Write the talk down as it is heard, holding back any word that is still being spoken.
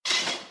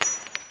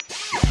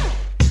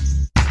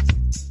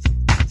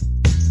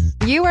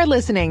You are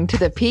listening to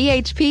the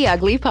PHP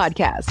Ugly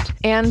podcast.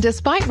 And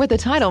despite what the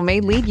title may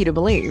lead you to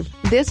believe,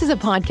 this is a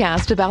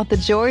podcast about the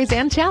joys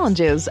and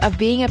challenges of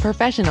being a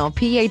professional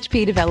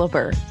PHP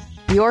developer.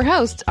 Your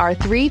hosts are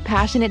three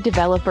passionate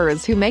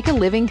developers who make a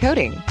living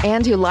coding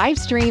and who live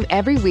stream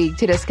every week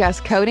to discuss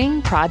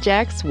coding,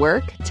 projects,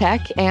 work, tech,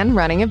 and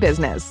running a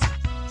business.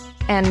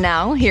 And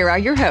now, here are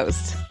your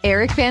hosts,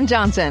 Eric Van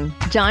Johnson,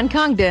 John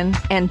Congdon,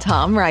 and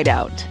Tom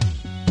Rideout.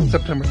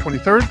 September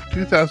 23rd,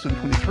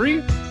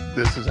 2023.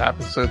 This is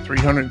episode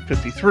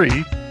 353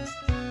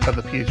 of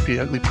the PHP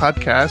Ugly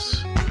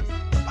podcast,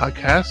 a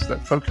podcast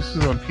that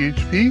focuses on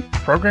PHP,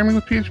 programming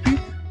with PHP,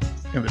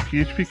 and the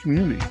PHP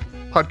community.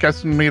 Podcast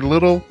is made a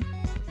little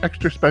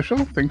extra special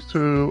thanks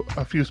to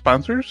a few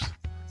sponsors,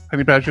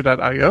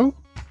 honeybadger.io,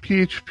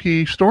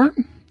 PHP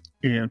Storm,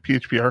 and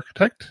PHP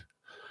Architect,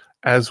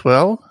 as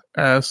well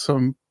as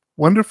some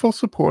wonderful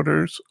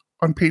supporters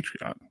on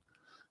Patreon.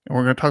 And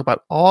we're going to talk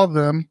about all of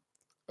them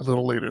a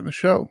little later in the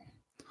show.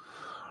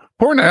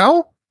 For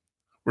now,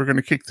 we're going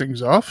to kick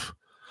things off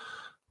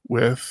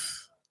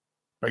with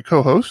my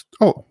co-host.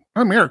 Oh,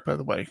 I'm Eric, by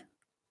the way.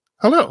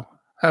 Hello.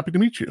 Happy to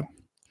meet you.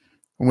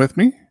 And with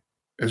me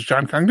is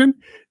John Congdon.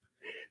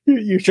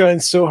 You're trying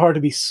so hard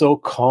to be so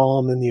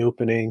calm in the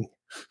opening.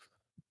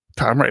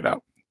 Tom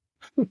Rideout.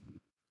 Oh,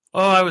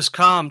 I was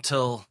calm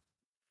till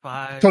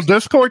 5. Till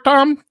Discord,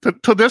 Tom?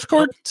 Till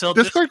Discord? Till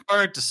Discord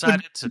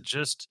decided to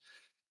just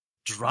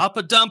drop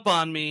a dump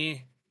on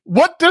me.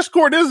 What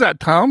Discord is that,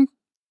 Tom?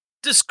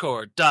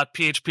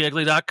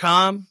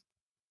 Discord.phpugly.com.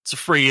 It's a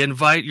free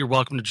invite. You're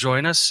welcome to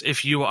join us.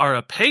 If you are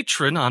a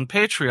patron on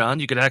Patreon,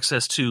 you get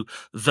access to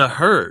The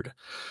Herd.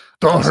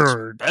 The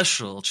Herd.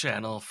 Special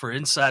channel for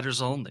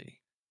insiders only.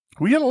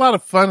 We had a lot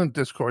of fun in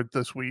Discord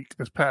this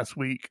past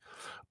week.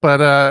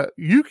 But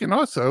you can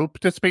also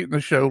participate in the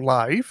show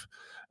live.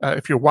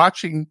 If you're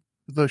watching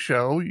the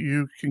show,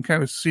 you can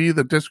kind of see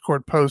the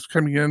Discord post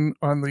coming in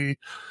on the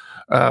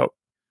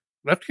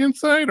left-hand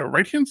side or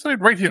right-hand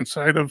side? Right-hand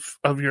side of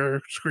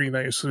your screen.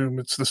 I assume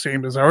it's the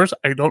same as ours.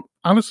 I don't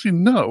honestly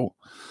know.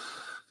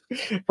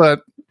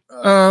 But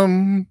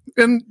and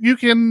you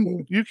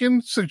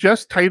can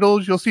suggest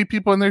titles. You'll see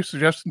people in there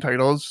suggesting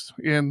titles,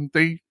 and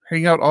they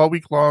hang out all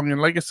week long.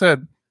 And like I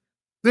said,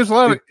 there's a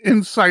lot of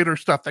insider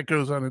stuff that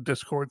goes on in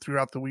Discord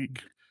throughout the week.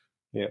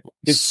 Yeah.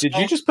 Did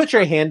you just put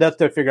your hand up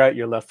to figure out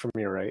your left from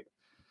your right?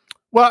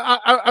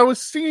 Well, I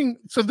was seeing.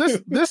 So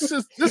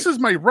this is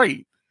my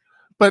right.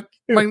 But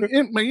my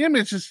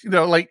image is,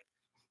 but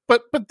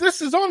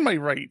this is on my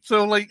right.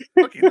 So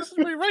okay, this is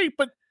my right,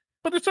 but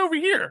it's over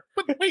here.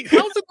 But wait,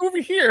 how's it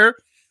over here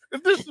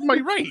if this is my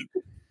right?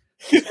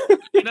 You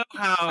know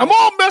how I'm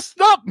all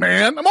messed up,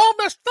 man. I'm all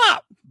messed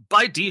up.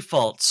 By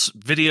default,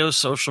 video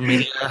social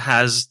media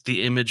has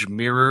the image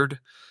mirrored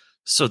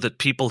so that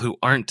people who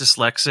aren't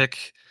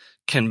dyslexic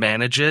can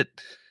manage it.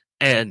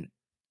 And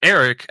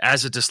Eric,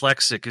 as a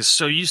dyslexic, is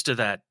so used to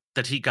that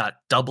he got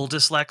double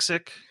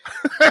dyslexic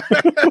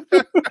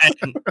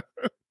and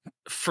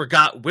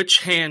forgot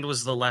which hand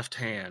was the left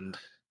hand.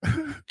 No,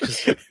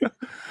 I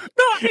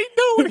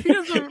know it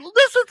is.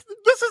 This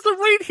is the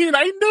right hand.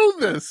 I know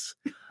this.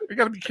 You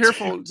got to be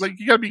careful.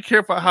 You got to be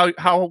careful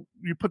how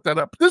you put that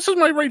up. This is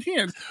my right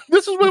hand.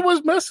 This is what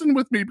was messing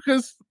with me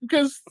because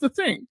the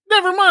thing.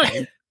 Never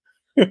mind.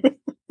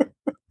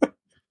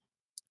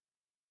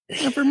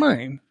 Never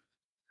mind.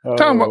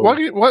 Tom,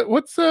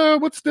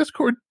 what's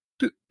Discord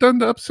done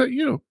to upset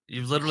you?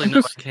 You literally know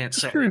I can't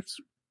say.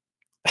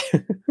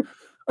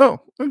 Oh,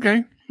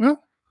 okay.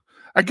 Well,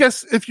 I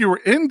guess if you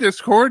were in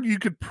Discord, you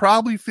could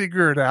probably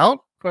figure it out,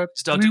 but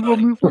we will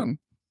move on.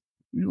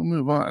 We will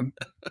move on.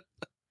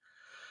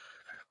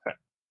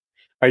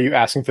 Are you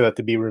asking for that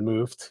to be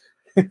removed?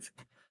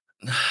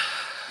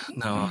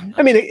 No.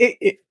 I mean,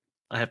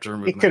 I have to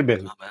remove it. It could have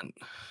been. Comment.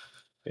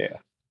 Yeah.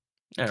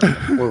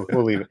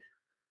 We'll leave it.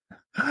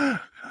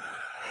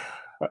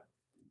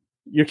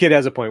 Your kid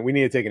has a point. We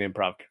need to take an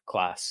improv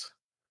class.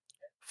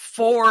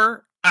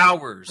 4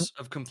 hours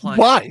of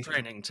compliance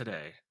training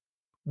today.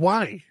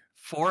 Why?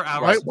 4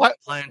 hours. Why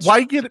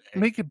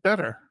make it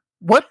better?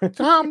 What,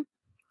 Tom?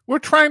 We're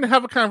trying to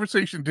have a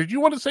conversation. Did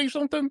you want to say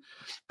something?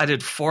 I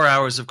did 4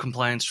 hours of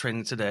compliance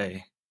training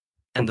today.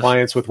 And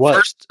compliance with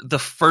what? The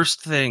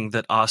first thing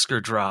that Oscar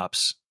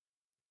drops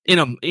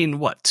in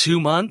what, 2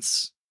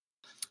 months?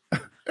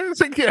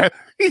 It's like, yeah,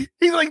 he's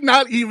like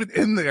not even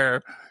in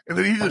there. And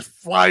then he just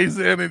flies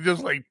in and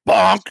just like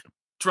bonk.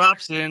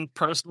 Drops in,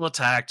 personal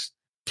attack,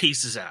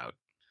 pieces out.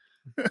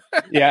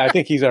 Yeah, I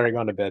think he's already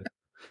gone to bed.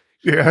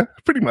 Yeah,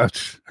 pretty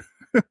much.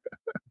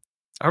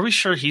 Are we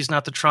sure he's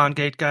not the Tron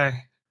Gate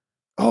guy?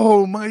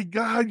 Oh my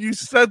God, you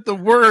said the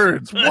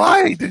words.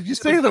 Why did you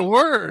say the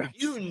words?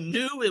 You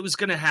knew it was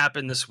going to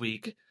happen this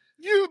week.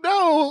 You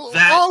know,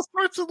 all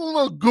sorts of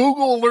little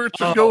Google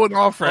alerts are going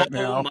off right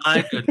now. Oh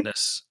my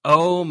goodness.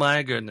 Oh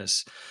my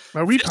goodness.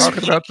 Are we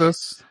talking about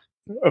this?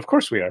 Of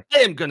course we are. I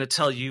am going to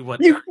tell you what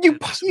you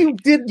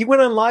did. You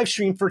went on live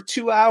stream for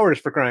 2 hours,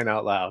 for crying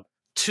out loud.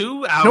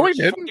 2 hours. No, I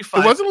didn't. It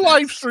wasn't a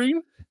live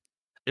stream.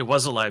 It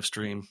was a live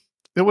stream.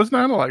 It was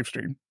not a live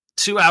stream.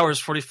 2 hours,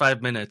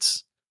 45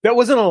 minutes That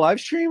wasn't a live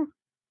stream?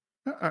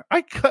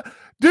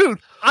 Dude,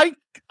 I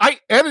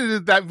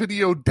edited that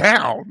video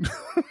down.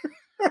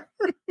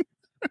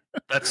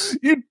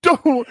 You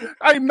don't.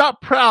 I'm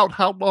not proud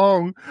how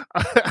long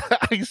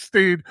I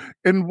stayed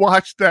and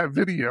watched that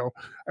video.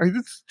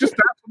 It's just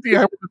that's what I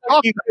want to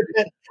talk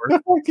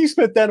about. You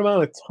spent that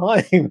amount of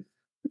time.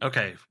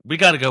 Okay, we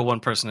got to go one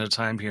person at a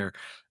time here,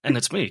 and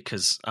it's me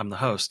because I'm the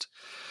host.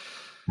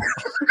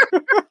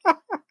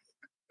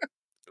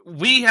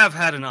 We have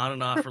had an on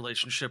and off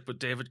relationship with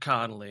David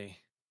Connolly,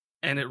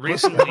 and it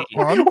recently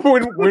when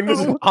was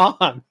it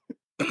on?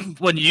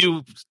 when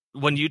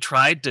you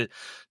tried to,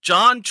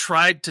 John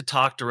tried to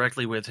talk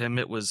directly with him.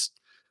 It was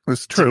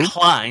true.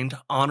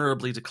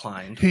 Honorably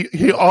declined.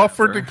 He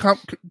offered to come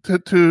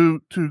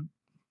to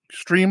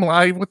stream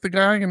live with the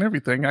guy and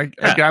everything. I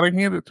gotta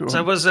hand it to him. So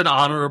it was an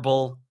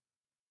honorable,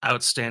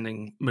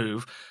 outstanding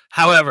move.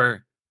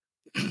 However,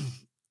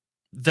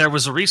 there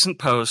was a recent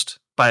post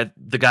by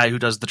the guy who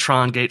does the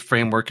Tron Gate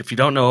framework. If you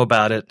don't know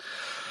about it,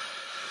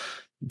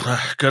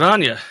 good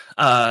on you.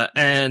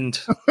 And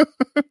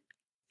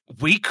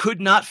we could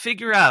not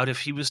figure out if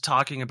he was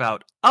talking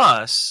about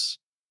us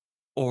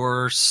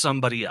or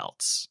somebody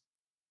else.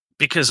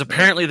 Because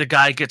apparently the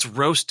guy gets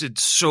roasted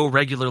so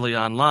regularly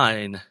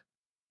online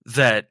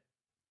that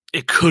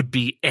it could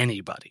be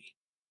anybody.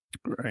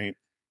 Right.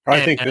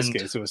 I think in this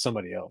case it was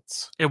somebody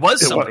else. It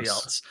was somebody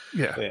else.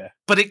 Yeah.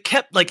 But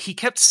he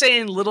kept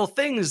saying little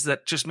things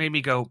that just made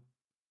me go,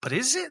 but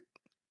is it?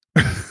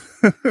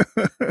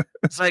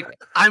 It's like,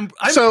 I'm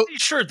pretty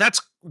sure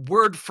that's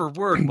word for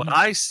word what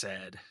I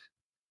said.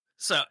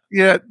 So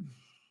yeah,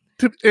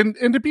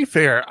 to be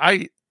fair,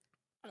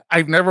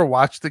 I've never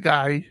watched the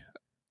guy.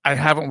 I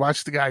haven't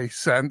watched the guy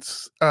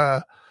since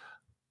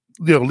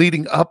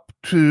leading up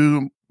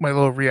to my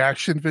little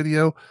reaction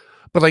video.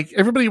 But like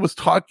everybody was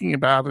talking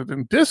about it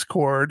in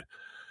Discord,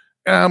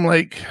 and I'm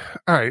like,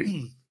 all right,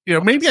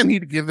 maybe I need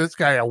to give this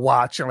guy a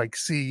watch and like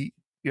see,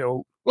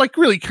 like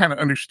really kind of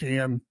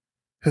understand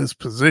his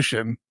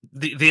position.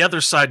 The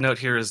other side note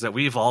here is that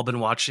we've all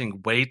been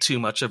watching way too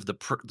much of the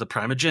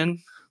Primogen.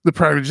 The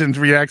Primogen's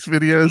reacts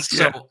videos.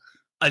 So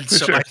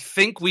I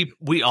think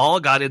we all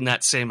got in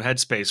that same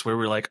headspace where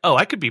we're like, oh,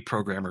 I could be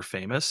programmer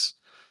famous.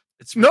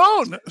 It's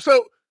no.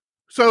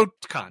 So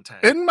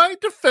content. In my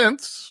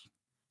defense,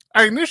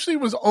 I initially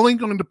was only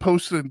going to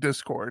post it in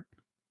Discord,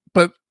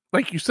 but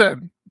like you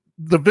said,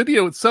 the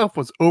video itself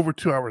was over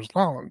 2 hours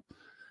long.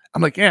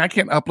 I'm like, I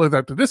can't upload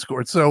that to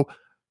Discord. So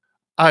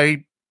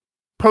I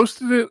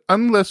posted it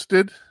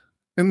unlisted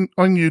on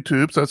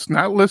YouTube. So it's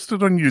not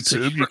listed on YouTube. So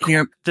you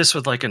can't. This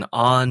with like an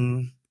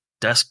on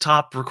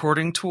desktop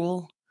recording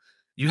tool.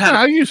 You had.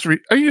 I use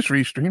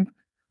Restream.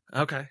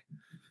 Okay.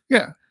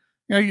 Yeah,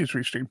 I use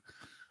Restream.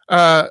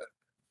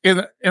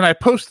 And I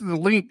posted the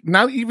link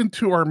not even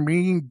to our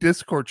main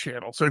Discord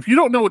channel. So if you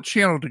don't know what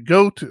channel to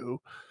go to,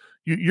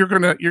 you're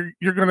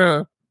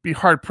gonna be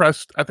hard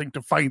pressed, I think,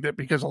 to find it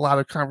because a lot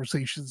of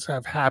conversations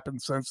have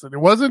happened since then. It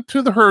wasn't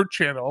to the Herd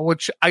channel,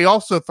 which I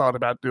also thought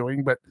about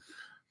doing, but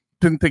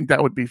didn't think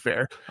that would be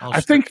fair. I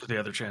think to the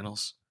other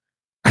channels.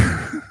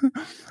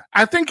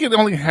 I think it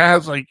only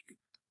has like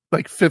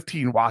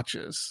 15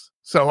 watches,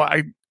 so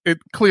it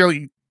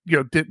clearly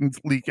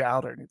didn't leak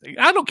out or anything.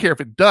 I don't care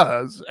if it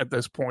does at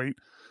this point.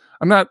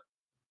 I'm not.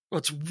 Well,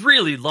 it's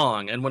really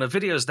long, and when a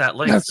video is that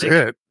length,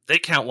 they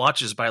count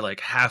watches by like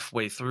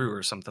halfway through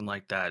or something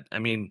like that. I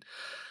mean,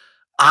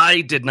 I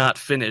did not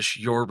finish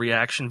your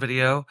reaction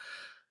video.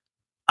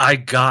 I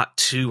got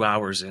 2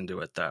 hours into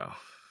it though,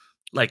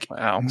 like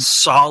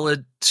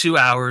solid 2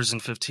 hours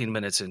and 15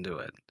 minutes into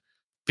it,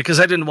 because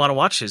I didn't want to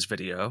watch his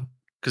video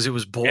because it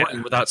was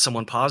boring without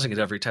someone pausing it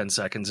every 10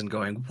 seconds and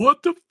going,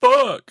 "What the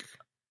fuck?"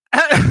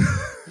 I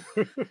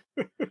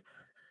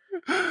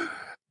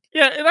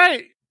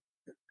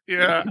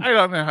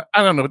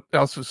don't know what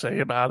else to say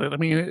about it. I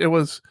mean,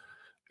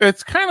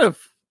 it's kind of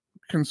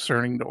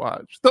concerning to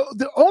watch.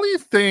 The only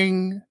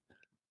thing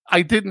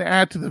I didn't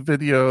add to the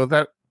video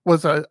that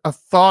was a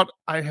thought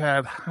I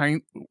had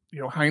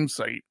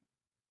hindsight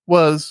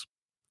was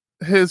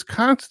his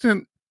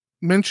constant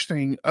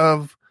mentioning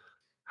of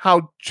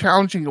how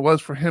challenging it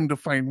was for him to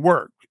find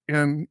work.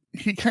 And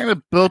he kind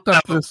of built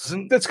up this.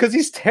 That's because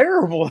he's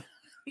terrible.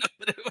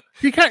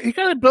 He kind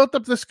of built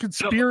up this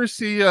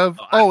conspiracy of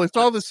it's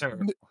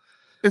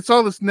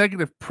all this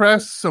negative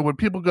press. So when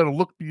people go to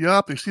look me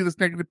up, they see this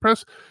negative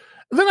press.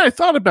 And then I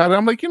thought about it.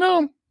 I'm like,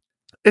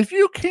 if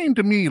you came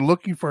to me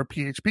looking for a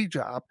PHP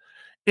job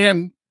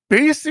and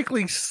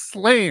basically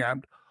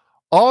slammed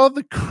all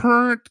the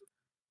current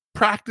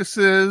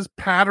practices,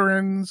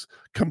 patterns,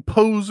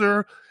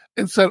 composer,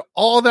 and said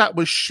all that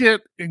was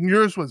shit and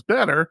yours was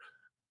better,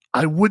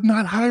 I would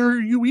not hire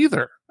you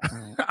either.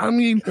 I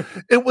mean,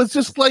 it was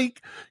just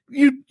like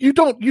you're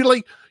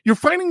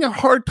finding a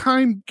hard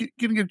time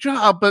getting a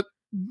job, but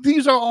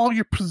these are all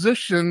your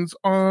positions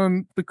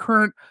on the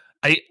current.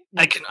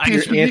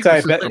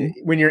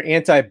 When you're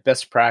anti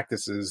best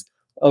practices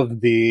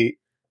of the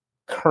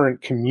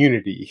current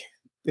community,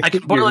 you're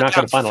not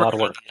going to find a lot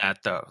of work. That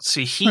though,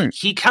 see,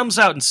 he comes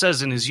out and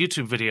says in his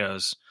YouTube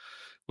videos,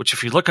 which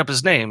if you look up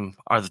his name,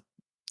 are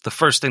the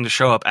first thing to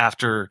show up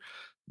after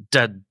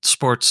dead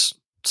sports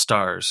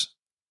stars.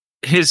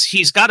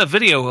 He's got a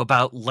video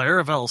about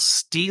Laravel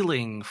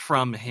stealing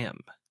from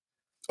him.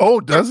 Oh,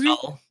 does he?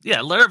 Yeah,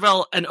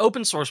 Laravel, an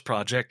open source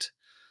project,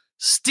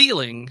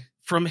 stealing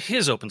from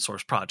his open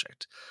source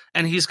project.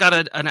 And he's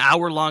got an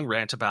hour-long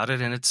rant about it,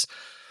 and it's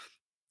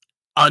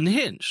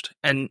unhinged.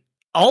 And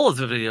all of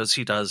the videos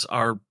he does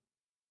are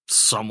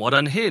somewhat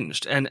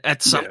unhinged. And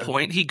at some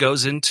point, he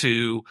goes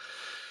into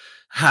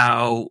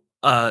how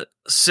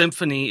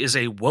Symfony is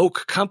a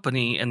woke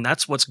company, and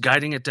that's what's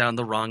guiding it down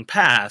the wrong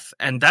path.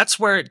 And that's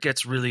where it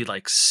gets really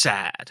like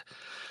sad.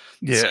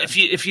 Yeah. So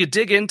if you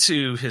dig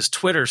into his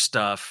Twitter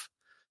stuff,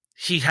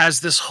 he has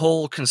this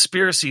whole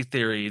conspiracy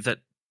theory that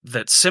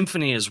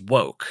Symfony is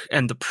woke.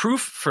 And the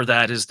proof for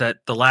that is that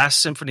the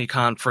last Symfony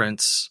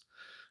conference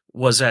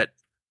was at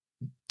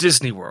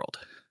Disney World.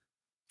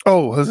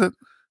 Oh, was it?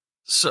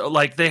 So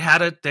like they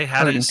had a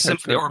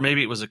Symfony, or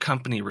maybe it was a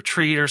company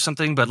retreat or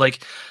something, but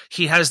like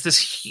he has this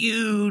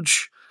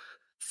huge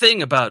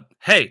thing about,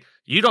 hey,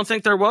 you don't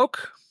think they're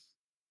woke?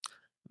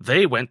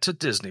 They went to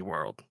Disney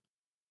World.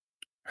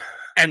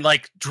 And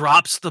like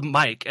drops the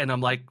mic, and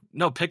I'm like,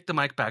 no, pick the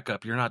mic back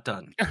up. You're not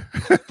done.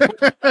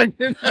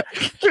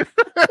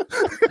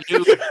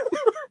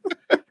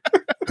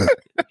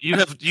 You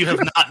have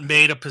not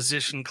made a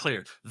position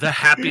clear. The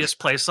happiest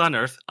place on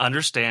earth,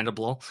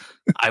 understandable.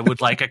 I would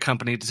like a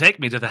company to take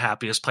me to the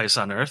happiest place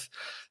on earth.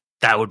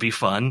 That would be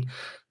fun.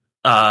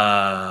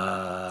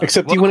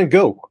 Except you wouldn't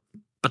go.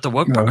 But the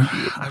woke,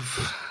 I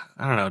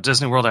don't know.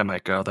 Disney World, I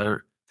might go.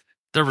 Their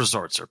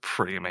resorts are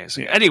pretty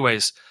amazing.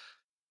 Anyways.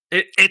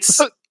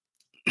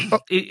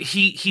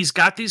 He's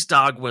got these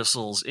dog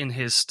whistles in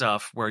his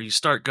stuff where you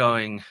start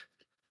going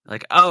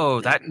like,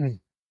 oh,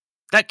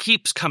 that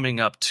keeps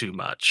coming up too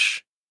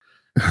much.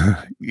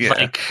 Yeah.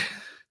 Like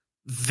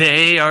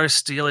they are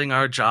stealing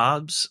our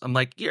jobs. I'm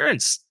like, you're in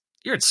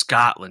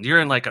Scotland.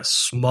 You're in like a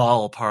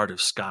small part of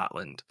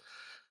Scotland.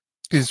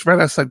 He's right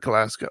outside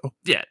Glasgow.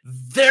 Yeah,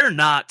 they're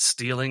not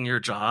stealing your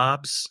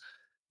jobs.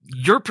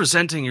 You're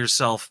presenting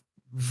yourself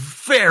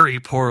very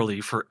poorly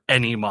for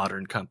any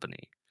modern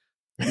company.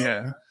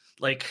 Yeah.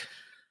 Like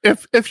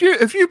if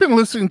you've been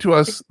listening to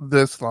us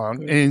this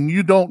long and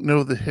you don't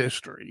know the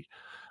history,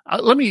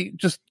 let me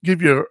just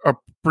give you a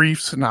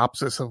brief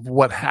synopsis of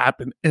what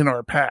happened in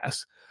our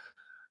past.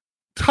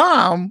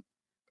 Tom,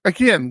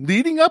 again,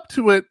 leading up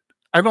to it,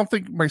 I don't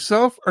think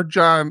myself or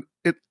John,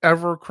 it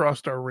ever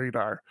crossed our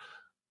radar.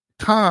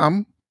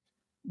 Tom,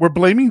 we're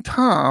blaming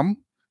Tom.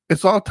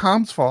 It's all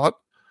Tom's fault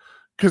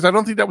because I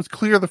don't think that was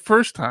clear the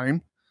first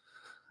time.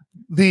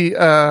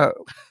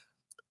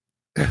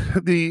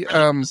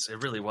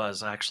 It really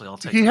was actually. I'll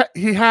take. He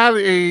had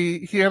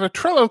a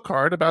Trello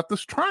card about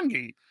this tron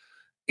gate,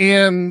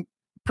 and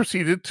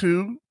proceeded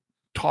to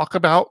talk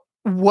about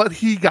what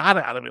he got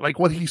out of it, like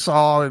what he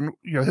saw, and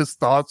his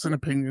thoughts and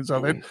opinions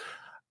of it.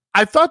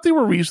 I thought they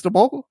were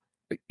reasonable.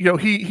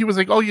 He was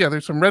like, oh yeah,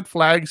 there's some red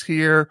flags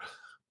here.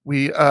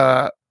 He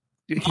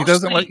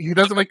doesn't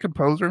like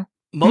Composer.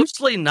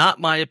 Mostly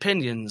not my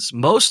opinions.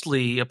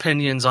 Mostly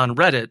opinions on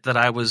Reddit that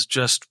I was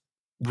just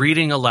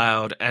reading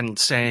aloud and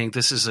saying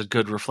this is a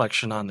good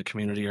reflection on the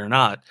community or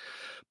not.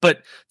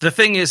 But the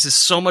thing is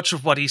so much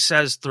of what he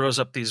says throws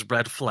up these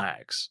red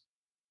flags.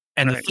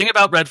 And The thing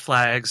about red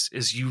flags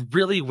is you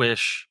really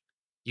wish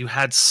you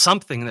had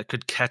something that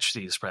could catch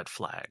these red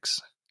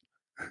flags.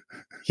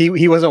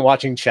 He wasn't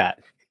watching chat.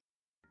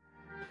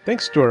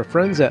 Thanks to our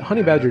friends at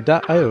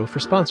honeybadger.io for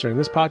sponsoring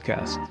this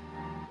podcast.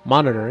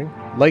 Monitoring,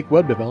 like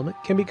web development,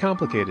 can be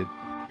complicated.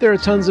 There are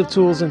tons of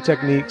tools and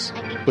techniques,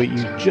 but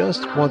you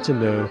just want to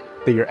know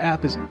that your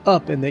app is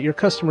up and that your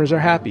customers are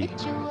happy.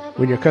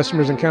 When your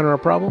customers encounter a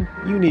problem,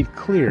 you need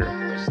clear,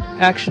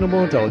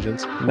 actionable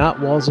intelligence,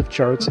 not walls of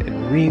charts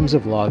and reams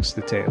of logs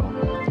to tail.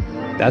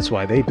 That's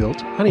why they built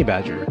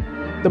Honeybadger,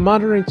 the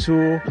monitoring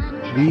tool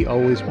we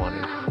always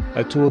wanted.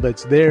 A tool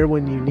that's there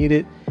when you need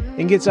it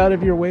and gets out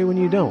of your way when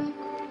you don't,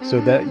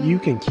 so that you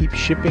can keep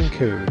shipping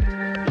code,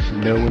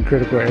 know when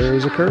critical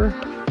errors occur,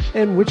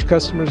 and which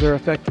customers are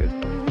affected.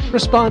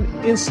 Respond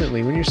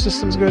instantly when your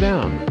systems go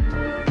down.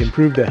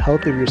 Improve the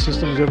health of your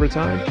systems over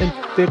time and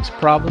fix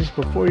problems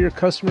before your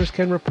customers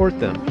can report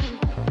them.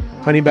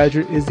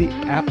 Honeybadger is the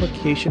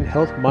application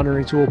health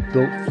monitoring tool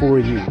built for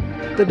you,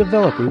 the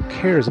developer who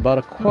cares about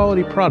a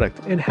quality product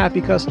and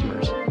happy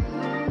customers.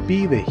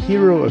 Be the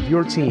hero of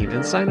your team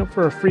and sign up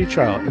for a free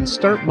trial and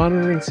start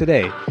monitoring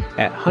today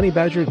at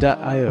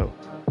honeybadger.io.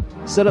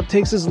 Setup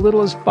takes as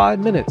little as 5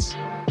 minutes.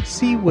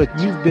 See what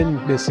you've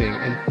been missing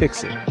and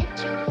fix it.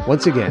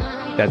 Once again,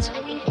 that's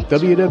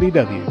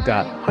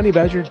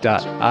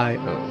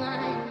www.honeybadger.io.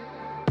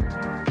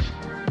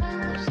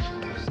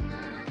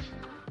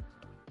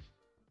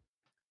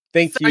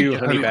 Thank you,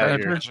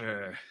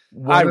 Honeybadger.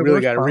 I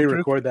really got to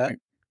re-record that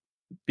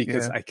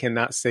because I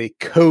cannot say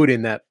code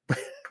in that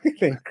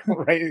thing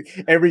right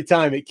every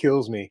time. It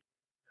kills me.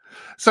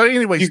 So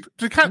anyways,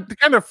 to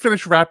kind of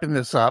finish wrapping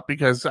this up,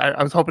 because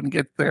I was hoping to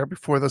get there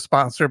before the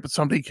sponsor, but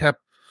somebody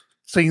kept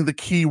saying the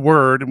key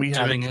word and we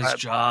had doing his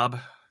job.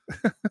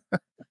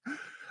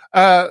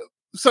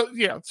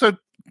 So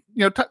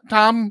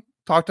Tom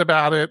talked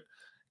about it,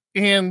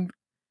 and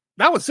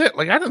that was it.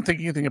 Like, I didn't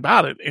think anything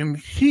about it, and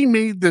he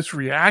made this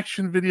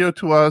reaction video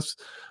to us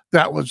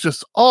that was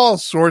just all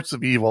sorts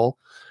of evil,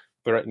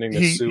 threatening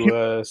to sue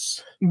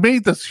us.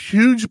 Made this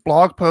huge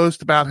blog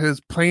post about his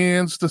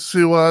plans to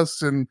sue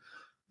us, and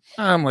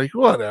I'm like,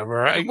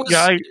 whatever.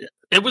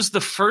 It was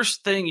the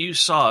first thing you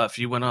saw if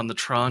you went on the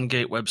Tron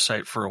Gate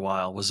website for a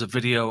while, was a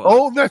video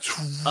of that's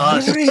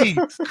right.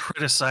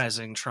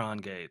 criticizing Tron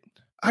Gate.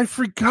 I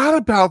forgot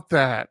about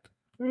that.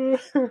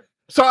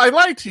 So I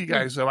lied to you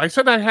guys, though. I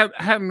said I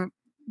hadn't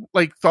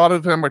thought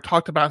of him or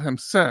talked about him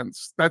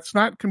since. That's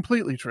not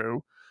completely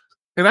true.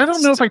 And I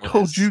don't know if I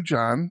told you,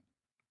 John.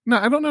 No,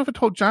 I don't know if I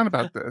told John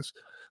about this.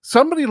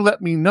 Somebody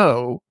let me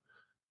know.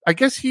 I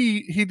guess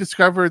he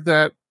discovered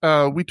that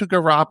we took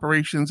over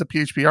operations at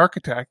PHP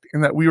Architect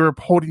and that we were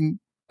holding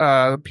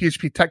a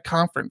PHP Tech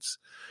conference.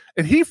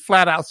 And he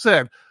flat out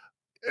said,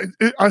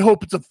 I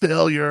hope it's a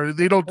failure.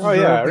 They don't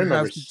deserve I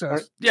remember.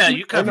 Yeah,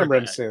 you I remember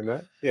him saying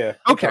that. Yeah.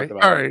 Okay.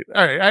 All right.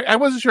 I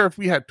wasn't sure if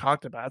we had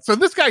talked about it. So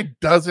this guy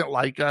doesn't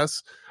like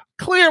us.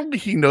 Clearly,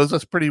 he knows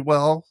us pretty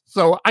well.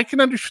 So I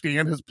can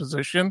understand his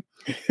position.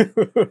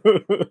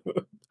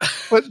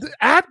 But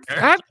at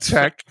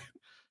Tech...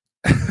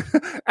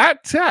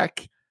 at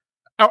Tech,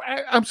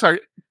 I'm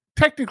sorry,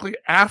 technically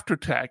after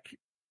Tech,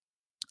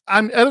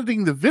 I'm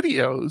editing the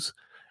videos,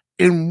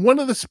 and one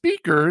of the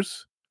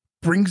speakers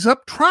brings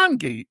up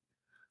Trongate.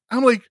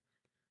 I'm like,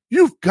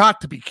 you've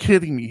got to be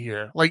kidding me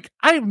here. Like,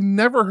 I've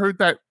never heard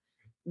that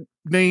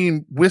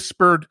name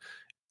whispered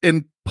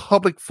in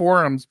public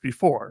forums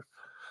before.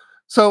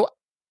 So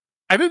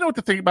I didn't know what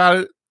to think about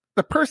it.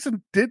 The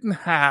person didn't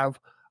have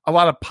a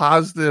lot of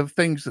positive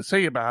things to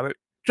say about it.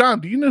 John,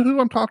 do you know who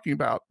I'm talking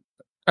about?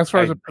 As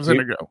far as a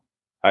presenter go,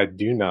 I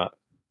do not.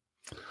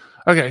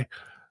 Okay,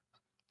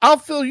 I'll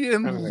fill you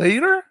in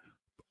later.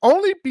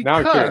 Only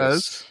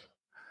because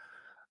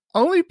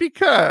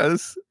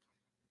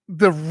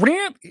the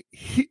rant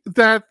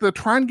that the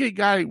Trongate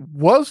guy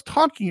was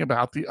talking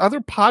about, the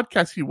other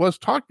podcast he was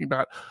talking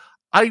about,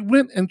 I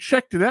went and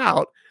checked it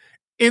out,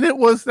 and it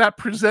was that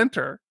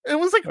presenter. It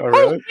was like,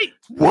 really? Wait,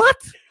 what?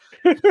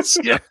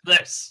 Yeah,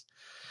 this.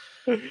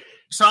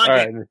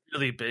 Trongate is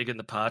really big in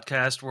the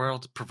podcast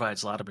world. It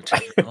provides a lot of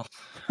material.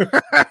 All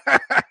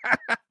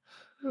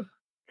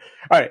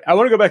right, I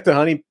want to go back to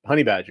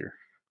Honey Badger.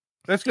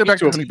 Let's go back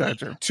to Honey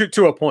Badger.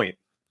 To a point.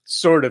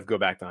 Sort of go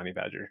back to Honey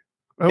Badger.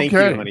 Okay. Thank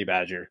you, Honey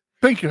Badger.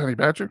 Thank you, Honey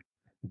Badger.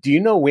 Do you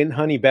know when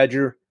Honey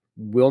Badger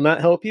will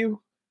not help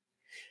you?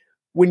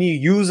 When you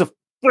use a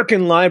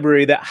freaking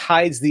library that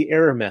hides the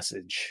error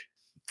message.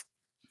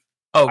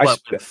 Oh, what,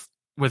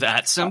 with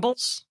 @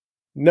 symbols?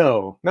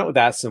 No, not with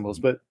 @ symbols,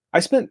 but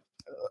I spent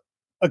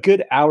a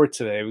good hour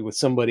today with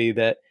somebody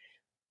that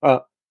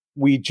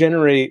we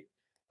generate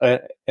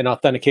an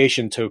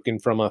authentication token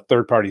from a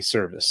third-party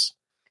service.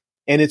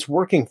 And it's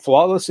working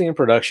flawlessly in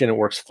production. It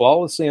works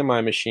flawlessly on my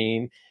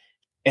machine.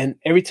 And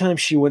every time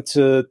she went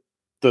to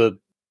the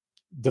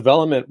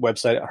development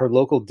website, her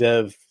local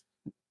dev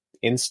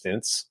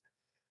instance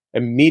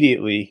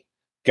immediately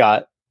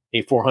got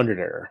a 400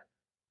 error.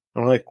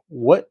 I'm like,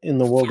 what in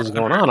the world is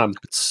going on?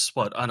 It's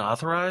what,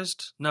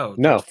 unauthorized? No,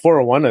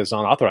 401 is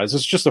unauthorized.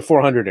 It's just a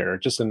 400 error,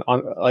 just an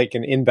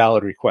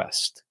invalid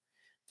request.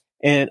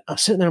 And I'm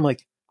sitting there, I'm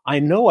like, I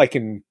know I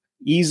can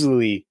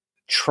easily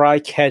try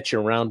catch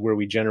around where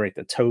we generate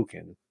the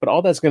token, but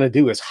all that's going to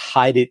do is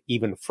hide it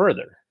even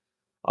further.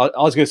 All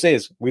I was going to say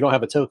is we don't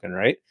have a token,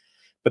 right?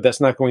 But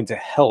that's not going to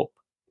help.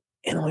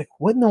 And I'm like,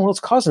 what in the world's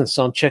causing this?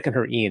 So I'm checking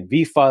her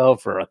env file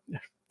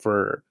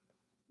for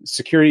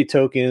security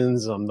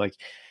tokens. I'm like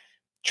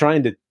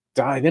trying to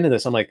dive into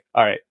this. I'm like,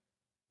 all right,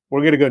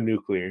 we're going to go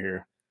nuclear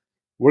here.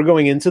 We're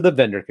going into the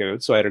vendor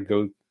code. So I had to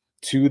go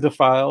to the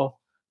file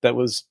that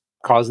was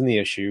causing the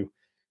issue,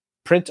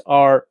 print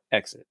R,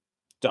 exit,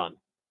 done.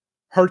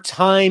 Her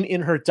time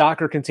in her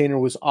Docker container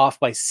was off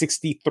by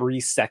 63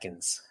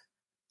 seconds.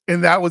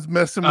 And that was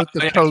messing with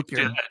the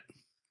token.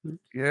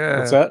 Yeah.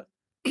 What's that?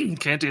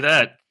 Can't do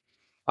that.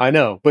 I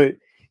know, but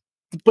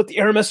the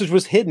error message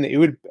was hidden.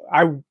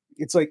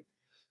 It's like,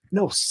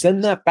 no,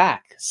 send that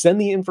back.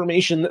 Send the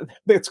information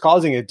that's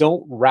causing it.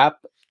 Don't wrap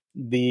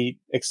the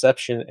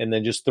exception and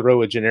then just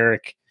throw a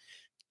generic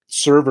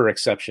server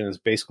exception is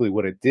basically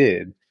what it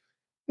did.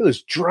 It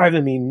was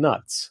driving me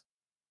nuts.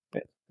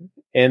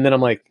 And then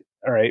I'm like,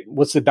 all right,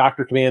 what's the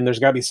Docker command? There's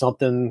got to be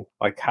something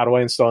like, how do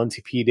I install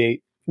NTP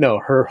date? No,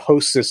 her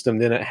host system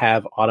didn't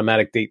have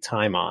automatic date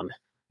time on.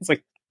 It's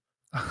like,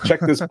 check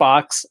this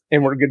box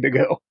and we're good to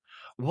go.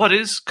 What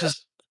is,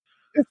 because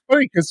it's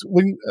funny because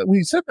when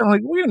you said that, I'm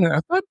like, wait a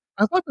minute,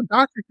 I thought the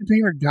Docker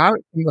container got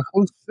it from the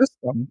host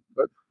system,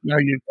 but now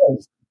you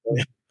guys.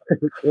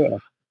 Yeah.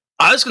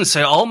 I was going to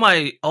say all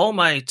my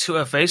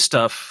 2FA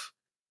stuff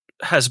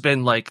has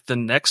been like the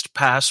next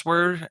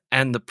password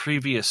and the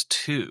previous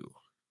two.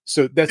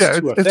 So that's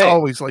 2FA. It's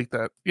always like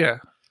that. Yeah,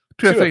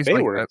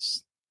 2FA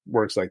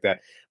works like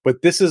that.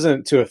 But this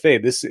isn't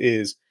 2FA. This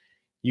is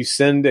you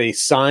send a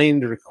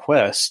signed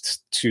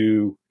request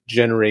to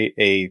generate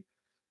a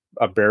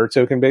bearer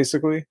token,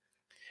 basically.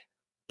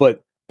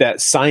 But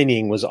that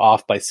signing was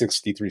off by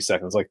 63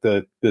 seconds. Like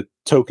the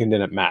token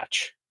didn't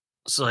match.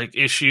 So like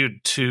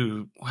issued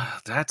to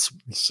that's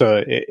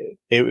So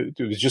it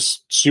was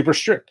just super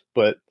strict.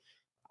 But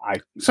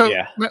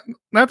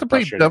not to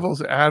play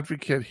devil's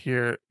advocate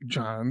here,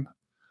 John,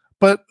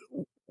 but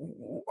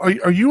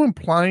are you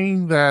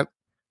implying that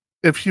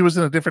if she was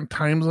in a different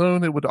time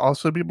zone, it would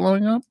also be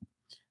blowing up?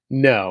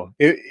 No,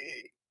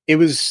 it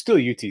was still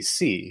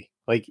UTC.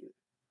 Like,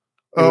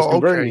 it was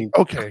converting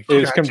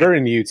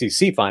to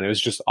UTC fine. It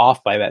was just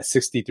off by that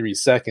 63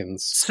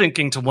 seconds.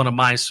 Syncing to one of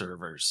my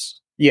servers.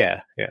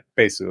 Yeah,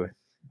 basically.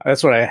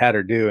 That's what I had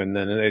her do, and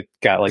then it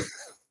got like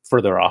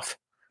further off.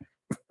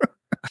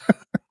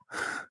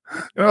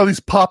 All these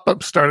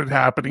pop-ups started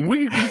happening.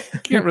 We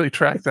can't really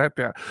track that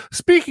down.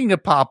 Speaking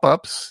of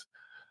pop-ups,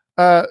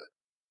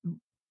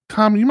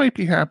 Tom, you might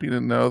be happy to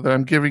know that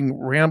I'm giving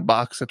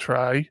Rambox a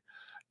try.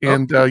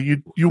 And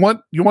you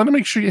want to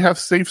make sure you have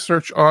safe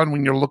search on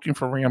when you're looking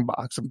for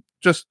Rambox.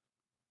 Just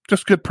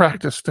good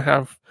practice to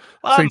have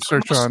safe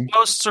search on.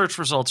 Most search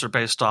results are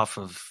based off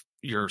of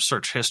your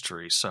search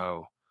history,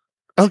 so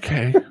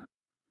okay,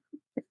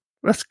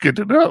 that's good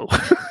to know.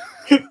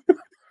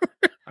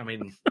 I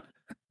mean,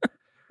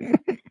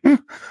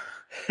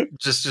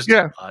 just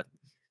yeah.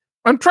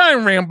 I'm trying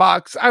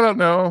Rambox. I don't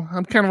know.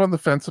 I'm kind of on the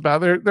fence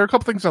about it. There are a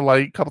couple things I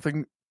like, a couple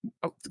things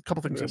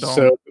I don't.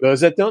 So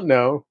those that don't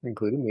know,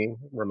 including me,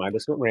 remind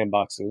us what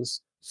Rambox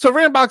is. So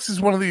Rambox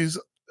is one of these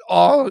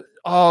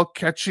all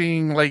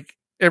catching, like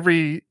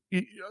every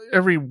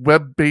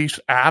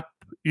web-based app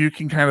you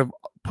can kind of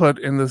put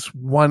in this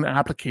one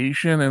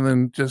application, and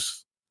then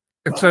just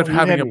instead of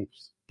having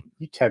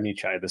you had me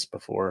try this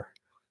before.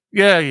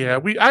 Yeah.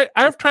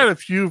 I've tried a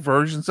few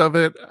versions of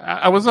it.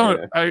 I was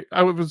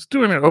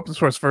doing an open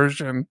source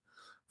version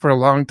for a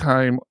long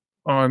time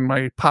on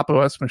my Pop!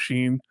 OS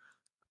machine,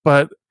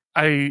 but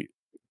I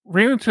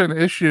ran into an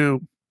issue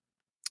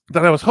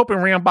that I was hoping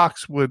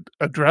Rambox would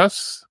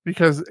address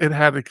because it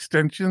had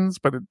extensions,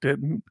 but it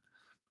didn't.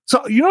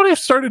 So you know what I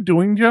started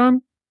doing,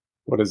 John?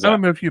 What is that? I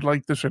don't know if you'd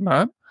like this or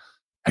not.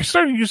 I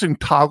started using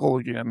Toggle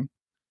again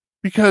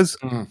because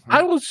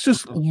I was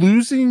just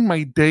losing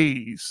my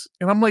days.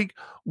 And I'm like,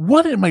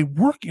 what am I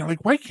working on?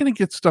 Like, why can't I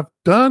get stuff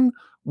done?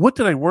 What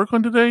did I work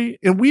on today?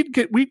 And we'd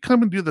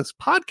come and do this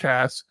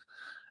podcast.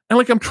 And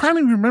like, I'm trying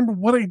to remember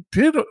what I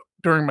did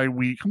during my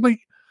week. I'm like,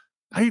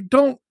 I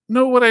don't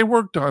know what I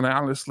worked on,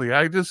 honestly.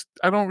 I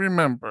don't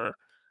remember.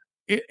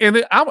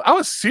 I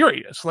was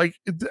serious. Like,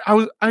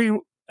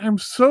 I'm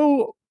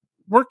so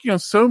working on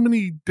so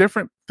many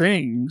different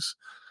things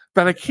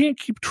that I can't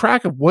keep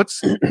track of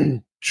what's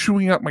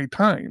chewing up my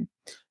time.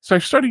 So I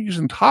started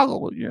using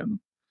Toggle again.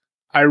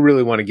 I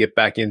really want to get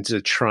back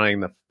into trying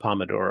the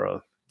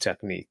Pomodoro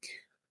technique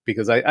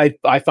because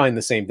I find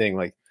the same thing.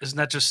 Like, isn't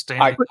that just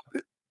standing?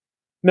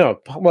 No,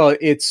 well,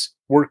 it's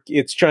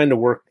trying to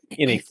work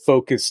in a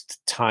focused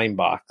time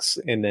box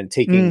and then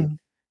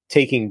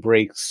taking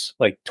breaks,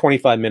 like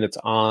 25 minutes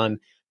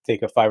on,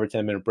 take a 5 or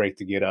 10 minute break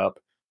to get up.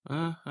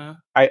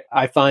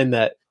 I find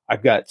that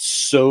I've got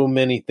so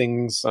many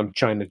things I'm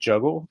trying to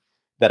juggle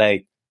that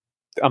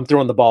I'm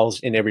throwing the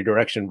balls in every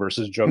direction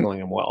versus juggling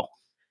them well.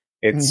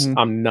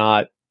 I'm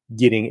not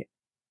getting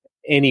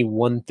any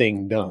one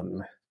thing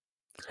done.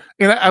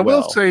 And I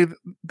will say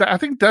that I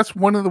think that's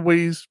one of the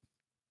ways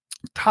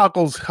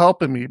Toggle's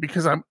helping me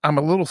because I'm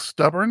a little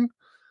stubborn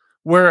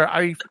where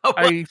I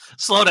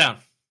slow down.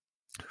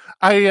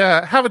 I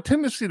have a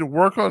tendency to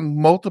work on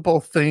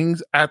multiple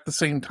things at the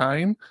same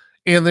time,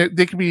 and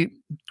they can be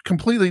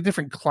completely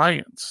different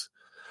clients.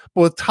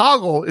 But with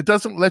Toggle, it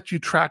doesn't let you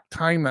track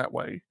time that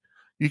way.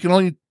 You can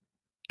only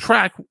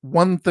track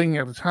one thing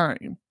at a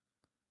time.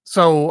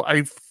 So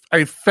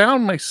I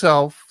found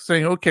myself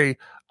saying, okay,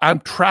 I'm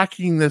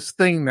tracking this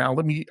thing now.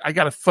 I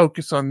got to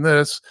focus on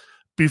this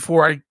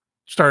before I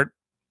start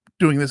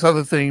doing this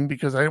other thing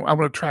because I'm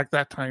going to track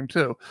that time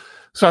too.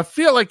 So I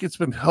feel like it's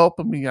been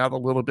helping me out a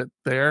little bit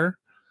there.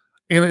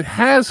 And it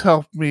has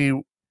helped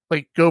me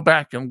like go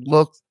back and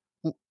look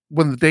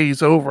when the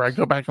day's over. I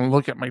go back and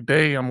look at my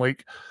day. I'm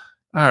like,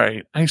 all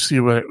right, I see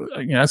where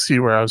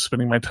I was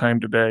spending my time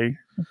today.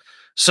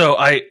 So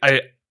I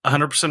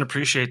 100%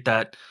 appreciate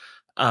that.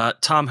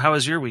 Tom, how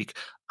was your week?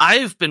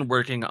 I've been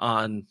working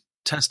on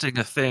testing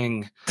a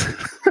thing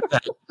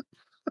that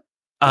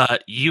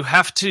you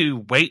have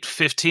to wait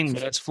 15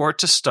 minutes for it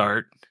to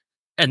start,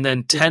 and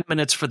then 10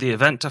 minutes for the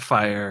event to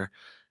fire,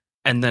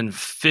 and then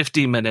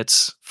 50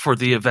 minutes for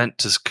the event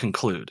to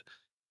conclude.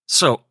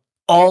 So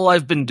all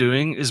I've been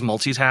doing is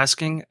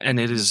multitasking, and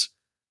it is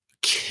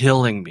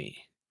killing me.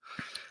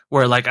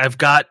 Where like I've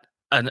got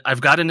an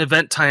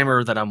event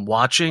timer that I'm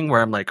watching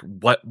where I'm like,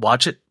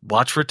 watch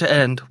for it to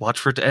end,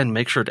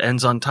 make sure it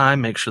ends on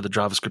time, make sure the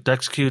JavaScript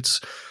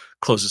executes,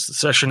 closes the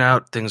session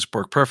out, things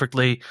work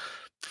perfectly.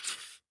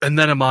 And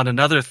then I'm on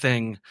another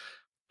thing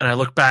and I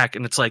look back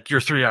and it's like, you're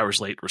 3 hours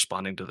late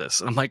responding to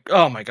this. And I'm like,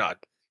 oh my God,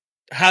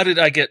 how did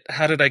I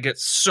get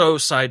so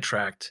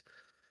sidetracked?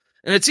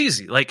 And it's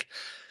easy. Like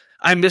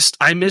I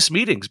miss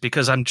meetings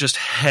because I'm just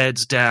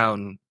heads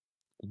down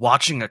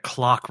watching a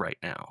clock right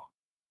now.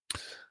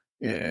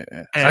 Yeah,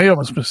 And I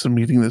almost missed a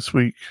meeting this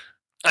week.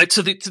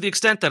 To the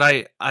extent that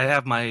I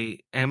have my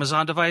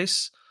Amazon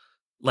device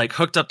like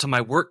hooked up to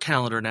my work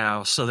calendar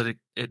now, so that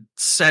it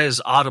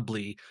says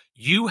audibly,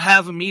 "You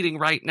have a meeting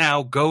right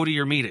now. Go to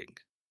your meeting."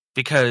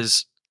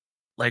 Because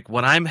like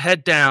when I'm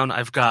head down,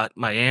 I've got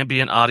my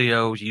ambient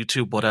audio,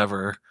 YouTube,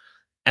 whatever.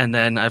 And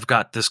then I've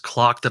got this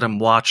clock that I'm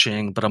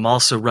watching, but I'm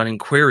also running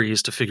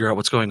queries to figure out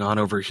what's going on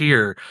over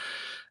here.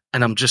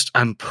 And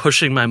I'm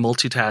pushing my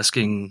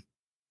multitasking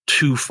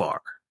too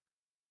far.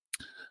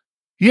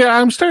 Yeah,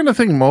 I'm starting to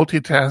think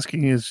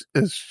multitasking is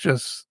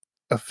just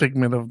a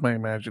figment of my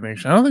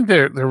imagination. I don't think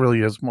there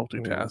really is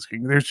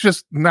multitasking. There's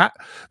just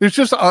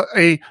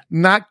a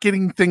not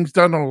getting things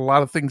done on a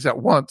lot of things at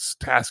once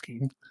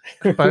tasking.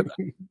 But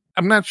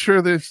I'm not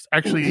sure there's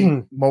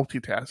actually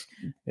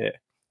multitasking. Yeah.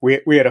 We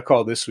had a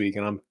call this week,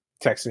 and I'm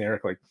texting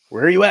Eric like,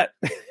 "Where are you at?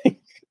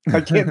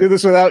 I can't do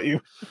this without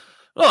you."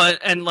 Well,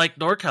 and like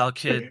NorCal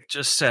Kid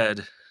just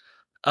said,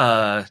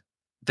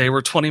 they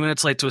were 20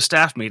 minutes late to a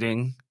staff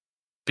meeting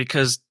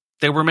because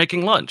they were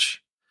making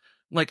lunch.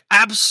 Like,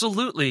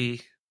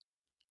 absolutely,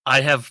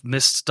 I have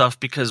missed stuff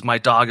because my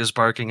dog is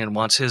barking and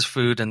wants his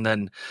food, and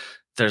then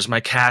there's my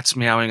cats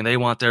meowing and they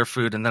want their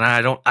food, and then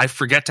I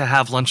forget to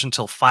have lunch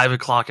until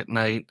 5:00 at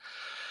night.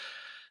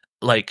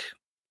 Like,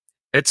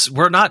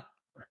 we're not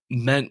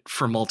meant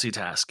for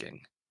multitasking.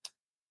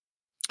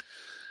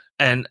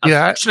 And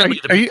unfortunately,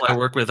 the people I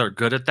work with are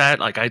good at that.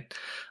 Like I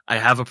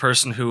have a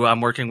person who I'm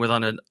working with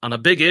on a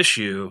big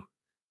issue,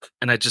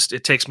 and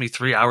it takes me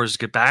 3 hours to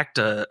get back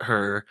to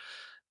her,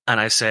 and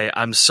I say,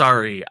 "I'm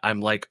sorry,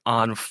 I'm like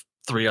on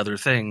 3 other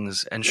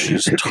things," and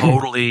she's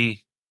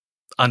totally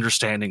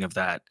understanding of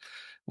that,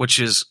 which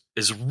is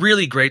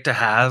really great to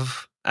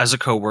have as a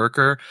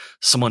coworker,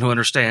 someone who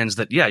understands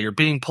that, yeah, you're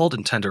being pulled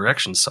in 10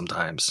 directions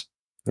sometimes.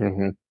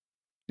 Mm-hmm.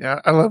 Yeah,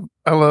 I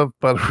love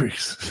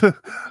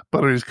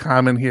Buttery's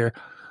comment here.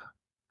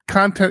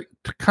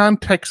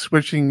 Context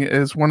switching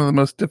is one of the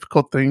most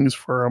difficult things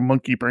for our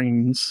monkey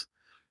brains,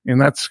 and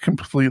that's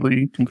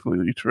completely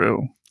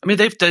true. I mean,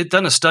 they've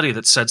done a study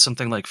that said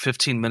something like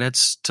 15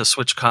 minutes to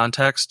switch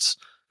contexts.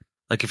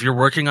 Like if you're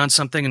working on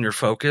something and you're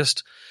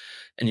focused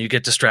and you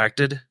get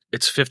distracted,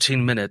 it's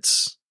 15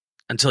 minutes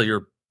until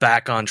you're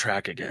back on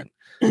track again.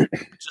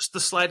 Just the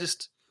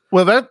slightest.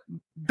 Well,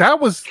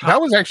 that was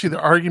actually the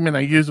argument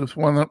I used with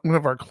one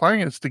of our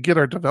clients to get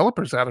our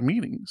developers out of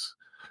meetings,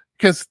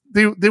 because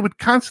they would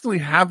constantly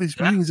have these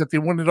meetings that they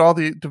wanted all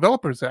the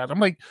developers at. I'm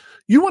like,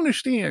 you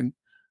understand,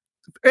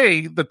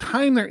 A, the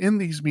time they're in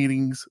these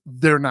meetings,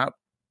 they're not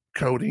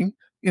coding,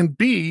 and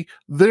B,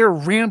 their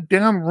ramp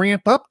down,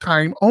 ramp up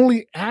time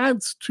only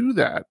adds to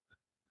that.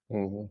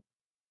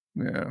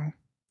 Mm-hmm.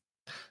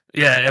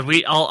 Yeah,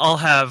 and I'll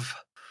have.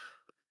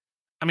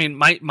 I mean,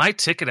 my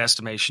ticket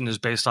estimation is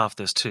based off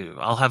this too.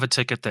 I'll have a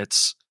ticket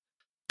that's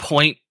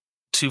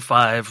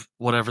 0.25,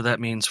 whatever that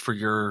means for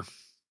your.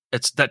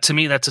 To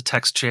me, that's a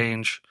text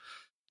change.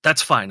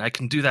 That's fine. I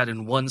can do that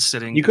in one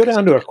sitting. You go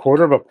down to a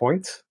quarter of a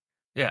point?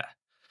 Yeah.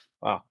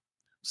 Wow.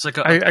 It's like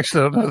I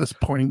actually don't know this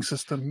pointing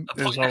system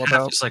is all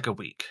about. It's like a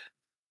week.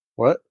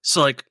 What?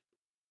 So like,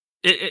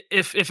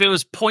 if it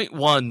was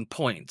 0.1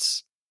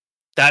 points,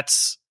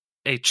 that's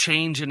a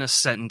change in a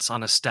sentence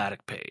on a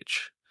static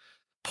page.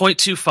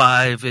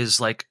 0.25 is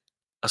like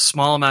a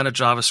small amount of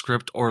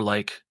JavaScript, or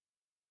like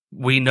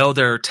we know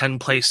there are 10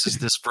 places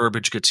this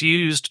verbiage gets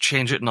used,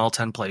 change it in all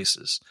 10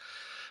 places.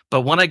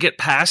 But when I get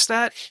past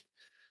that,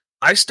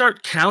 I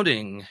start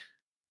counting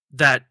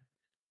that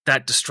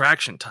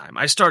distraction time.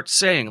 I start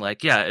saying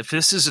like, yeah, if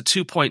this is a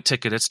 2-point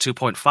ticket, it's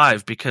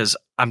 2.5 because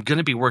I'm going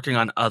to be working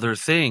on other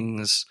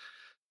things.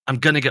 I'm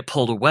going to get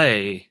pulled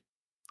away.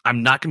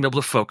 I'm not going to be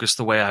able to focus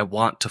the way I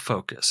want to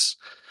focus.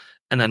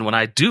 And then when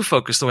I do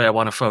focus the way I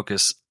want to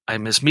focus, I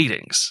miss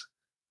meetings.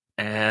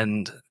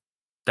 And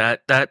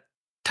that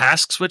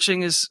task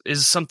switching is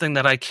something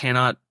that I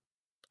cannot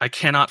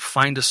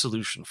find a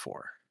solution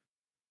for.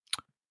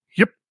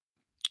 Yep.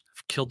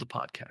 I've killed the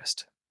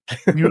podcast.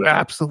 You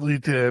absolutely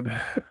did.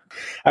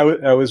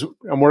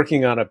 I'm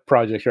working on a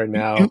project right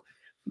now.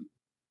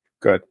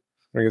 Good.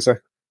 What are you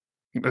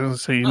gonna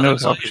say? So you know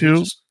what helps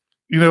you?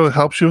 You know what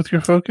helps you with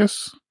your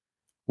focus?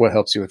 What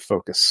helps you with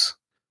focus?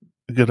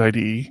 A good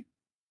IDE.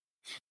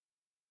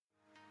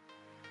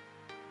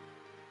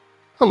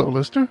 Hello,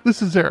 listener.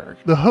 This is Eric,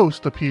 the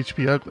host of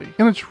PHP Ugly,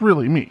 and it's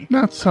really me,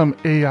 not some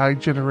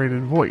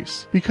AI-generated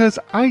voice, because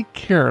I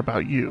care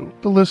about you,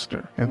 the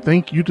listener, and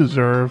think you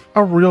deserve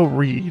a real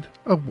read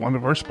of one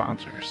of our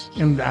sponsors.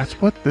 And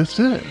that's what this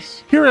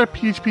is. Here at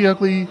PHP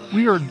Ugly,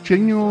 we are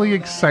genuinely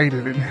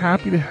excited and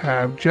happy to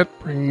have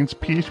JetBrains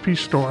PHP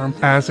Storm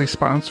as a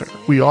sponsor.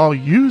 We all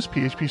use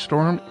PHP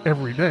Storm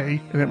every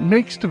day, and it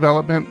makes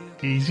development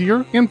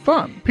easier and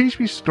fun.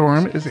 PHP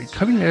Storm is a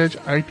cutting-edge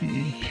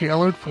IDE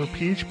tailored for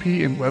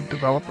PHP and web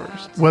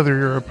developers. Whether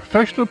you're a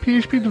professional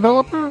PHP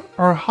developer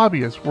or a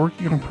hobbyist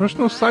working on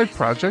personal side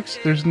projects,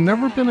 there's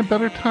never been a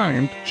better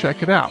time to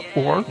check it out,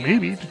 or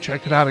maybe to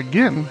check it out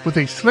again with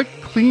a slick,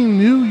 clean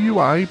new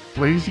UI,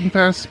 blazing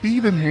fast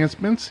speed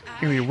enhancements,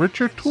 and a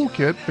richer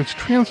toolkit that's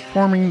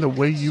transforming the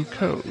way you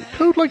code.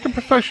 Code like a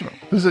professional.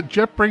 Visit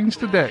JetBrains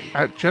today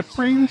at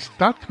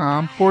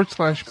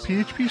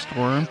jetbrains.com/PHP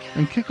Storm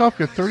and kick off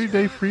your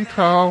 30-day free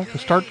trial to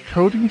start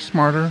coding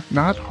smarter,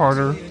 not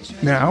harder.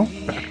 Now,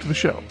 back to the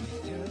show.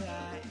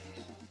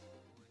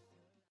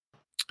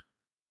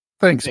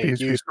 Thanks, Thank PHP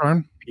you.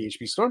 Storm.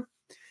 PHP Storm.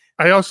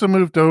 I also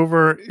moved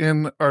over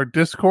in our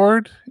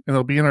Discord, and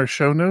it'll be in our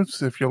show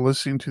notes if you're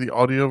listening to the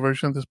audio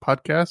version of this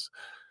podcast.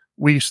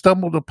 We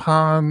stumbled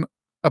upon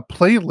a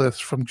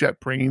playlist from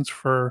JetBrains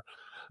for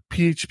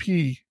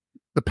PHP,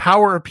 the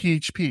power of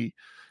PHP.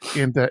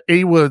 And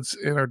A Woods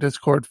in our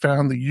Discord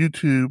found the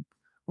YouTube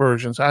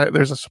versions.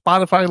 There's a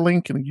Spotify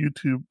link and a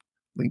YouTube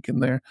link in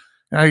there.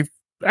 And I've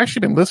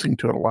actually been listening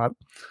to it a lot.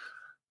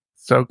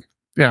 So,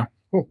 yeah.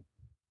 Cool.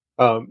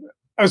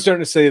 I was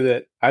starting to say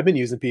that I've been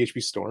using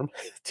PHP Storm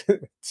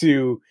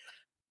to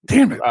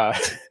damn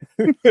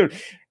it,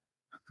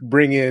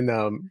 bring in.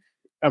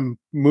 I'm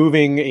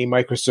moving a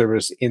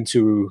microservice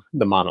into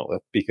the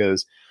monolith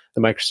because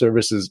the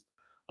microservice is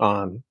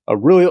on a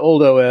really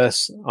old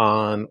OS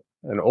on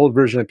an old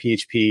version of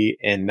PHP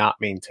and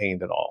not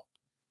maintained at all.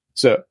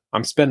 So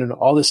I'm spending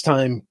all this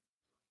time,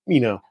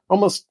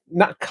 almost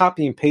not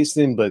copy and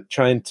pasting, but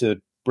trying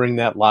to bring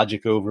that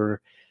logic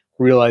over,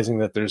 realizing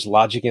that there's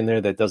logic in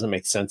there that doesn't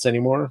make sense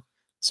anymore.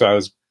 So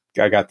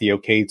I got the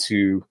okay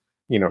to,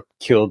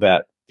 kill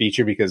that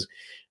feature because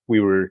we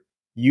were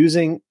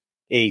using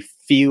a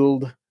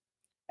field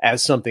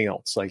as something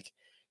else. Like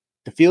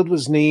the field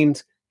was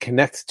named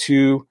connect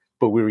to,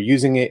 but we were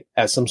using it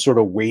as some sort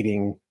of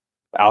weighting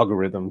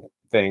algorithm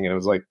thing. And it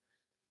was like,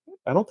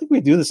 I don't think we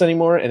do this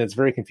anymore. And it's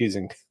very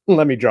confusing.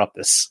 Let me drop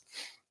this.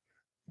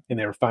 And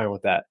they were fine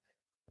with that.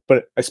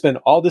 But I spend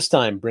all this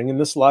time bringing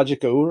this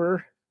logic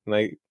over and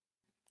I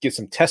get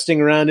some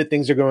testing around it.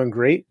 Things are going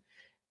great.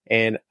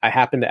 And I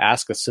happen to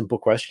ask a simple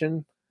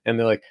question and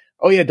they're like,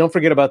 oh yeah, don't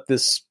forget about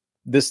this,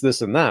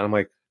 and that. I'm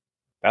like,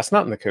 that's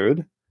not in the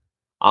code.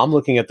 I'm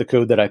looking at the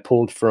code that I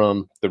pulled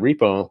from the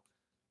repo.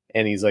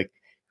 And he's like,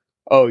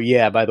 oh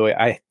yeah, by the way,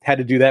 I had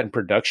to do that in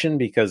production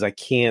because I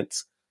can't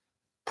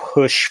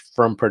push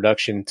from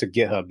production to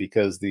GitHub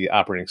because the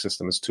operating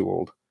system is too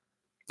old.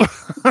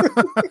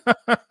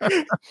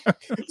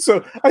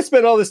 So I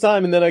spent all this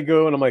time and then I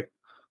go and I'm like,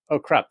 oh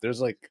crap,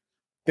 there's like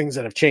things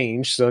that have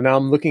changed. So now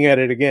I'm looking at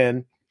it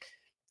again.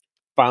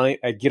 Finally,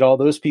 I get all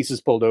those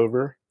pieces pulled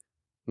over.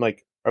 I'm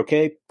like,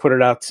 okay, put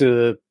it out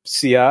to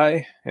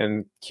CI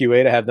and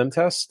QA to have them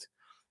test.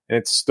 And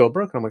it's still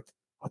broken. I'm like,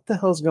 what the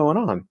hell's going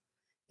on?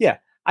 Yeah,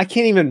 I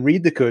can't even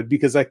read the code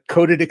because I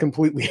coded it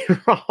completely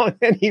wrong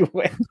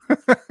anyway.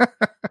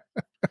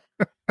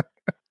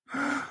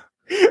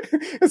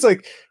 It's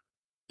like,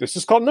 this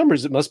is called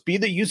numbers. It must be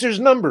the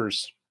user's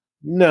numbers.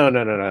 No.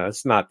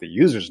 It's not the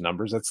user's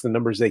numbers. That's the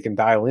numbers they can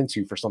dial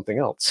into for something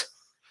else.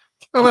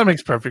 Well, that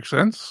makes perfect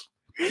sense.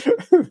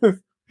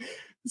 Name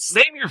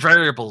your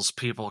variables,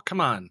 people. Come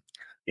on.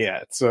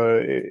 Yeah, it's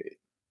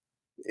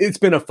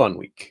been a fun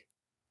week.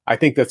 I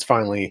think that's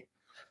finally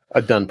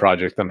a done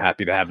project. I'm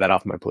happy to have that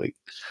off my plate.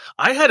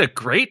 I had a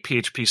great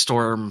PHP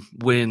Storm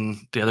win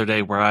the other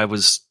day where I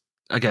was,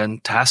 again,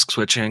 task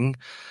switching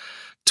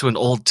to an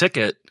old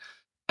ticket,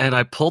 and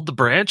I pulled the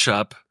branch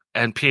up,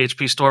 and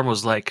PHP Storm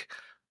was like,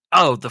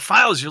 oh, the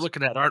files you're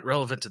looking at aren't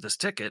relevant to this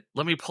ticket.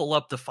 Let me pull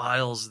up the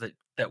files that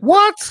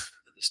what?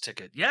 This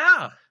ticket.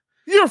 Yeah.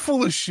 You're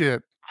full of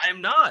shit.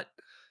 I'm not.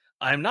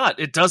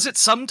 It does it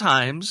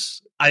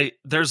sometimes.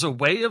 There's a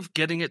way of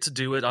getting it to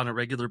do it on a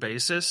regular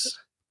basis.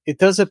 It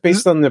does it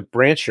based on the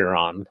branch you're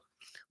on.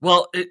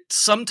 Well, it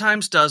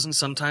sometimes does and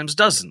sometimes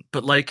doesn't.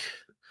 But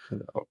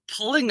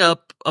pulling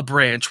up a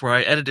branch where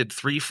I edited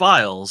 3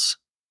 files,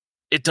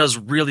 it does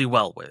really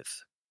well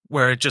with.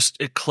 Where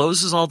it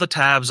closes all the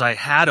tabs I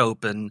had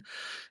open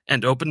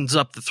and opens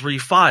up the 3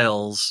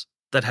 files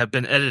that have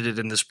been edited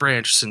in this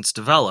branch since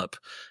develop.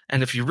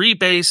 And if you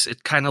rebase,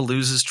 it kind of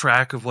loses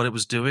track of what it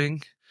was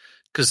doing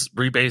because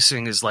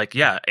rebasing is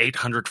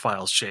 800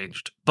 files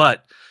changed.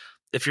 But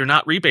if you're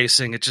not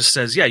rebasing, it just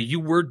says, yeah, you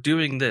were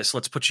doing this.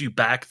 Let's put you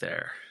back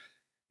there.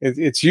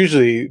 It's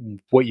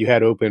usually what you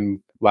had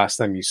open last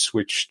time you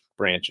switched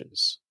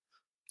branches.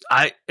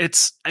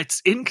 It's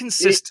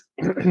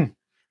inconsistent.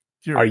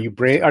 Are you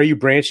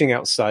branching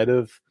outside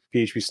of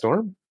PHP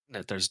Storm?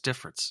 No, there's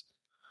difference.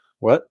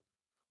 What?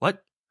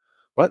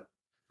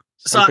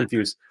 So I'm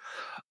confused.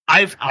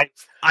 I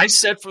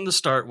said from the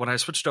start when I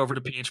switched over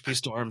to PHP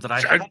Storm that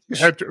I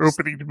had your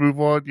opening to move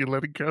on. You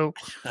let it go.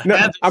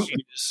 I have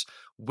issues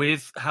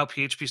with how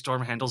PHP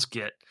Storm handles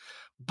Git,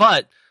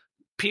 but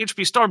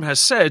PHP Storm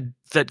has said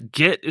that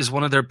Git is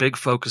one of their big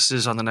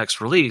focuses on the next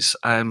release.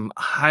 I'm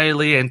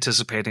highly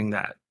anticipating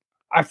that.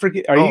 I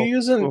forget. Are you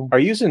using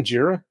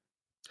Jira?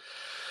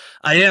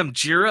 I am.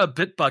 Jira,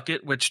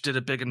 Bitbucket, which did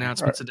a big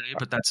announcement today,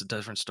 but that's a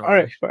different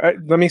story. All right.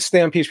 Let me stay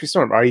on PHP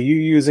Storm. Are you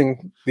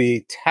using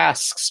the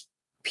tasks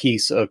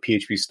piece of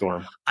PHP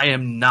Storm? I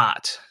am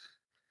not.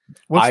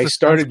 I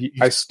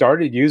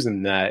started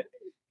using that.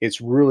 It's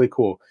really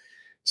cool.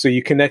 So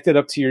you connect it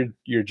up to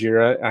your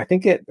Jira. I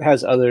think it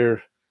has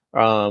other.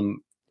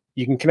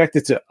 You can connect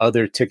it to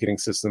other ticketing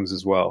systems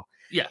as well.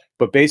 Yeah.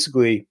 But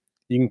basically,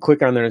 you can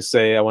click on there and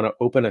say, I want to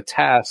open a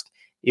task.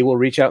 It will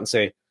reach out and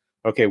say,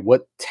 okay,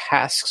 what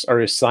tasks are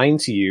assigned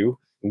to you,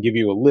 and give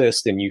you a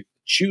list, and you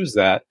choose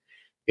that.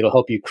 It'll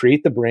help you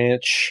create the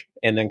branch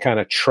and then kind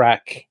of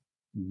track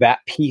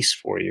that piece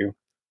for you.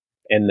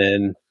 And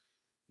then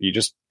you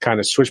just kind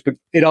of switch. But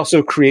it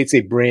also creates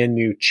a brand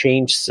new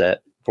change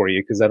set for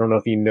you, because I don't know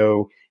if you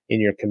know, in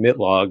your commit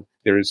log,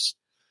 there's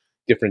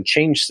different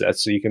change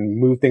sets, so you can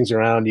move things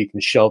around, you can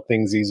shelve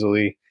things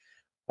easily.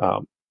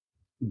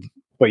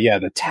 But yeah,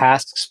 the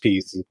tasks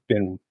piece has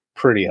been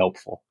pretty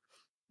helpful.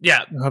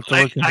 Yeah, I'll have to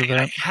look into that.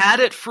 I had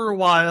it for a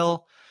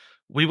while.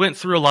 We went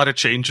through a lot of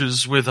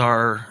changes with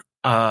our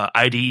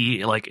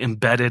IDE, like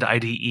embedded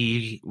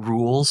IDE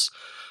rules.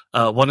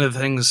 One of the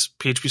things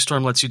PHP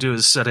Storm lets you do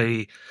is set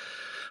a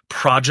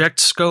project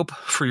scope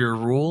for your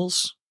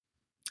rules.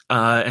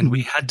 And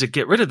we had to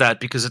get rid of that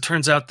because it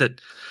turns out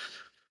that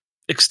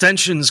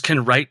extensions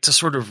can write to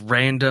sort of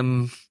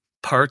random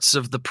parts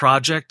of the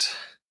project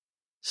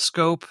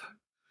scope.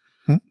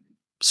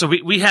 So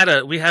we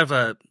have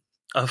an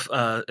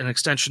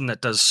extension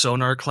that does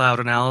Sonar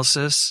Cloud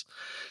analysis,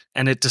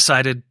 and it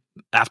decided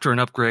after an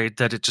upgrade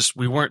that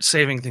we weren't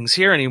saving things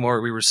here anymore.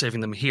 We were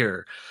saving them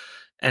here,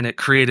 and it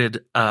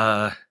created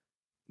a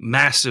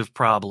massive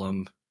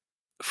problem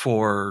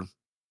for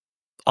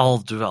all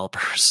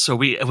developers. So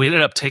we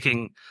ended up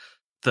taking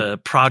the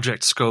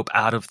project scope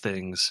out of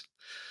things.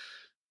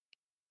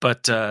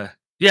 But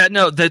yeah,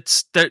 no,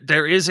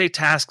 there is a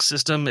task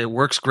system. It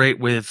works great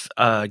with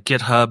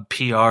GitHub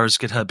PRs,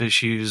 GitHub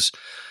issues,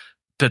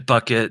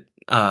 Bitbucket,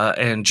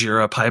 and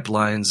Jira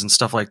pipelines and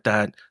stuff like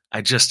that.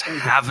 I just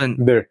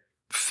haven't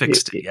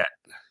fixed it yet.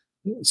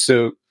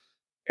 So,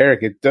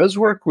 Eric, it does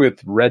work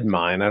with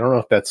Redmine. I don't know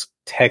if that's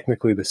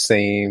technically the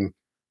same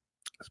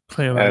as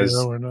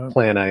Plan.io or not.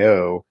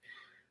 Plan.io,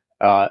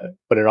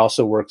 but it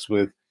also works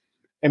with,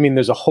 I mean,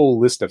 there's a whole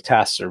list of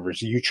task servers: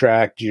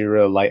 UTrack,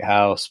 Jira,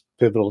 Lighthouse,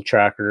 Pivotal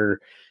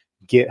Tracker,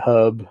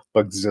 GitHub,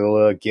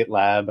 Bugzilla,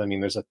 GitLab. I mean,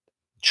 there's a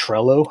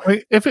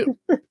Trello. If it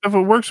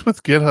works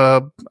with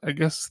GitHub, I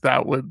guess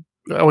that would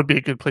be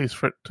a good place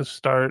for it to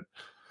start.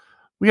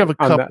 We have a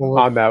couple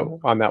on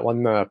that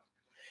one.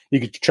 You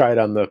could try it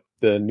on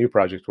the new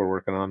project we're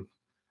working on.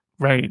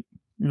 Right.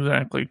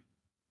 Exactly.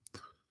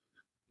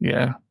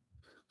 Yeah.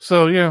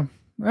 So yeah,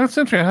 that's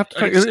interesting. I have to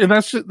check. And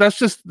that's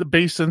just the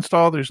base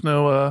install. There's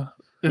no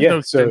no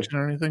extension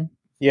or anything.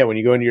 Yeah, when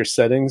you go into your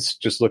settings,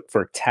 just look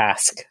for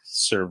task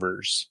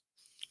servers.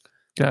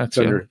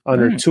 Gotcha.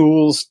 Under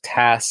tools,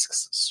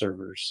 tasks,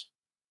 servers.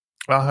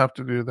 I'll have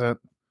to do that.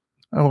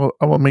 I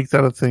will make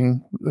that a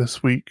thing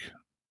this week.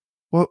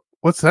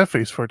 What's that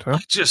face for, Tom?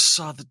 I just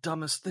saw the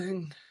dumbest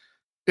thing.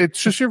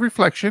 It's just your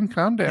reflection.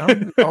 Calm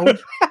down.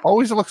 It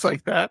always looks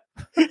like that.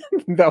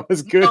 That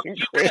was good. No,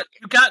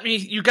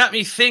 you got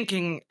me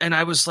thinking, and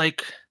I was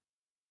like,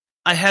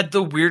 I had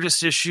the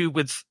weirdest issue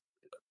with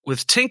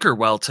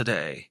Tinkerwell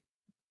today.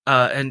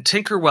 And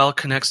Tinkerwell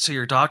connects to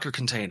your Docker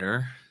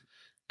container.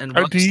 And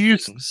are you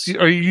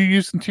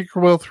using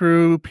Tinkerwell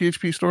through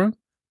PHP Storm?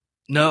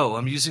 No,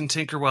 I'm using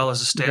Tinkerwell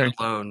as a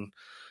standalone. Okay.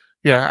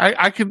 Yeah,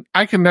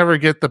 I can never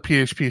get the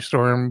PHP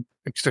Storm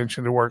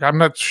extension to work. I'm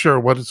not sure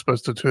what it's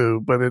supposed to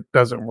do, but it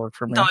doesn't work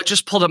for me. No, I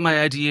just pulled up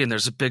my IDE and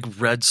there's a big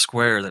red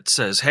square that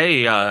says,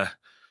 "Hey,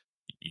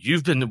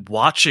 you've been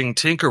watching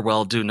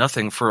Tinkerwell do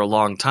nothing for a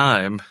long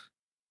time.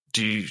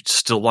 Do you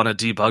still want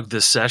to debug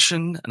this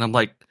session?" And I'm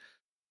like,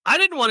 I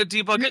didn't want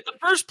to debug it in the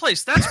first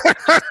place. That's why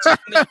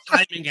it's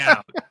timing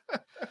out.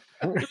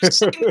 It was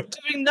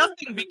doing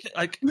nothing because,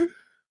 like,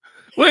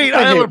 wait,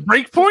 I have a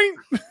breakpoint?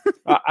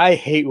 I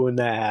hate when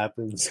that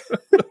happens.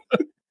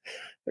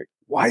 Like,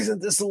 why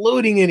isn't this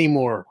loading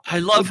anymore?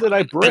 What did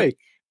I break?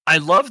 I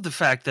love the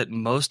fact that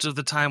most of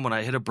the time when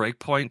I hit a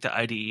breakpoint, the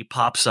IDE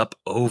pops up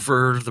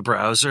over the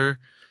browser,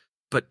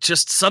 but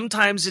just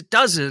sometimes it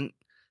doesn't.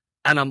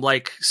 And I'm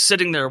like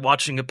sitting there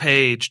watching a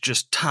page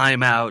just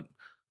time out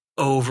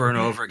over and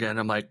over again.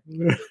 I'm like,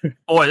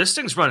 boy, this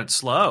thing's running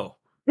slow.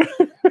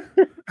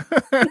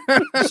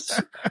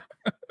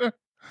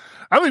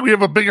 I think we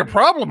have a bigger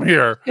problem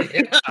here.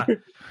 Yeah.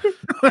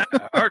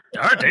 Our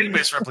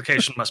database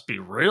replication must be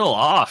real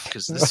off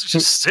because this is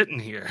just sitting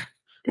here.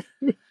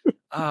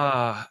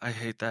 I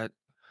hate that.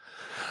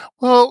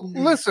 Well,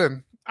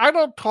 listen, I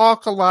don't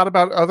talk a lot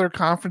about other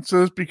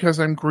conferences because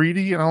I'm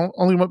greedy and I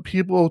only want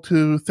people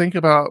to think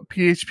about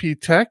PHP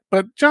tech.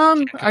 But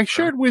John, I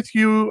shared with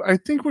you, I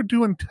think we're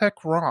doing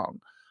tech wrong.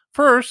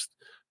 First,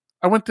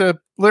 I went to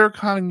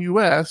Laracon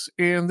US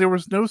and there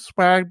was no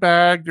swag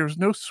bag. There was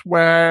no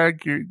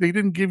swag. They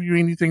didn't give you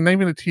anything, not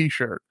even a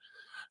t-shirt.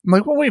 I'm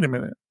like, well, wait a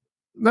minute.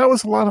 That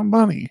was a lot of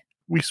money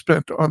we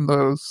spent on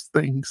those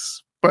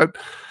things. But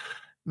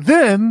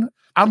then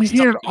I'm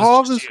hearing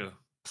all this.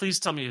 Please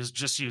tell me it was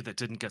just you that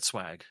didn't get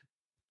swag.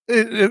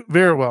 It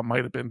very well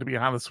might have been, to be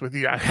honest with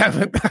you. I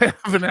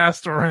haven't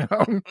asked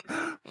around.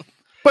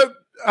 But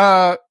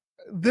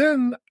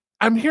then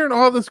I'm hearing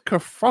all this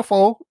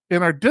kerfuffle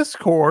in our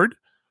Discord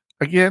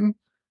again,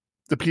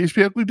 the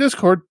PHP Ugly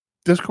Discord,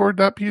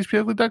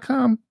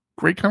 discord.phpugly.com.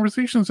 Great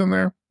conversations in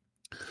there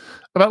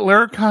about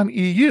Laracon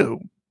EU.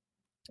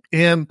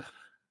 And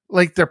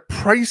like they're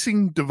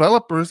pricing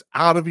developers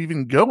out of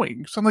even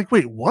going. So I'm like,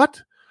 wait,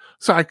 what?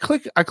 So I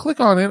click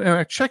on it and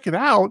I check it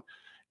out.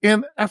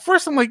 And at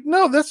first I'm like,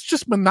 no, that's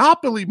just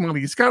monopoly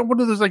money. It's got one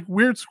of those like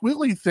weird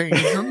squiggly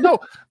things. No,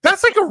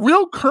 that's like a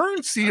real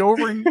currency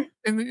over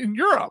in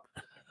Europe.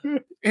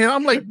 And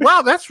I'm like,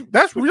 wow, that's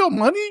real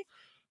money.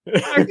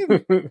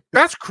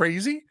 That's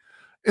crazy.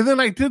 And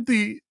then I did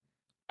the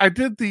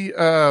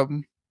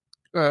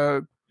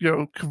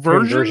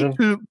conversion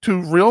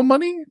to real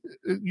money,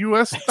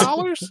 US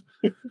dollars.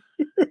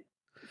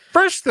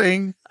 First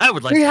thing, I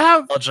would like to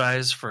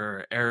apologize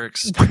for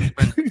Eric's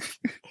statement.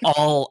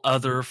 All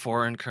other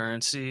foreign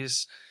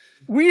currencies.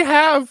 We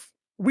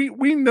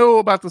know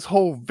about this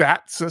whole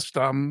VAT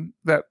system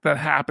that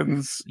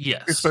happens,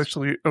 yes,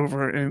 especially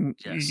over in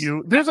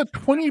EU. There's a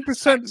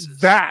 20%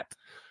 VAT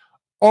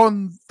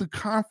on the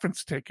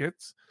conference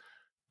tickets.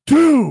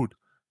 Dude,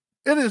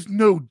 it is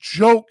no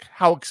joke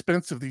how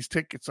expensive these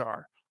tickets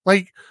are.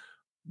 Like,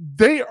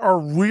 they are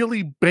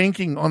really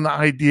banking on the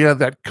idea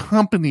that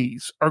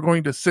companies are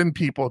going to send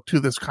people to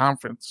this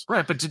conference.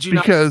 Right, but did you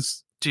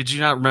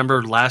not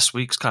remember last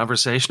week's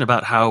conversation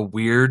about how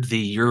weird the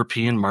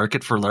European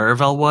market for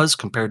Laravel was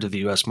compared to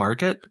the US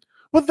market?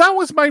 Well, that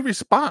was my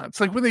response.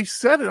 Like, when they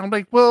said it, I'm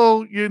like,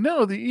 well,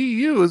 the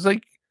EU is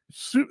like,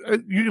 you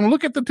can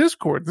look at the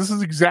Discord. This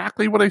is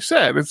exactly what I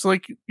said. It's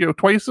like,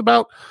 twice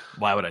about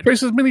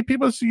twice as many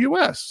people as the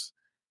US.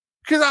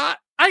 Because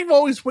I've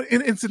always went,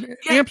 it's in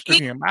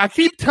Amsterdam. I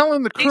keep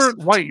telling the current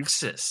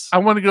wife I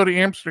want to go to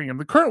Amsterdam.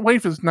 The current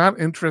wife is not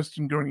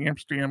interested in going to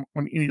Amsterdam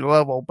on any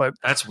level, but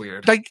that's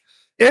weird. Like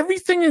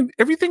everything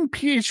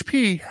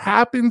PHP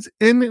happens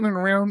in and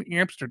around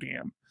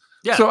Amsterdam.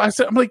 Yeah. So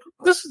I'm like,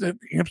 this is it.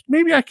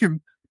 Maybe I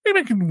can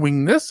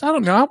wing this. I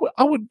don't know.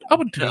 I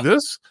would do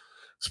this.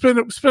 Spend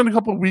a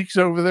couple of weeks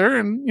over there,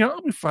 and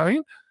I'll be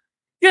fine.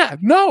 Yeah,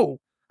 no.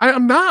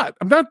 I'm not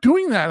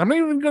doing that. I'm not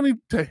even going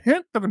to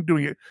hint that I'm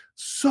doing it.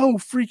 So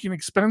freaking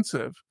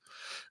expensive.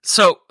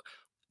 So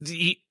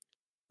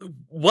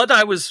what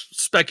I was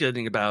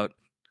speculating about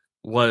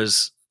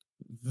was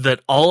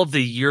that all of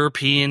the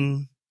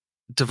European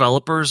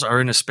developers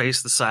are in a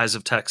space the size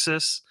of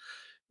Texas,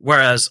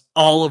 whereas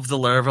all of the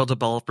Laravel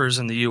developers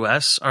in the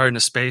US are in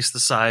a space the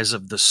size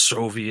of the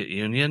Soviet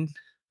Union.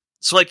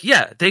 So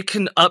they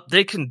can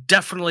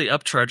definitely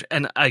upcharge,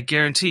 and I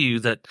guarantee you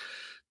that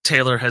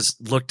Taylor has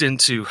looked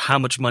into how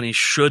much money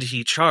should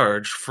he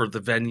charge for the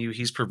venue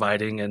he's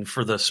providing and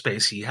for the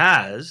space he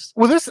has.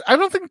 Well, I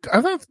don't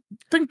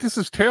think this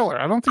is Taylor.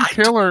 I don't think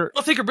Taylor. I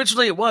don't think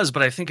originally it was,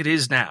 but I think it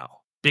is now.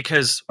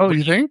 Because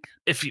you think?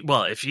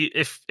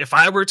 If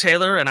I were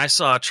Taylor and I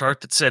saw a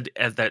chart that said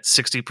that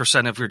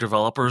 60% of your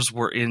developers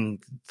were in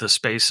the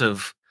space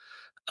of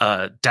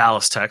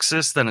Dallas,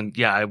 Texas, then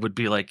I would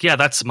be like, yeah,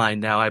 that's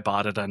mine now. I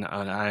bought it and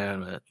I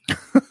own it.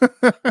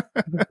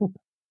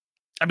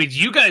 I mean,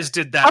 you guys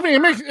did that. I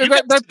mean,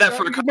 that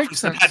for a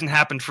conference that hadn't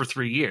happened for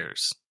 3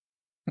 years.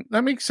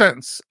 That makes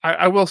sense.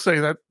 I will say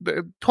that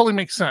it totally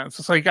makes sense.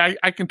 It's like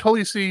I can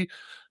totally see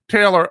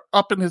Taylor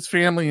upping his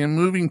family and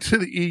moving to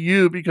the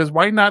EU, because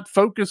why not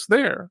focus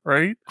there,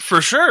 right?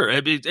 For sure.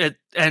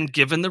 And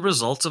given the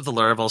results of the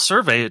Laravel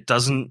survey,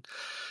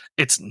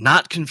 it's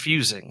not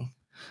confusing.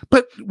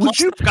 But would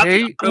you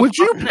pay?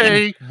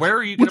 Where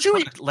are you going to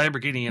put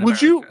Lamborghini in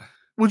America?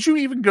 Would you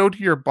even go to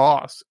your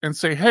boss and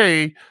say,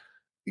 hey,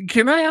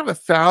 can I have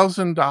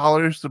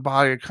 $1,000 to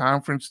buy a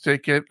conference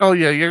ticket? Oh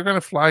yeah, you're going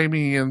to fly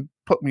me and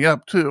put me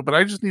up too, but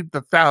I just need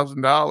the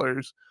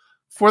 $1,000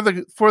 for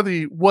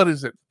the what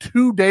is it,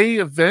 2-day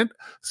event?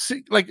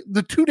 Like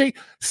the 2-day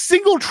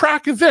single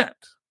track event.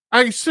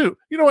 I assume.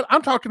 You know what?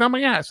 I'm talking on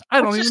my ass.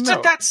 I don't even know.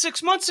 Did that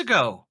 6 months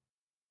ago.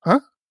 Huh?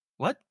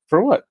 What?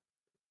 For what?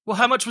 Well,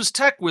 how much was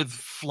tech with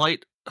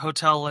flight,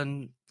 hotel,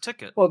 and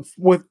ticket? Well,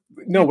 we're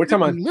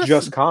talking about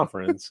just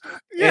conference.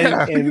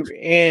 Yeah.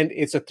 And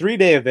it's a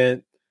 3-day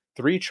event,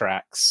 3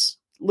 tracks,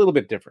 a little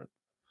bit different.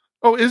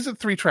 Oh, is it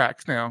 3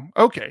 tracks now?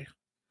 Okay.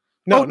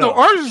 No.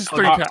 Ours is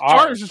 3 tracks.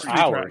 Ours is 3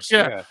 tracks.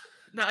 Yeah.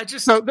 No,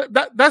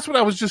 that's what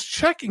I was just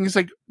checking. Is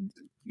like,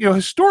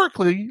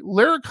 historically,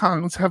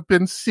 Laracons have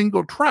been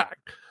single track.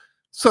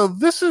 So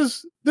this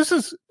is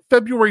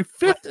February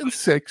 5th and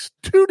 6th,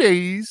 2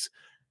 days.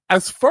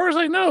 As far as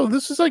I know,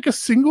 this is like a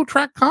single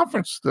track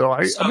conference still.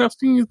 I'm not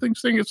seeing anything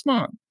saying it's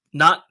not.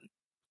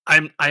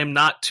 I am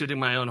not tooting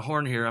my own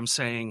horn here. I'm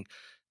saying,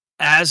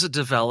 as a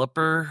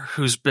developer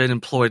who's been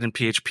employed in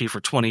PHP for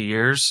 20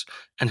 years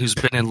and who's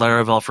been in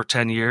Laravel for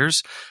 10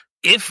 years,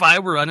 if I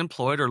were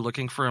unemployed or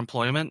looking for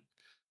employment,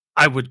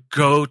 I would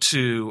go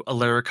to a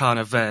Laracon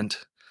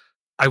event.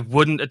 I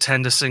wouldn't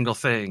attend a single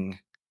thing,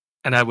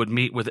 and I would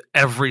meet with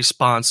every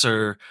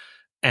sponsor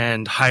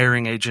and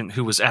hiring agent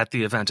who was at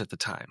the event at the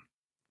time.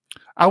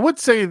 I would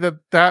say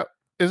that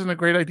isn't a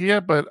great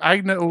idea, but I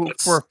know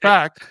for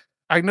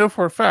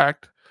a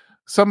fact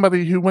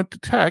somebody who went to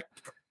tech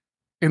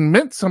and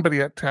met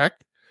somebody at tech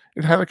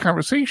and had a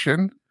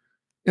conversation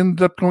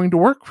ended up going to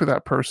work for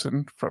that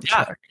person from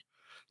tech.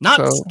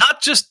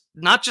 Not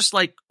just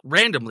like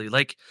randomly.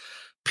 Like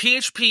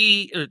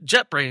PHP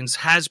JetBrains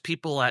has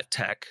people at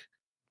tech.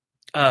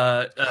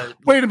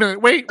 Wait a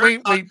minute. Wait.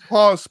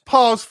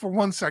 Pause for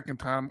 1 second,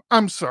 Tom.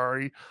 I'm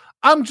sorry.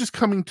 I'm just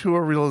coming to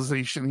a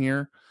realization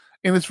here,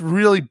 and it's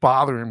really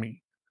bothering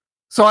me.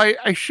 So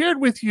I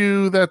shared with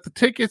you that the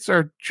tickets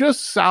are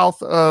just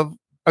south of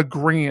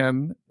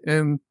 $1,000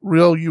 in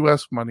real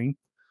U.S. money.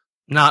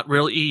 Not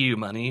real EU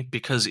money,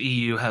 because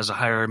EU has a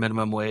higher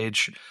minimum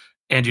wage,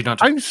 and you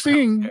don't. I'm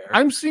seeing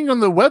on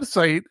the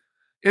website,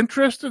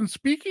 interested in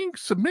speaking,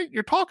 submit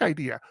your talk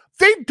idea.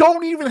 They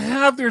don't even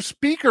have their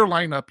speaker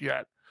lineup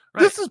yet.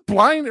 Right. This is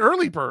blind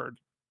early bird.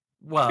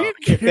 Well,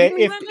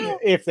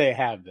 if they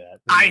have that,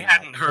 I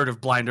hadn't heard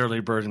of blind early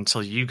bird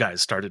until you guys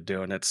started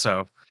doing it.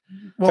 So,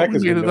 well, we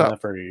made it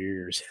up for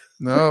years.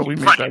 No, we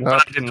made that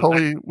up.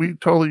 We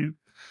totally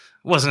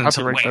wasn't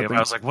until I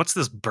was like, "What's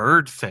this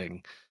bird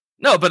thing?"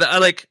 No, but I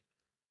like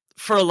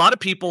for a lot of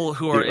people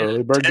who are early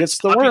in a bird dense gets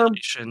the worm.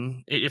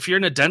 If you're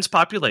in a dense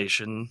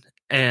population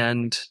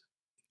and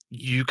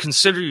you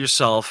consider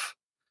yourself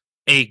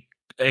a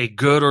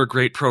good or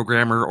great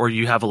programmer, or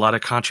you have a lot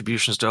of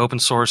contributions to open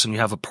source and you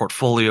have a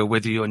portfolio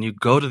with you and you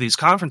go to these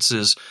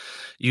conferences,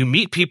 you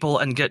meet people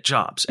and get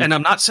jobs. And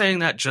I'm not saying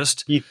that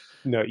just... you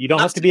don't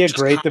have to be a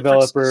great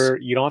developer.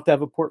 You don't have to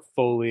have a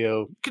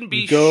portfolio. You can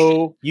be...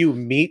 You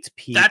meet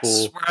people.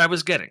 That's where I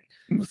was getting.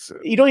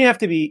 You don't have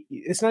to be...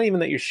 It's not even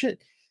that you're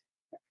shit.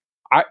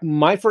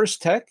 My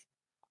first tech,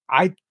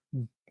 I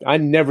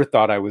never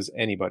thought I was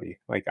anybody.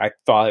 Like, I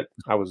thought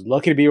I was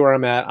lucky to be where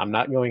I'm at. I'm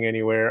not going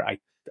anywhere.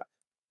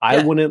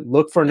 I wouldn't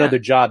look for another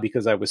job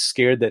because I was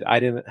scared that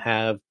I didn't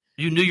have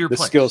the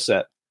skill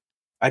set.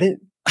 I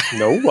didn't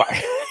know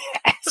why.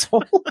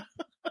 Asshole.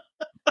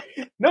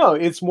 No,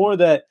 it's more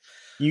that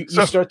you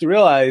start to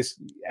realize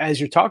as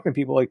you're talking to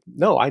people, like,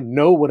 no, I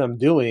know what I'm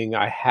doing.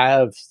 I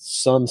have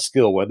some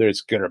skill, whether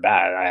it's good or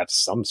bad. I have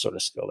some sort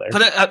of skill there.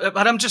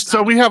 But I'm just...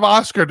 So we have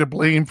Oscar to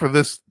blame for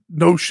this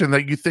notion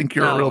that you think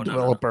you're a real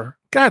developer. No.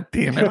 God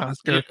damn it,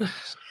 Oscar.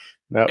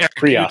 No,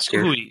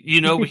 pre-Oscar. You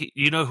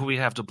know who we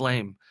have to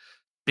blame.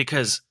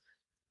 Because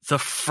the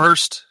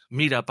first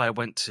meetup I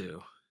went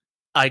to,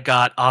 I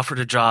got offered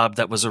a job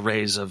that was a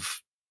raise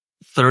of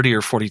 $30,000 or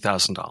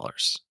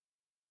 $40,000.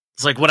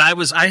 It's like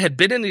I had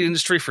been in the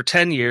industry for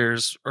 10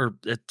 years, or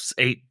it's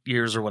 8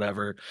 years or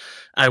whatever.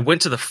 I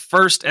went to the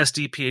first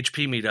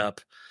SD-PHP meetup.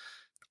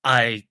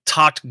 I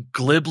talked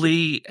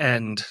glibly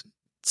and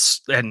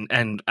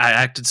I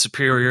acted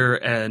superior,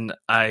 and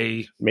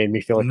I made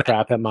me feel like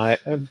crap at my.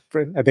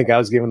 I think I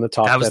was given the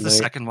talk. That was the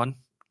second one.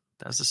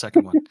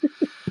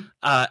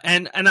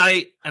 And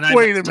I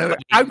wait a minute.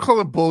 I'm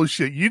calling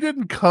bullshit. You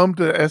didn't come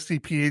to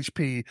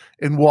SDPHP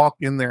and walk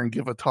in there and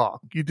give a talk.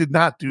 You did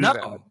not do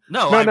that.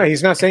 No.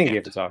 He's not saying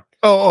give a talk.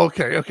 Oh,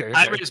 okay.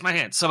 I raised my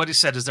hand. Somebody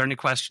said, "Is there any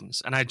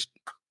questions?" And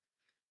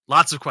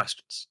lots of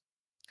questions.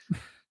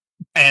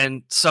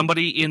 And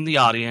somebody in the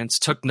audience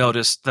took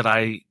notice that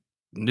I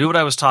knew what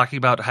I was talking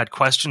about, had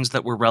questions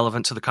that were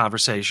relevant to the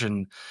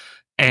conversation,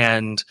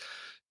 and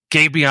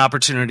gave me an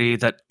opportunity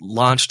that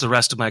launched the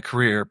rest of my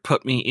career,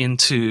 put me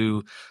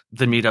into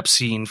the meetup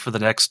scene for the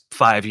next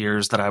 5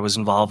 years that I was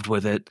involved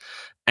with it.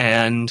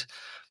 And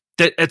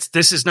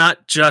this is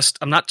not just,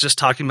 I'm not just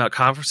talking about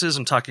conferences.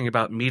 I'm talking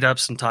about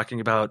meetups. I'm talking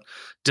about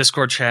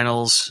Discord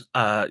channels,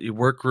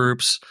 work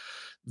groups,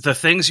 the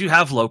things you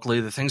have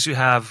locally, the things you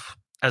have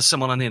as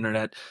someone on the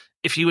internet.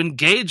 If you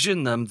engage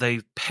in them,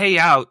 they pay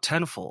out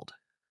tenfold.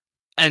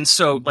 And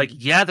so,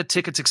 the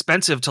ticket's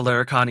expensive to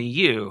Laracon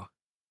EU,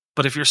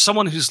 but if you're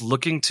someone who's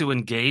looking to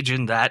engage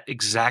in that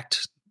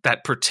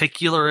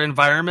particular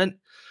environment,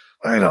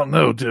 I don't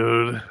know,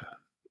 dude.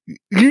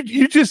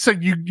 You just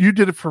said you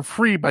did it for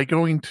free by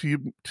going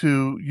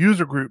to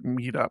user group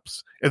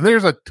meetups, and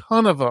there's a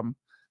ton of them.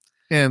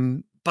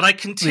 But I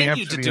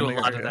continue to do a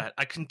lot of that.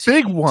 I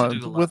continue big ones to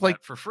do a lot with of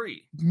that for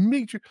free.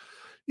 Major.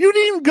 You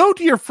didn't even go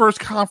to your first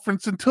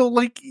conference until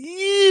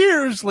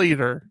years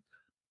later.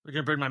 We're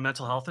gonna bring my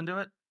mental health into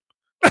it.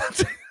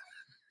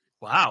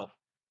 Wow.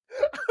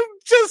 I'm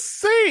just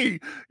saying,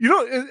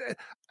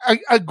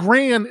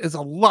 $1,000 is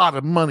a lot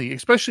of money,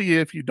 especially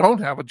if you don't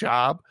have a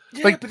job.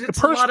 Yeah, but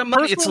it's a lot of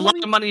money. It's a lot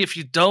of money if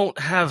you don't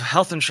have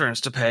health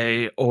insurance to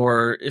pay,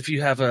 or if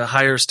you have a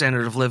higher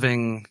standard of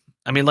living.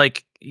 I mean,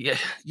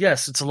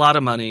 yes, it's a lot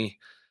of money,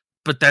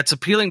 but that's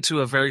appealing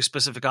to a very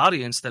specific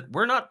audience that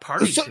we're not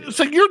party to.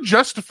 So you're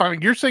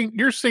justifying. You're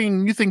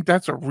saying you think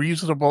that's a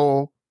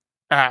reasonable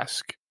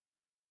ask.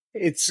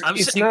 I'm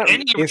saying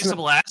any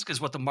reasonable ask is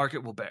what the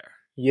market will bear.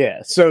 Yeah.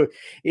 So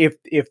if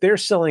they're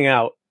selling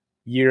out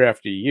year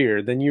after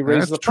year, then you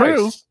raise the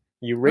price.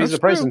 You raise the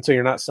price until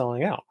you're not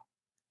selling out.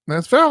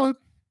 That's valid.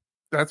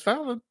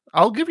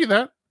 I'll give you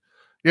that.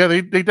 Yeah,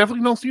 they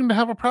definitely don't seem to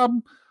have a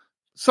problem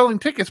selling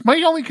tickets.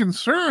 My only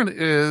concern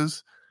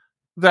is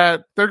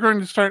that they're going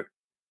to start.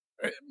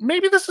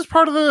 Maybe this is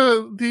part of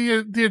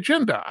the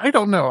agenda. I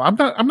don't know.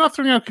 I'm not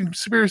throwing out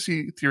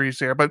conspiracy theories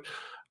there, but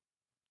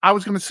I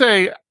was going to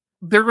say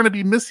they're going to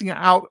be missing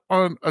out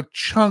on a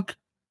chunk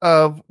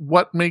of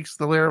what makes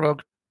the Laravel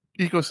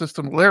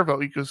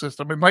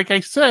ecosystem. And like I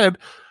said,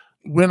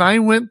 when I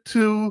went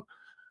to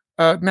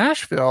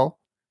Nashville,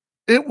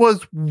 it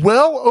was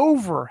well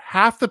over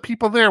half the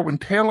people there when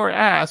Taylor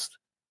asked,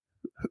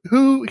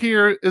 who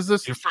here is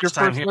this your first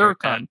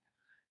Laracon?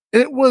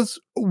 It was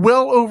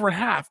well over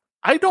half.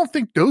 I don't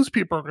think those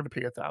people are going to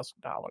pay $1,000,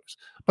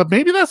 but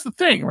maybe that's the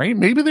thing, right?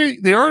 Maybe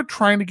they are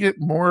trying to get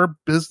more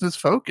business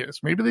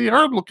focused. Maybe they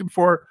are looking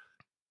for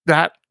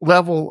that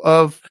level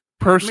of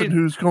person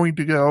who's going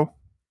to go.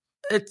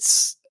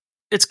 It's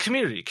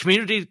community.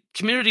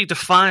 Community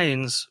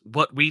defines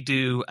what we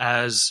do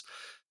as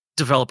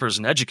developers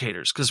and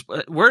educators, because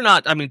we're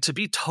not, to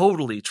be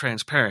totally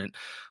transparent,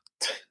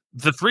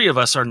 the three of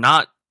us are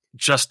not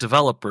just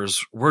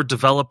developers. We're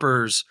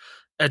developers,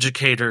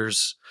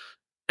 educators,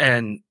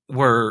 and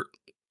we're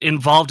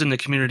involved in the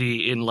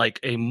community in like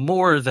a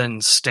more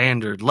than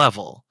standard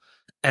level.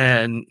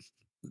 And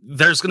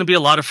there's going to be a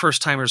lot of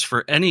first timers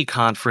for any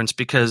conference,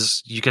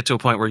 because you get to a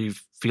point where you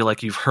feel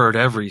like you've heard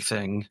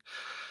everything,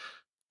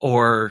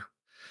 or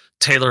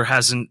Taylor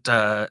hasn't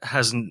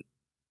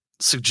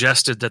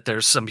suggested that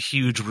there's some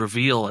huge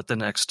reveal at the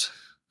next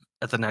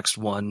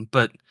one.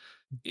 But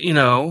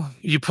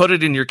you put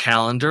it in your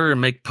calendar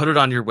and put it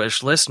on your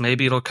wish list.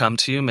 Maybe it'll come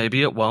to you,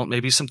 maybe it won't,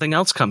 maybe something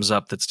else comes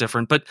up that's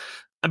different. But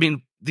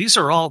these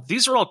are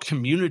all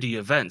community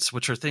events,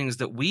 which are things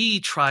that we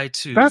try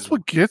to. That's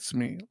what gets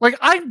me. Like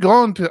I've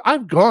gone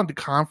to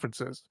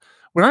conferences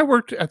when I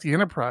worked at the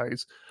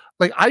enterprise,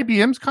 like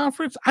IBM's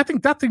conference. I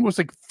think that thing was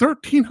like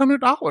 $1,300,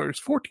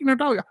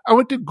 $1,400. I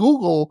went to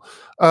Google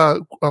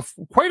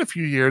quite a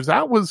few years.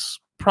 That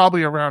was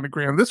probably around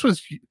 $1,000.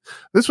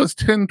 This was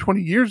 10,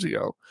 20 years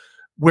ago,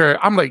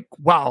 where I'm like,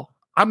 wow,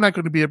 I'm not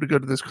going to be able to go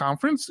to this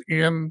conference.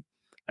 And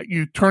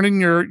you turn in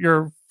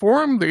your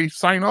form, they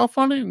sign off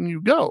on it, and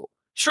you go.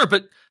 Sure,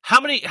 but how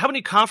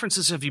many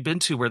conferences have you been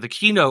to where the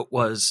keynote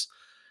was,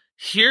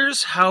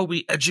 here's how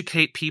we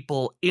educate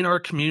people in our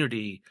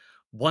community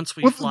once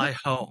we fly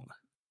home?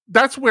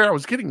 That's where I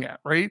was getting at,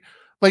 right?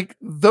 Like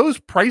those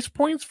price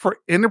points for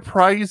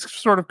enterprise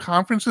sort of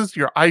conferences,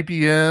 your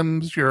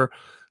IBMs, your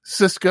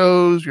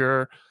Cisco's,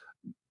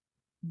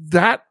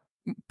 that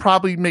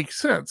probably makes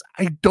sense.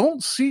 I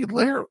don't see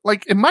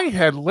like in my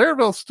head,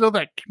 Laravel's still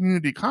that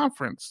community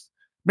conference.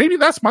 Maybe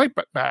that's my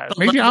bad. But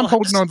maybe I'm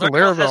holding on to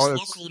Laravel.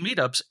 Has local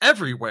meetups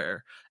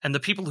everywhere, and the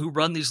people who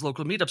run these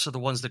local meetups are the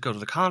ones that go to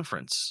the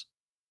conference.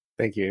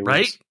 Thank you.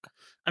 Right?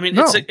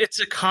 No.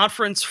 It's a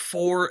conference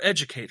for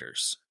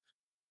educators.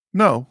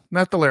 No,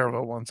 not the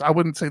Laravel ones. I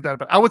wouldn't say that,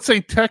 but I would say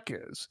tech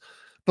is.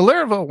 The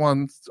Laravel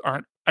ones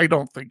aren't. I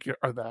don't think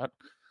are that.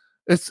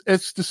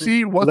 It's to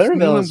see what's new in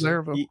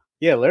Laravel.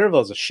 Yeah,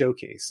 Laravel is a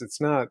showcase.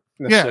 It's not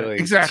necessarily.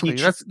 Yeah, exactly.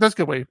 That's a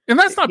good way, and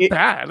that's not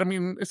bad.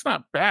 It's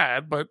not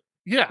bad, but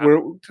yeah.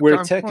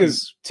 Where tech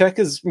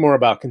is more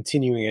about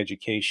continuing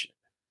education,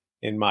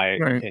 in my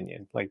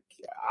opinion. Like,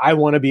 I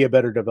want to be a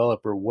better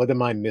developer. What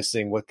am I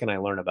missing? What can I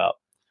learn about?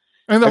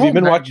 And the whole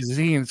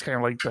magazine's kind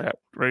of like that,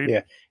 right?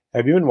 Yeah.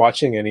 Have you been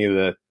watching any of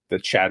the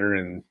chatter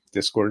in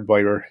Discord? Do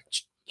I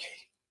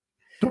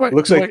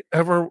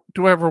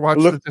ever watch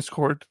the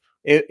Discord?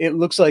 It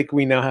looks like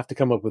we now have to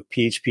come up with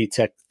PHP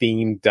Tech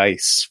themed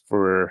dice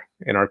for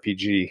an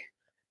RPG,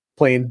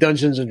 playing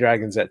Dungeons and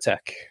Dragons at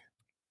Tech.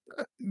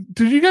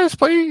 Did you guys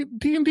play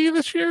D&D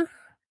this year?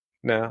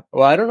 No.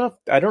 Well, I don't know.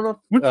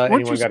 If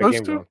anyone got a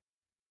game going.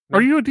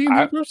 Are you a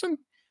D&D person?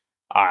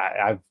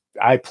 I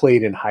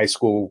played in high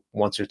school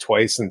once or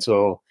twice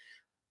until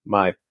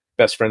my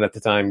best friend at the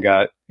time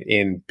got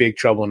in big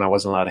trouble and I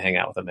wasn't allowed to hang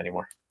out with him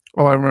anymore.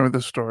 Oh, I remember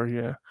this story.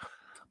 Yeah,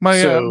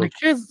 my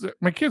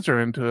kids are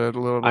into it a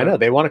little bit. I know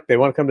they want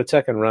to come to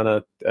Tech and run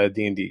a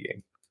D&D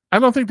game. I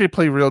don't think they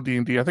play real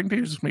D&D. I think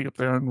they just make up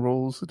their own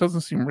rules. It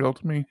doesn't seem real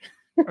to me.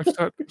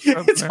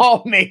 It's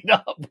all made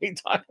up. What are you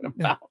talking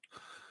about?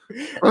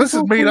 Well, this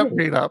is made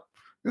up.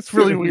 It's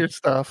really weird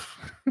stuff.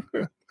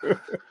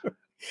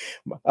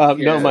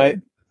 No,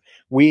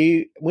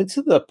 we went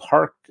to the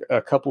park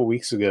a couple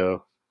weeks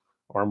ago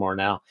or more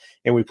now,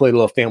 and we played a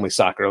little family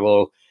soccer, a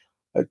little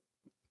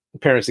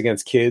parents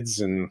against kids,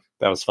 and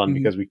that was fun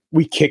because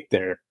we kicked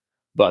their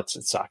butts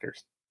at soccer,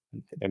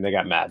 and they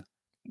got mad.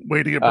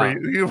 Way to get brave.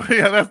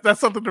 Yeah, that's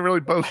something to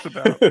really boast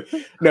about.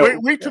 No,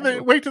 wait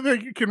till they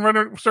can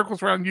run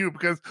circles around you,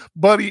 because,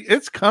 buddy,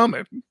 it's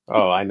coming.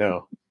 Oh, I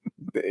know.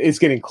 It's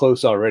getting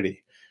close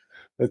already.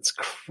 It's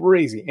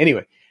crazy.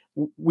 Anyway,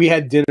 we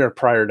had dinner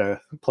prior to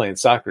playing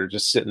soccer,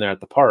 just sitting there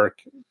at the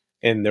park,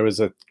 and there was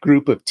a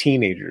group of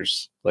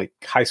teenagers, like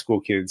high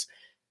school kids,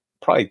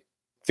 probably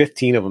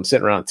 15 of them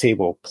sitting around a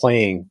table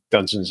playing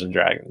Dungeons and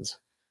Dragons.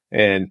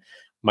 And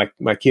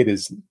my kid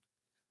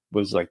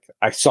was like,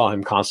 I saw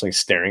him constantly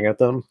staring at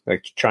them,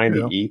 like trying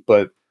to eat,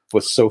 but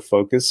was so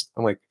focused.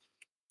 I'm like,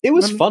 it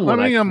was fun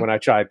when I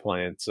tried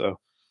playing. So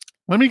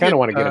let me kind of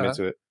want to get him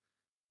into it.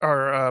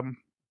 Our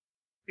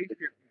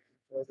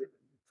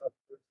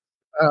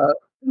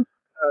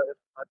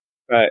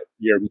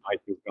your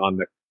mic is gone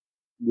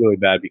really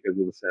bad because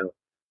of the sound.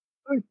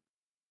 I can't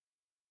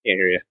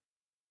hear you.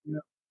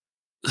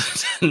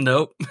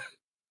 Nope.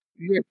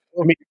 Yeah.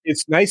 I mean,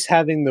 it's nice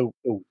having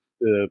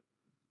the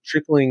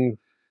trickling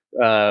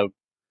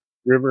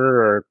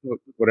river or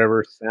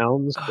whatever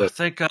sounds, Oh, but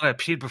thank God I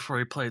peed before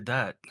he played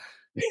that.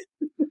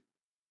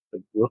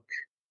 the brook.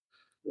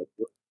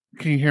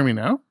 Can you hear me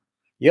now?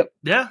 Yep.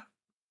 Yeah.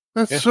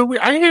 That's Yeah. so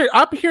weird.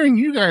 I'm hearing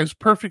you guys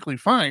perfectly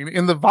fine,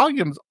 and the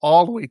volume's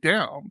all the way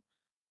down.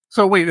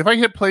 So wait, if I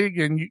hit play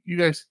again, you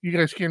guys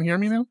can't hear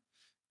me now?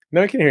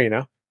 No, I can hear you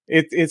now.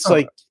 It's Oh.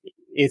 like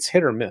it's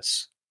hit or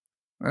miss.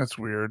 That's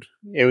weird.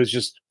 It was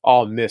just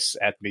all miss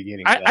at the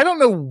beginning. I don't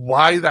know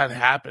why that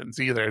happens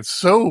either. It's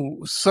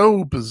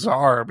so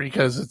bizarre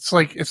because it's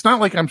like it's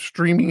not like I'm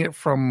streaming it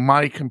from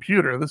my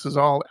computer. This is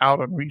all out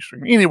on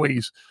Restream.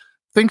 Anyways,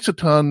 thanks a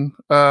ton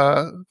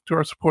to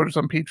our supporters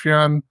on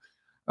Patreon.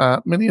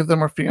 Many of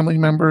them are family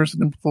members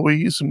and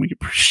employees, and we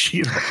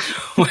appreciate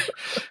it.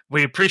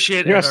 We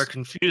appreciate it Yes. and are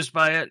confused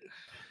by it.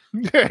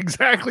 Yeah,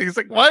 exactly. It's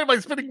like, why am I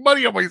spending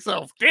money on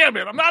myself? Damn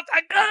it, I'm not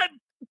that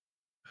good.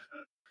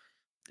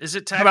 Is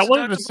it tax But I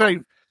wanted to deductible? say,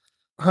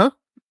 huh?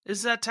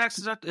 Is that tax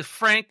deductible? If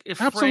Frank,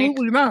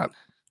 Absolutely not.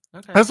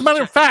 okay, As a matter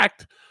just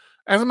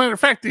of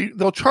fact,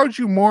 they'll charge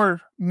you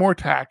more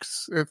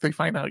tax if they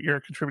find out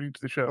you're contributing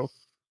to the show.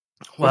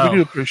 Well, we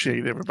do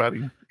appreciate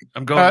everybody.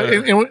 I'm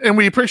going and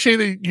we appreciate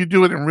that you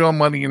do it in real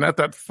money and not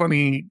that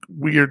funny,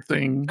 weird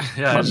thing.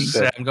 yeah, I was just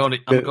saying, I'm going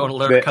to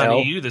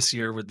Letterkenny U this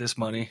year with this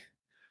money.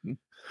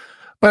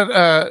 But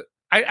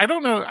I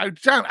don't know,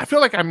 John. I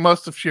feel like I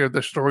must have shared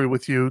this story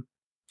with you,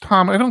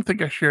 Tom. I don't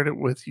think I shared it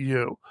with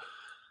you.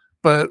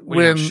 But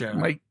when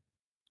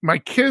my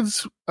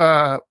kids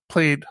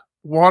played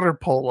water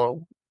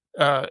polo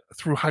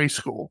through high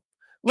school,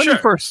 let me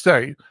first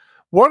say,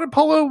 water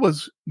polo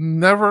was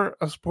never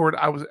a sport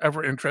I was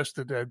ever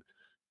interested in.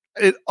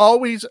 It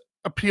always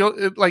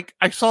appealed. Like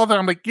I saw that,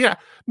 I'm like, yeah,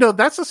 no,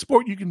 that's a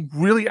sport you can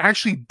really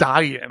actually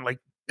die in. Like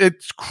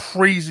it's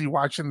crazy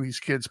watching these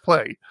kids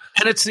play.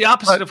 And it's the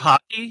opposite of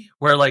hockey,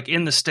 where like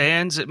in the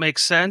stands it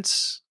makes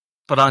sense,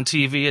 but on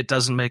TV it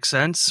doesn't make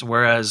sense.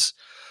 Whereas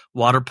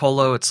water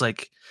polo, it's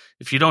like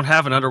if you don't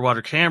have an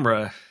underwater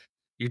camera,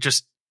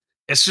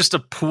 it's just a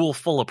pool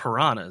full of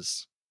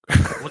piranhas.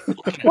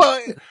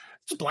 Well,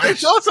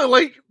 it's also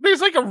like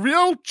there's like a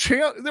real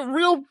the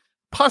real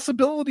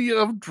possibility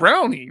of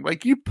drowning.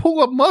 Like you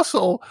pull a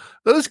muscle,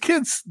 those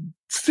kids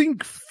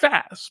sink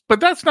fast.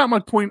 But that's not my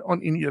point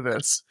on any of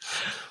this.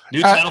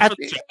 New title for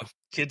the show.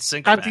 Kids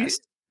sink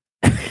fast.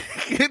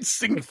 Kids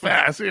sink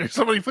fast.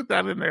 Somebody put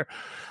that in there.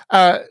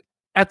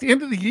 At the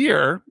end of the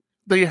year,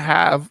 they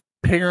have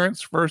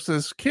parents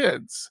versus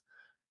kids.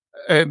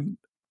 And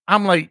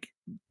I'm like,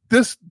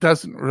 this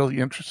doesn't really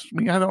interest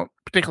me. I don't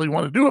particularly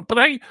want to do it, but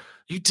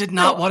you did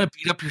not want to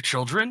beat up your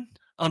children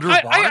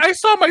underwater? I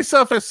saw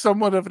myself as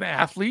somewhat of an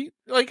athlete.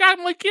 Like,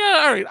 I'm like,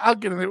 yeah, all right, I'll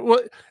get in there. Well,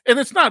 and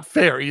it's not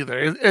fair either.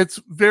 It's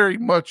very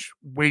much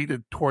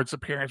weighted towards the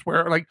parents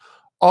where like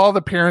all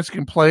the parents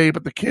can play,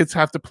 but the kids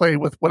have to play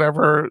with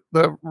whatever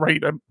the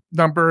right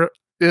number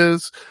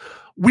is.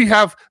 We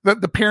have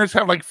the parents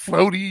have like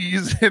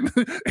floaties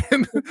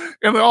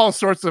and all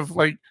sorts of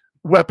like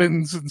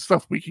weapons and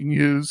stuff we can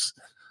use.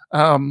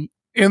 And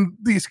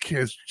these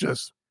kids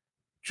just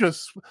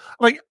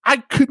like I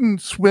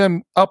couldn't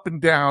swim up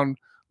and down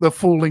the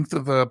full length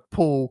of the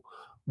pool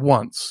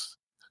once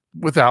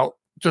without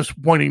just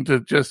wanting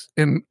to just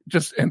end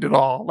it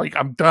all. Like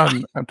I'm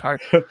done. I'm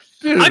tired.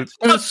 Dude, I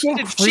put so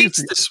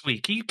sheets this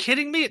week. Are you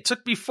kidding me? It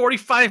took me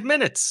 45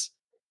 minutes.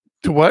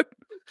 To what?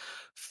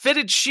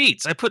 Fitted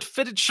sheets. I put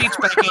fitted sheets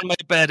back on my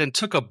bed and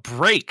took a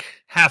break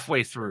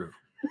halfway through.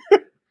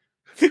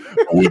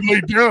 We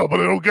lay down, but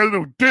I don't get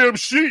no damn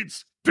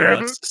sheets.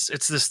 Damn it!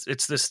 It's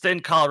this thin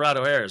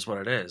Colorado air is what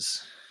it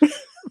is.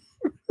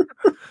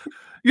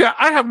 Yeah,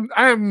 I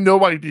have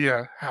no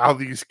idea how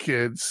these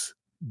kids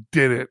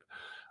did it,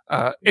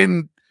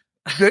 and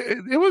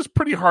it was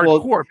pretty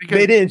hardcore because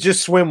they didn't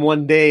just swim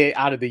one day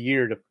out of the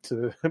year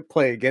to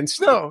play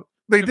against. No,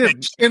 they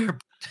didn't. And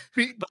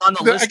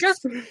I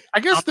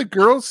guess the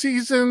girls'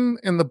 season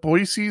and the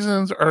boys'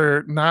 seasons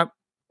are not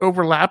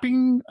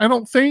overlapping. I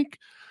don't think.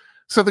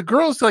 So the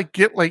girls like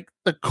get like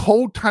the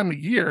cold time of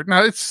year.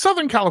 Now it's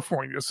Southern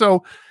California,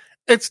 so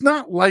it's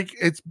not like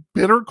it's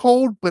bitter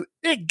cold, but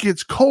it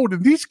gets cold.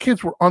 And these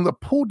kids were on the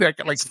pool deck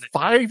at like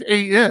 5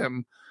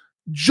 a.m.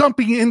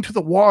 jumping into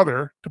the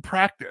water to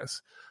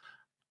practice.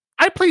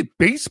 I played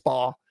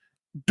baseball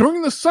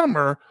during the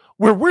summer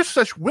where we're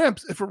such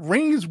wimps. If it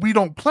rains, we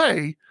don't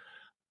play.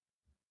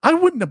 I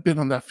wouldn't have been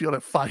on that field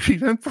at 5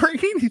 a.m. for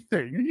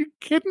anything. Are you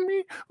kidding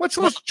me? Much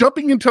less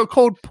jumping into a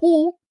cold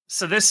pool.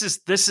 So this is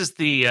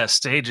the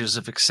stages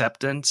of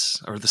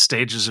acceptance or the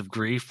stages of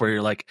grief where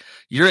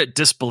you're at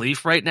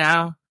disbelief right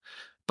now,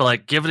 but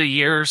like give it a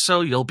year or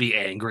so, you'll be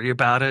angry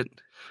about it.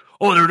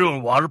 Oh, they're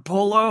doing water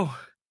polo?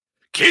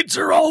 Kids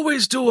are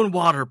always doing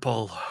water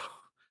polo.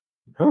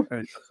 Huh?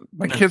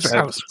 My kids are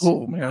out of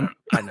school, man.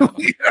 I know.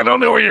 I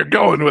don't know where you're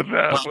going with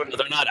that. Well,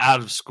 they're not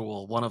out of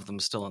school. One of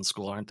them's still in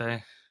school, aren't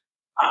they?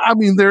 I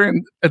mean, they're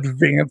in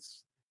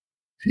advanced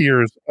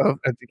tiers of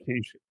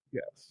education.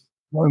 Yes.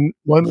 One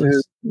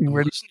is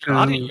ready to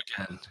audio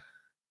again.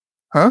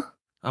 Huh?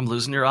 I'm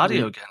losing your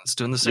audio again. It's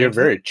doing the same You're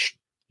thing.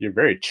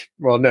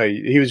 Well, no,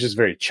 he was just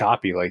very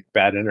choppy, like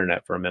bad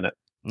internet for a minute.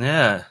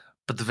 Yeah,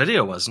 but the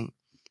video wasn't.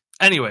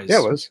 Anyways. Yeah,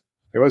 it was.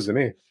 It was to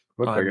me.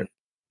 Looked like it.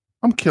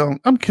 I'm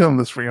killing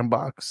this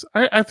Rambox.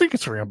 I think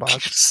it's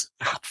Rambox. It's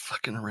not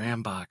fucking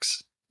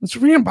Rambox. It's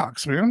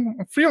Rambox, man.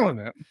 I'm feeling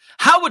it.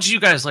 How would you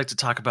guys like to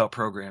talk about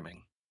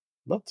programming?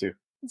 Love to.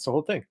 That's the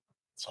whole thing.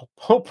 It's the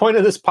whole point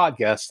of this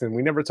podcast, and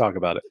we never talk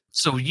about it.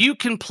 So you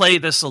can play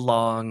this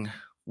along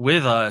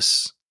with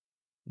us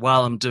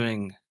while I'm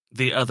doing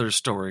the other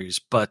stories,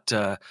 but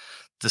the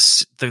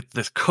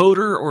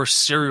coder or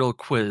serial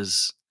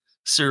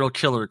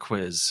killer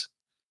quiz.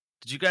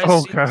 Did you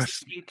guys see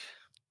this week?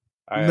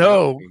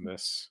 No.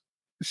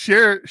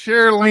 Share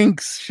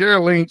links. Share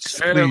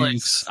links.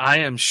 I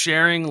am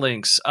sharing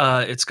links.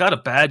 It's got a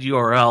bad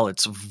URL.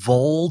 It's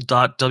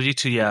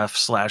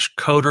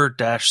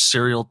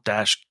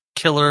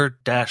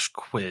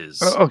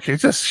vol.wtf/coder-serial-killer-quiz. Okay,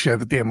 just share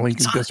the damn link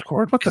in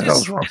Discord. What the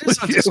hell's wrong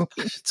with you?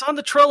 It's on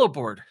the Trello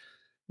board.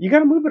 You got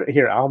to move it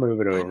here. I'll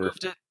move it over. I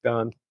moved it.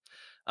 Done.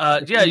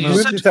 Yeah, you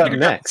moved it up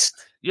next.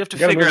 You have to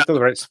figure figure out to the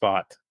right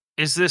spot.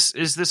 Is this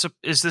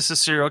a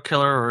serial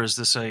killer, or is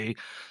this a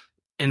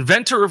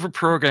inventor of a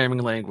programming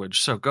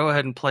language? So go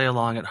ahead and play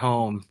along at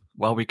home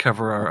while we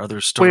cover our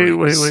other stories.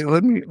 Wait.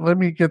 Let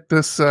me get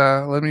this.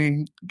 Let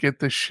me get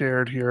this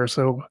shared here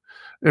so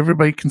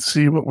everybody can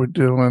see what we're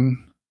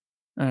doing.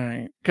 All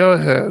right, go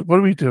ahead. What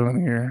are we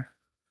doing here?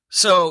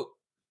 So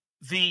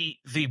the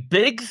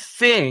big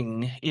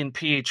thing in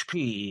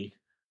PHP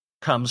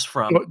comes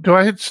from. Do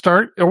I hit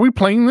start? Are we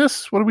playing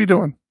this? What are we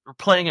doing? We're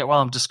playing it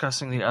while I'm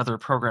discussing the other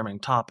programming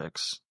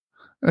topics.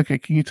 Okay,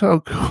 can you tell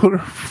a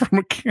coder from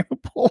a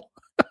cannibal?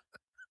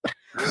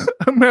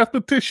 A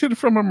mathematician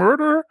from a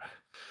murderer?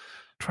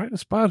 Try to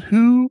spot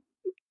who?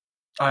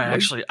 I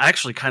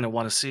actually kind of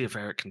want to see if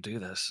Eric can do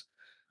this.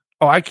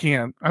 Oh, I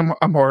can't.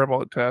 I'm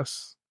horrible at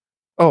tests.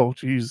 Oh,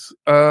 geez.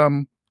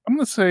 I'm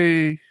gonna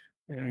say.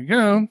 There you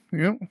go.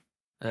 Yep.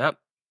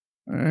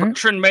 Right.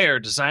 Bertrand Mayer,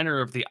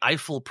 designer of the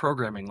Eiffel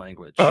programming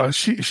language. Oh,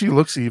 she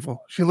looks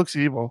evil. She looks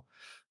evil.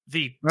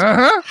 The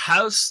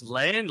house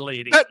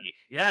landlady.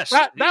 Yes.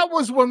 That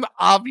was one of the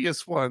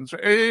obvious ones.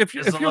 If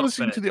you're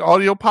listening to the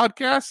audio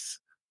podcasts,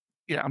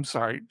 yeah, I'm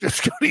sorry.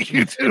 Just go to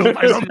YouTube.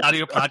 I don't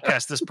audio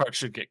podcast. This part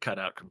should get cut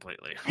out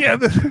completely. Yeah,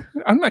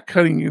 I'm not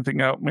cutting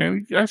anything out,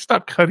 man. I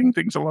stopped cutting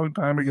things a long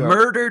time ago.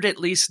 Murdered at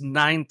least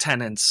 9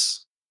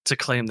 tenants to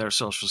claim their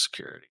Social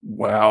Security.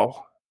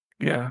 Wow.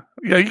 Yeah.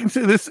 You can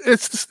see this.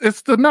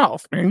 It's the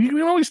mouth, man. You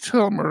can always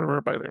tell a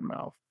murderer by their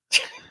mouth.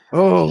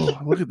 Oh,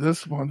 look at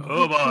this one.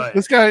 Oh boy,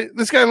 this guy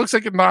looks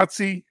like a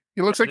Nazi.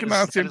 He looks like a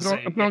Nazi.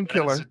 I'm going to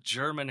kill her. It's a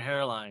German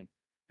hairline.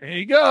 There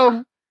you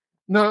go.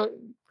 No.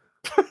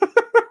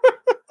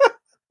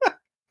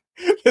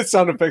 The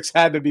sound effects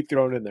had to be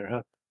thrown in there,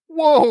 huh?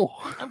 Whoa.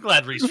 I'm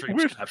glad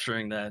Restream's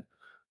capturing that.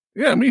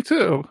 Yeah, me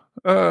too.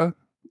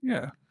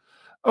 Yeah.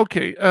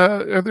 Okay.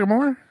 Are there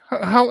more?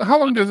 How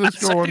long does this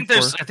go on for?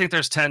 I think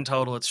there's 10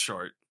 total. It's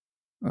short.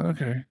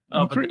 Okay.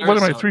 Oh, what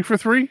am I? 3 for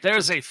 3?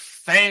 There's a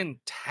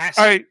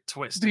fantastic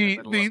twist.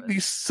 The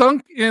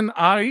sunken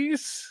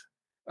eyes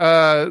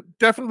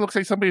definitely looks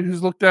like somebody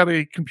who's looked at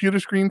a computer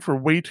screen for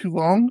way too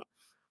long.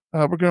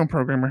 We're going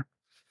programmer.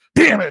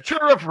 Damn it!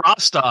 Sheriff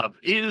Rostov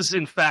is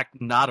in fact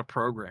not a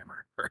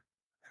programmer.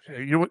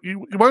 Okay, why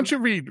don't you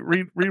read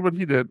what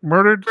he did?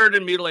 Murdered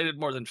and mutilated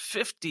more than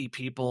 50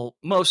 people.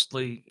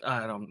 Mostly,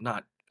 I'm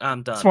done.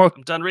 I'm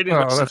done reading.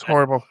 Oh, that's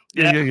horrible.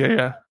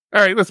 Yeah.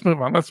 All right, let's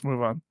move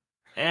on.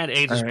 And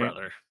ate his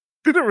brother.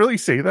 Did it really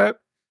say that?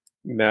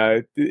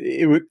 No,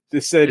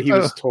 it said he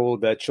was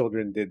told that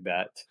children did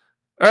that.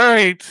 All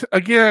right,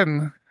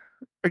 again,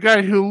 a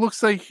guy who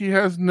looks like he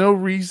has no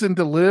reason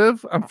to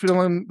live. I'm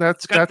feeling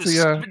that's a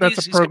programmer.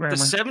 He's got the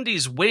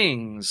 70s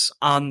wings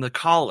on the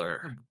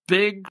collar,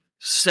 big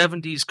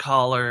 70s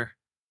collar.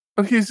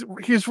 But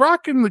he's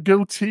rocking the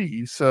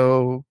goatee,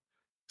 so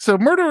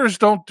murderers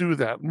don't do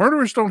that.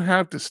 Murderers don't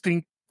have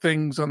distinct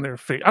things on their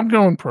face. I'm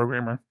going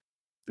programmer.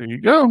 There you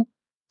go.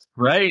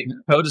 Right.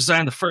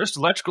 Co-designed the first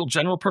electrical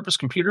general-purpose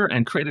computer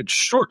and created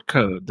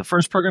shortcode, the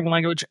first programming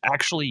language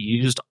actually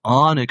used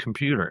on a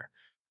computer.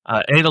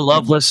 Ada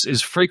Lovelace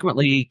is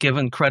frequently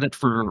given credit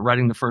for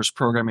writing the first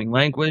programming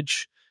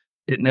language.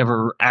 It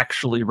never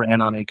actually ran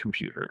on a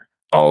computer.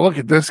 Oh, look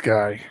at this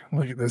guy.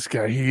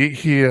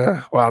 He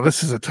wow,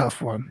 this is a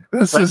tough one.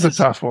 This is a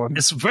tough one.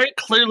 It's very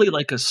clearly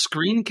like a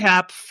screen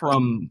cap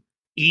from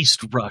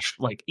East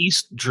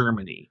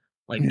Germany.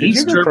 Like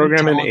East German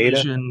program in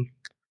Ada.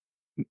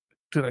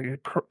 Did I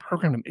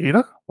program in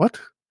Ada?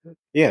 What?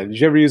 Yeah, did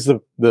you ever use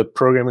the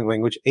programming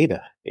language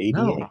Ada? ADA?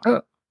 No,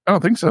 I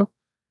don't think so.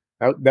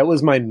 That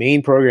was my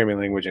main programming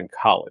language in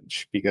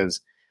college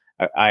because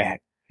I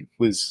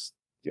was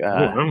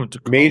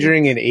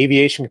majoring in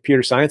aviation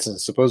computer science, and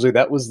supposedly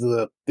that was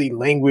the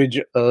language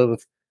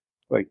of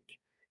like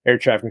air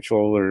traffic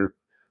control or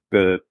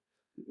the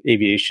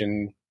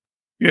aviation.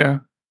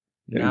 Yeah.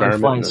 Now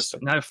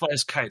he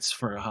flies kites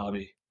for a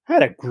hobby. I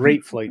had a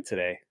great flight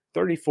today.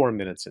 34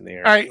 minutes in the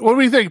air. All right, what do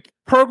we think?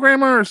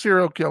 Programmer or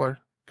serial killer?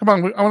 Come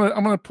on,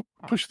 I'm gonna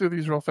push through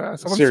these real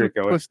fast. I want Serial to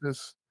killer. push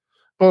this.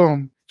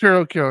 Boom,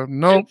 serial killer.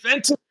 Nope.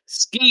 Invented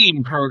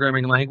Scheme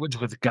programming language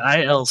with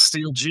Guy L.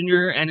 Steele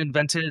Jr. and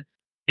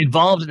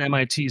involved in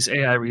MIT's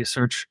AI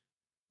research.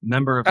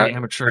 Member of the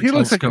amateur he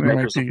looks like telescope an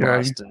makers MIT of guy.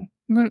 Boston.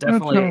 No,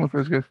 Definitely. no,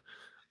 good.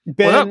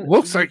 Ben,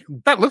 Well,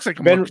 that looks like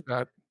a Ben-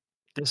 mugshot.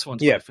 This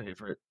one's my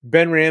favorite.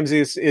 Ben Ramsey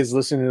is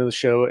listening to the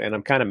show, and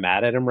I'm kind of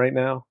mad at him right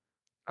now.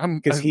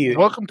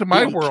 Welcome to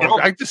my world.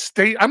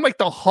 I'm like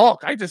the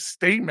Hulk. I just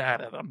stay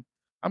mad at him.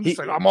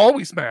 I'm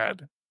always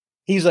mad.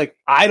 He's like,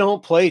 I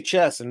don't play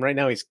chess, and right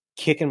now he's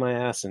kicking my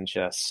ass in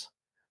chess.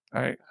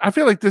 All right. I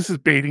feel like this is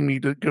baiting me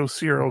to go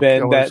serial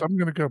killer, so I'm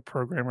going to go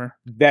programmer.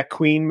 That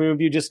Queen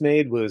move you just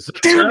made was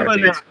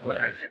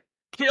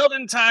killed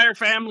entire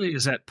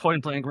families at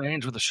point blank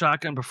range with a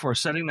shotgun before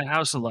setting the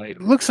house alight.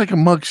 It looks like a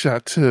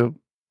mugshot too.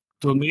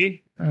 To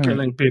me,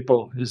 killing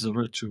people is a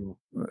ritual.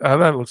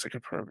 That looks like a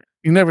program.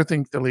 You never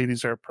think the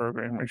ladies are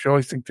programmers. You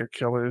always think they're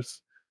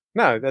killers.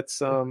 No,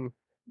 that's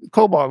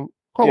Cobalt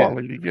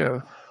lady,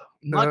 yeah.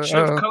 Much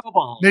of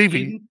Cobalt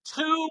Navy. in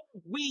 2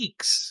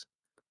 weeks.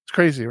 It's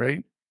crazy,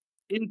 right?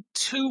 In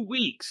 2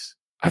 weeks.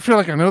 I feel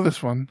like I know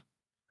this one.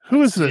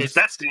 Who is this?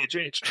 That's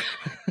DHH.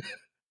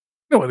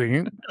 No, it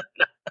ain't.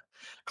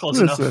 Close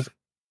Who enough. is this?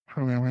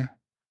 Programmer.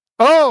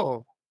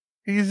 Oh,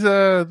 he's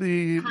the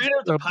Creator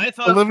of the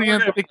Python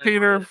Bolivian program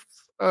dictator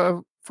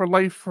for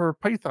life for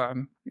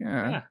Python.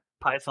 Yeah.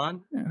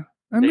 Python. Yeah.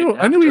 I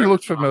knew he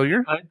looked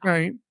familiar.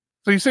 Right.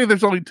 So you say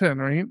there's only 10,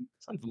 right?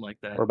 Something like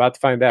that. We're about to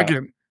find out.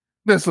 Again,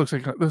 this looks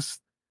like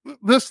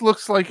this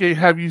looks like a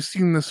have you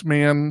seen this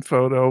man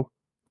photo.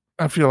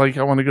 I feel like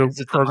I want to go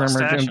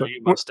programmer again. Are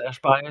you mustache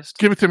biased?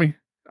 Give it to me.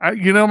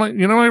 You know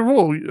my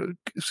rule.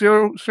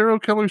 Serial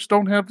killers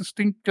don't have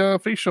distinct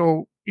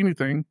facial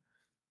anything.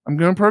 I'm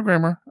going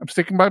programmer. I'm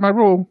sticking by my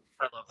rule.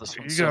 I love this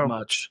one so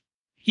much.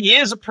 He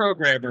is a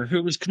programmer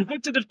who was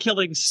convicted of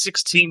killing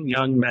 16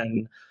 young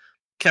men,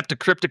 kept a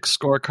cryptic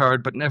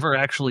scorecard, but never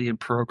actually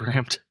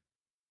programmed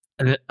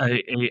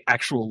a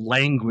actual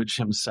language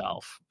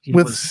himself.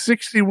 With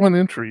 61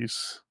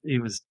 entries. He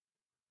was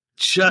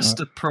just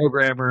a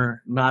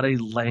programmer, not a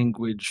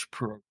language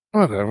programmer.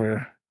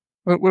 Whatever.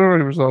 What are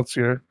the results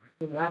here?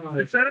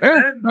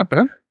 Not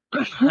bad.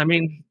 I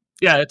mean,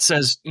 yeah, it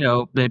says,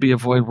 maybe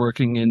avoid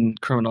working in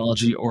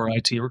criminology or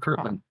IT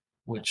recruitment,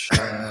 which...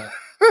 All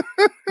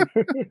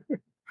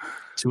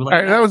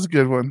right, that was a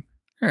good one.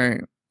 All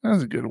right, that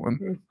was a good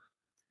one.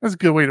 That's a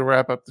good way to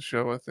wrap up the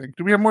show, I think.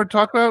 Do we have more to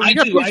talk about?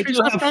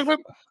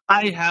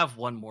 I have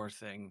one more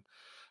thing.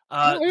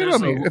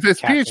 If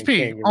it's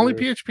PHP, only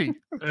PHP.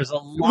 There's a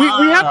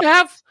lot. We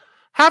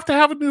have to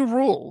have a new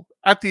rule.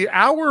 At the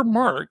hour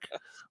mark,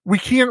 we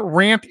can't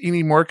rant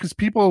anymore because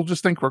people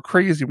just think we're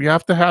crazy. We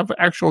have to have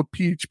actual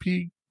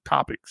PHP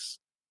topics.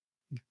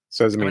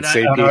 So does it mean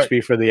say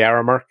PHP for the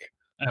hour mark?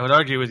 I would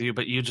argue with you,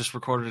 but you just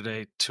recorded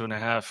a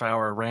 2.5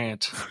 hour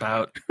rant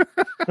about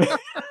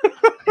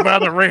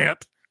about a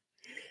rant.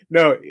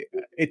 No,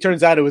 it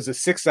turns out it was a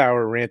 6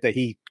 hour rant that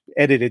he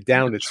edited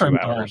down to 2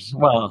 hours.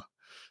 Well,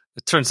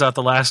 it turns out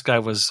the last guy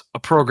was a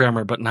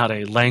programmer, but not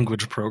a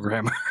language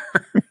programmer.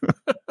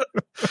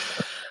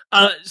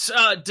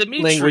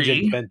 Dmitry, language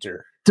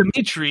inventor.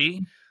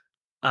 Dmitry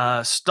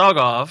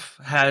Stogov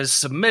has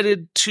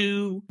submitted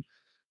to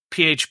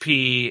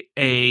PHP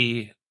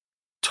a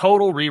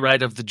total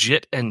rewrite of the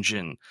JIT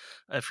engine.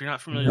 If you're not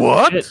familiar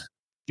with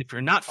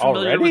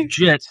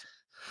JIT, with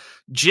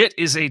JIT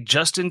is a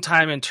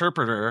just-in-time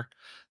interpreter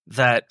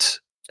that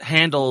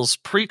handles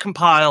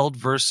pre-compiled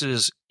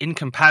versus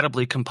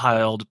incompatibly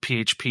compiled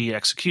PHP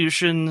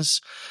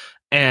executions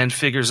and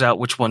figures out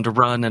which one to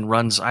run and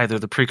runs either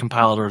the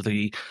pre-compiled or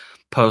the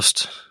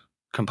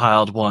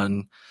post-compiled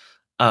one.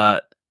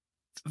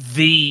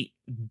 The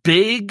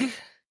big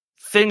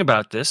thing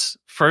about this,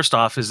 first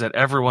off, is that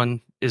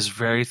everyone is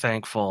very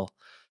thankful.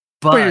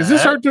 But wait, is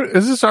this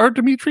our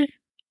Dmitry?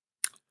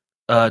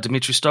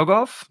 Dmitry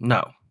Stogov?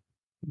 No.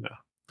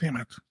 Damn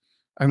it!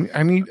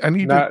 I need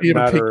to be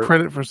able to take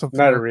credit for something.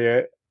 Not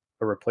a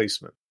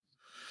replacement.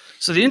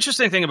 So the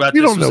interesting thing about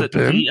this was that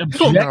the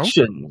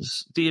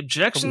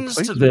objections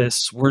to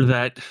this were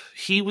that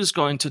he was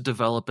going to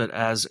develop it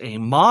as a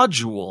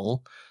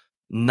module,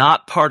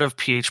 not part of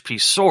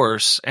PHP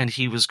source, and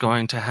he was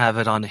going to have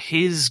it on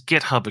his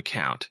GitHub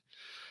account.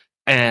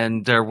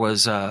 And there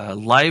was a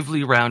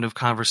lively round of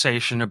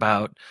conversation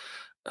about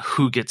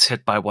who gets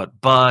hit by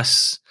what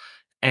bus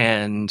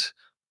and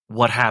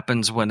what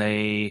happens when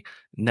a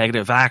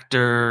negative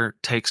actor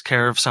takes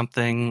care of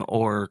something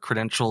or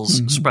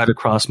credentials spread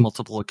across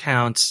multiple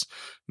accounts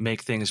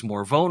make things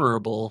more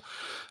vulnerable.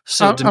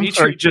 So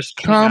Dmitry just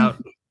came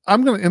out.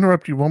 I'm going to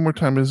interrupt you one more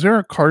time. Is there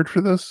a card for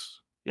this?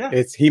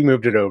 Yeah. He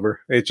moved it over.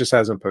 It just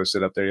hasn't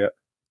posted up there yet.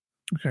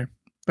 Okay.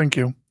 Thank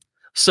you.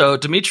 So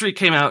Dmitry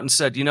came out and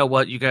said, you know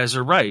what? You guys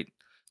are right.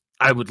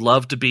 I would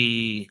love to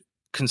be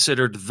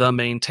considered the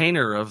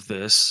maintainer of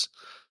this,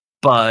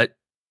 but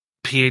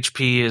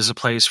PHP is a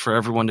place for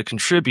everyone to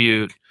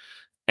contribute,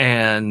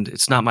 and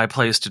it's not my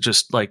place to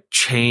just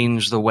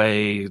change the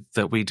way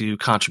that we do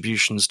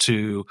contributions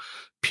to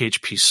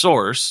PHP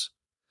source.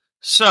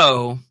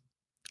 So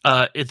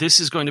this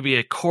is going to be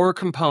a core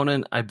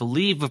component, I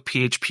believe, of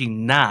PHP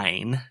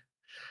 9.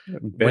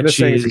 Ben is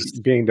saying it's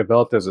being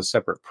developed as a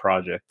separate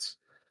project.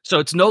 So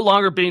it's no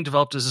longer being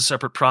developed as a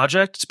separate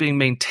project. It's being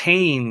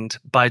maintained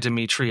by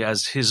Dimitri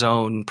as his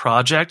own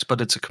project,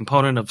 but it's a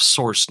component of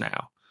source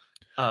now.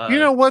 You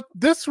know what?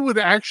 This would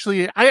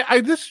actually,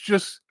 this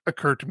just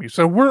occurred to me.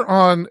 So we're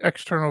on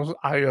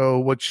externals.io,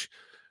 which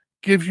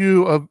gives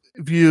you a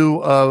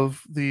view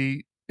of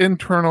the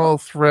internal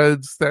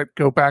threads that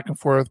go back and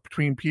forth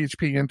between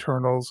PHP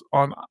internals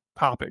on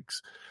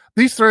topics.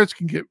 These threads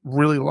can get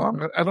really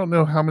long. I don't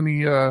know how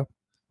many. Does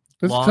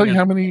it tell you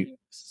how many?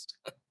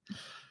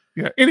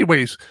 Yeah.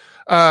 Anyways,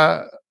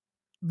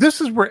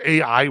 this is where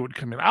AI would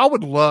come in. I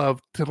would love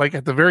to, like,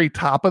 at the very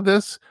top of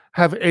this,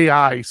 have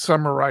AI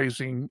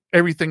summarizing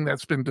everything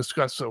that's been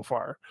discussed so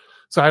far.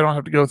 So I don't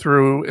have to go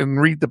through and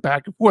read the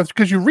back and forth,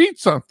 because you read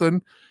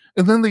something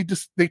and then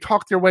they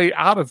talk their way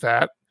out of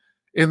that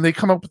and they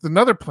come up with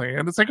another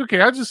plan. It's like,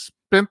 okay, I just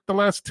spent the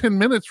last 10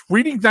 minutes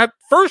reading that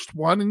first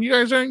one and you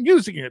guys aren't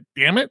using it.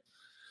 Damn it.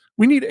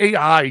 We need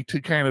AI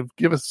to kind of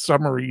give us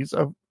summaries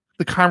of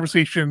the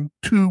conversation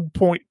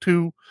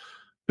 2.2,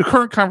 the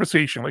current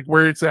conversation, like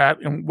where it's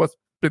at and what's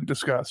been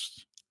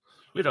discussed.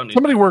 We don't need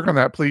somebody work on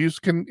that, please.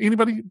 Can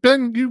anybody?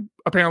 Ben, you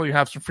apparently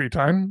have some free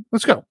time.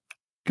 Let's go.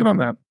 Get on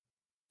that.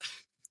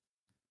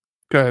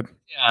 Go ahead.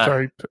 Yeah.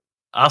 Sorry.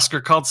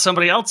 Oscar called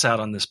somebody else out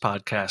on this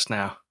podcast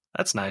now.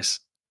 That's nice.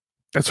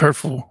 That's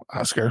hurtful,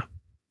 Oscar.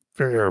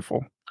 Very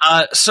hurtful.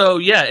 So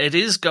yeah, it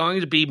is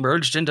going to be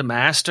merged into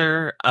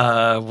master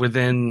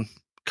within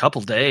a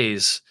couple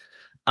days.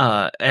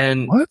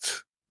 And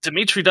what?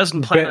 Dimitri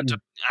doesn't plan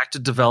on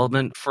active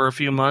development for a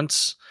few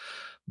months,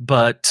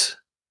 but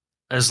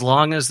as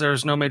long as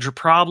there's no major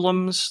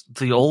problems,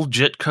 the old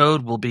JIT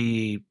code will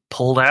be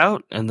pulled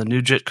out and the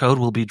new JIT code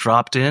will be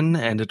dropped in,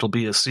 and it'll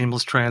be a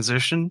seamless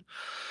transition.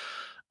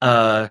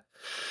 The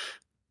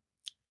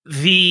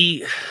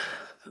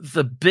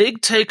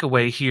big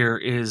takeaway here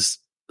is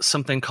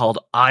something called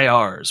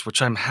IRs,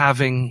 which I'm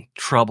having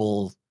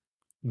trouble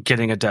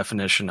getting a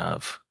definition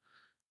of.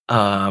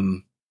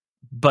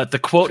 But the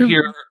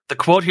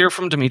quote here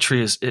from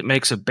Dimitri is, it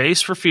makes a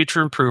base for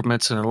future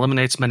improvements and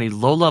eliminates many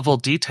low-level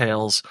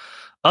details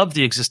of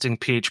the existing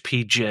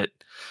PHP JIT.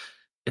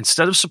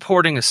 Instead of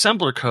supporting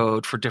assembler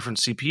code for different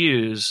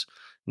CPUs,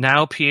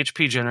 now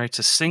PHP generates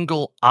a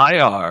single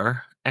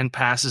IR and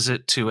passes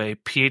it to a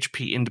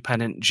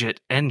PHP-independent JIT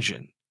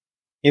engine.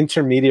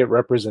 Intermediate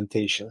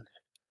representation.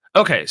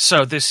 Okay,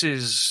 so this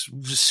is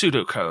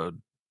pseudocode,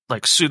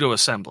 like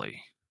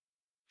pseudo-assembly.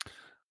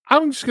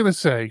 I'm just going to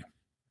say,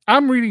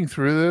 I'm reading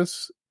through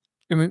this,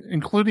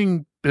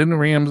 including Ben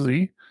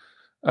Ramsey.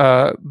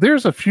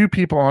 There's a few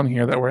people on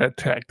here that were at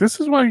Tech.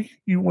 This is why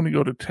you want to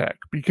go to Tech,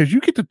 because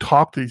you get to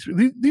talk to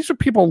these are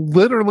people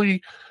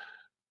literally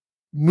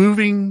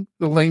moving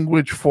the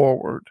language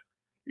forward.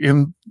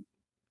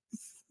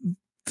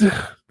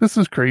 This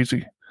is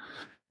crazy.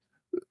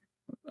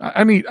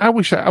 I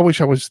wish I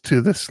was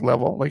to this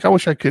level. Like, I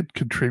wish I could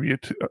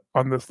contribute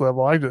on this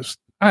level. I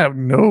have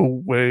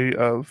no way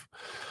of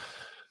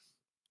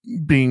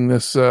being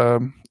this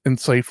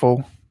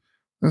insightful.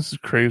 This is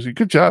crazy.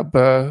 Good job,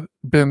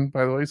 Ben,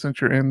 by the way, since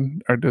you're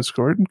in our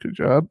Discord. Good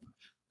job.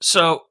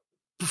 So,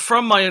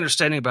 from my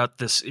understanding about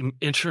this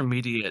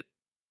intermediate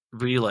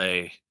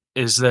relay,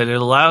 is that it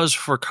allows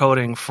for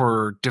coding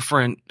for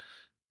different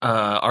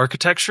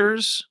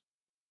architectures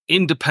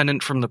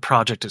independent from the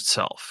project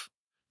itself.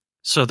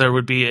 So there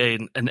would be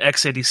an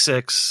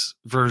x86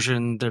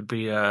 version, there'd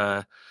be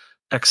a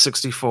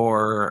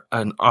x64,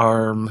 an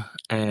ARM,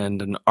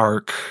 and an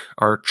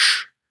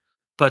Arch.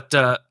 But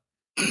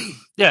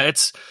yeah,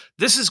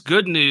 this is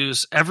good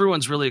news.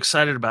 Everyone's really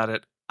excited about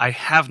it. I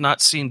have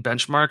not seen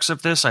benchmarks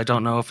of this. I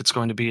don't know if it's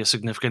going to be a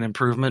significant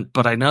improvement,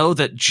 but I know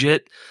that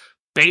JIT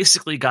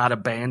basically got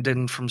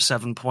abandoned from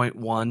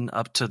 7.1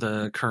 up to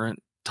the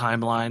current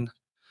timeline.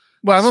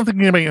 Well, I don't think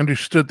anybody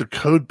understood the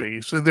code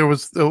base. There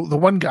was the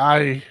one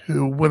guy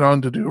who went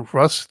on to do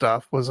Rust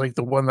stuff was like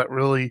the one that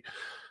really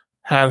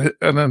had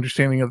an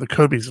understanding of the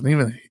code base. And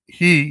even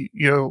he,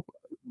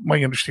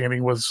 my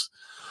understanding was,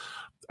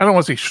 I don't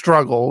want to say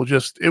struggle,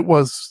 just it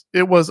was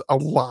a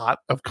lot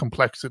of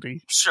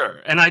complexity.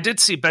 Sure. And I did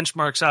see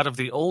benchmarks out of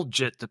the old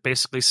JIT that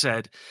basically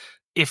said,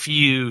 if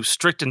you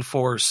strict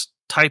enforce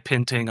type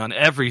hinting on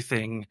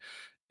everything,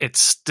 it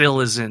still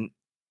isn't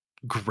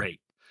great.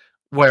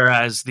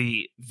 Whereas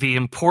the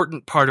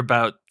important part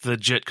about the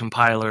JIT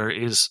compiler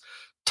is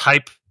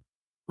type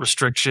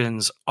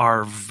restrictions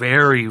are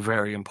very,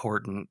 very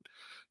important.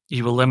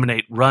 You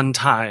eliminate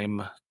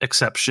runtime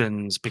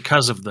exceptions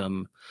because of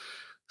them.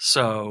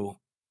 So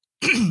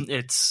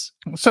it's...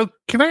 So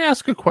can I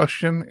ask a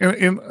question?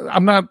 And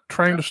I'm not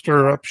trying to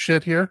stir up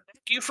shit here.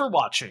 Thank you for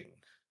watching.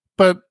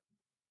 But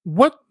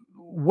what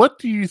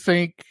do you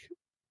think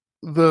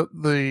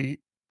the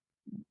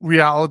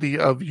reality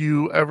of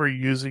you ever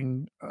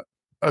using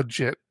a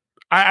JIT?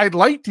 I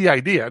like the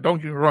idea,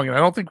 don't get me wrong, and I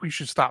don't think we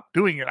should stop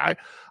doing it.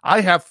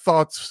 I have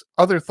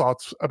other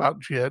thoughts about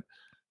JIT,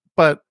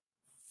 but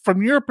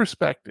from your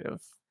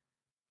perspective,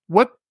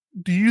 what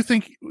do you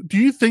think? Do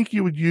you think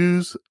you would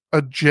use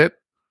a JIT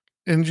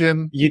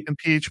engine in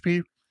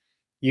PHP?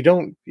 You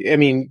don't. I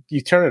mean,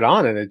 you turn it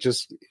on, and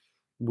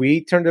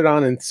we turned it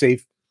on and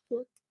saved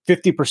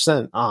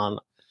 50%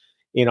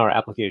 in our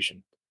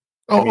application.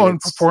 Oh, on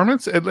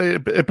performance, it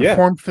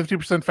performed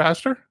 50%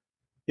 faster.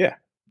 Yeah,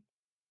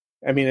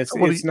 I mean,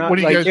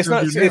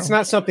 it's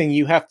not something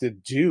you have to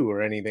do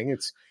or anything.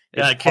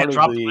 I can't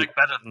drop the mic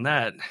better than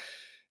that.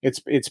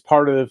 It's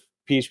part of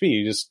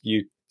PHP.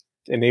 You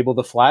enable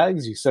the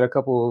flags, you set a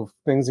couple of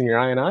things in your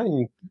INI,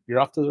 and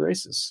you're off to the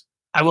races.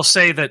 I will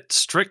say that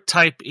strict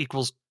type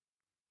equals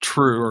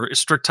true, or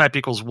strict type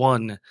equals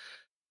 1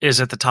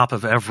 is at the top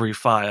of every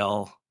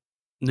file,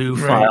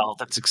 file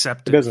that's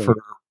accepted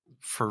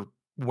for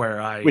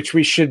where which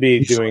we should be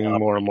doing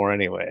more and more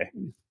anyway.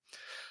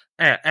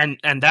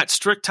 And that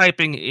strict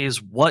typing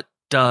is what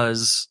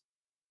does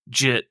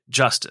JIT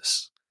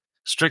justice.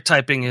 Strict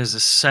typing is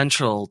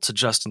essential to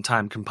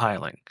just-in-time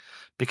compiling,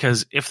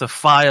 because if the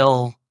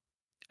file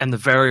and the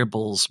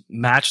variables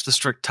match the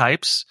strict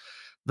types,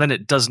 then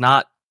it does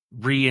not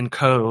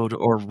re-encode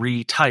or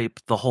retype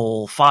the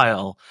whole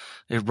file.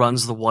 It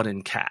runs the one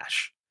in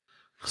cache.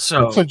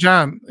 So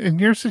John, in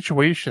your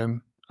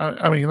situation,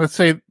 I mean, let's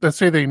say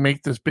they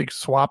make this big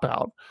swap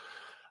out.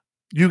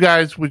 You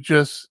guys would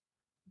just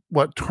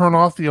turn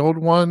off the old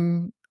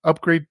one,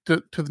 upgrade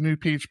to the new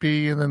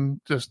PHP, and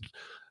then just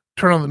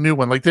turn on the new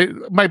one. Like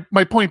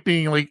my point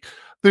being, like,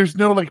 there's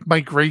no like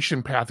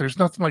migration path. There's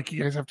nothing like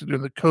you guys have to do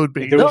in the code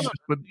base. You don't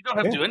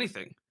have to do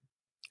anything.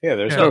 Yeah,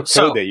 there's no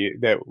code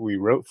that we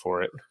wrote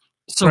for it.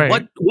 So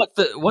what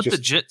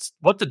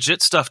the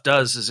JIT stuff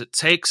does is it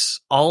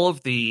takes all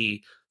of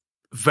the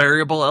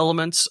variable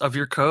elements of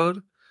your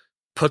code,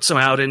 puts them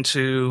out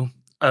into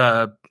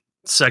a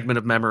segment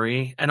of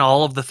memory, and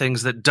all of the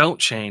things that don't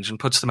change and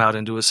puts them out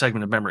into a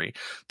segment of memory.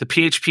 The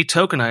PHP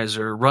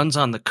tokenizer runs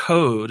on the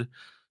code,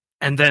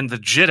 and then the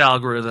JIT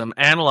algorithm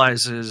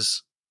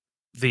analyzes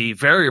the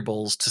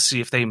variables to see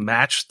if they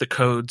match the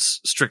code's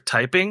strict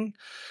typing.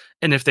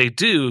 And if they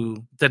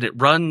do, then it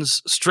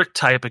runs strict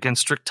type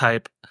against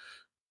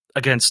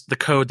the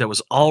code that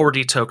was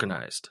already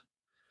tokenized.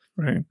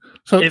 Right.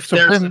 If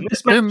there's a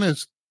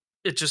mismatch,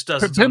 it just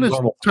doesn't. Ben is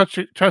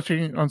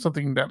touching on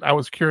something that I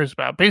was curious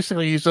about.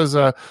 Basically, he says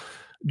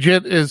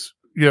JIT is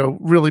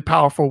really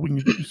powerful when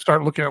you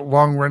start looking at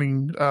long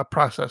running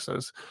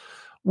processes.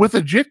 With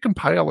a JIT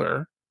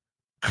compiler,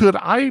 could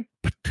I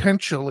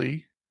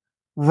potentially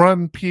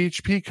run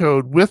PHP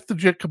code with the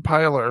JIT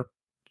compiler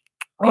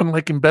on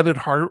like embedded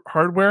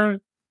hardware,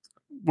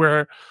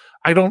 where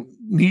I don't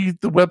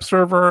need the web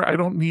server, I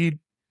don't need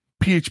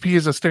PHP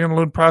as a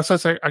standalone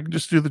process? I can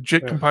just do the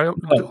JIT compiler.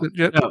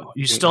 No,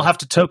 you still have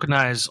to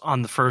tokenize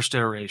on the first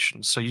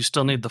iteration, so you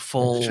still need the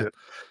full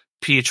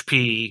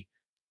PHP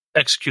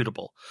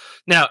executable.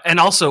 Now, and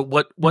also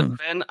what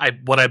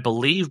I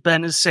believe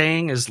Ben is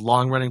saying is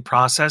long running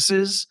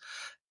processes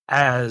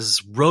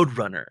as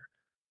Roadrunner,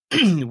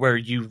 where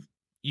you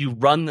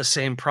run the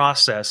same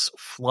process,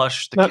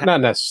 flush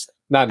the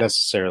not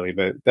necessarily,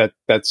 but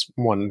that's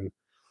one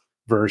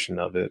version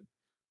of it.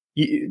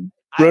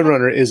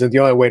 Roadrunner isn't the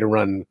only way to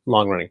run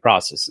long-running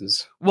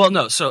processes. Well,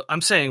 no. So I'm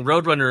saying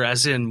Roadrunner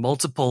as in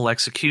multiple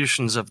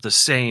executions of the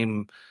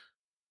same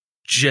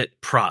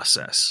JIT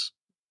process.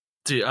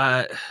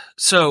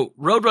 So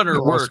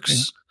Roadrunner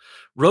works.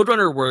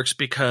 Roadrunner works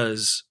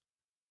because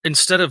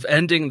instead of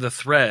ending the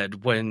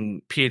thread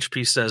when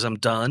PHP says I'm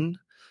done,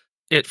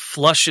 it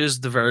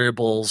flushes the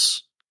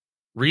variables,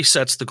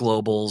 resets the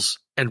globals,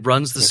 and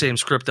runs the same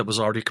script that was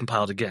already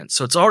compiled against.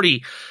 So it's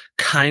already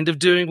kind of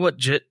doing what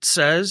JIT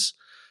says,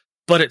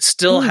 but it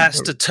still has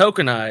to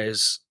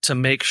tokenize to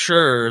make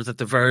sure that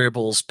the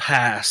variables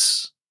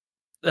pass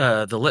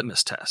the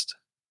litmus test.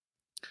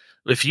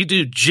 If you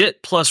do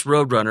JIT plus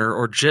Roadrunner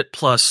or JIT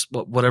plus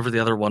whatever the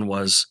other one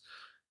was,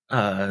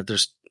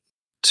 there's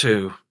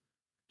two.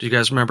 Do you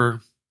guys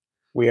remember?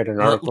 We had an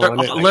article on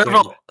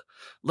it.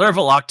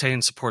 Laravel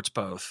Octane supports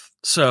both.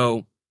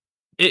 So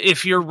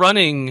if you're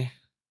running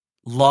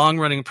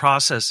long-running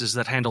processes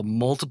that handle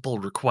multiple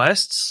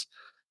requests,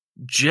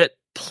 JIT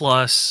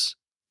plus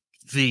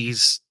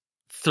these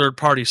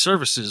third-party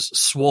services,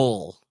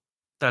 Swole,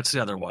 that's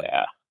the other one.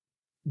 Yeah.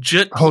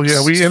 JIT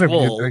we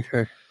interviewed.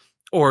 Okay.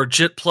 Or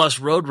JIT plus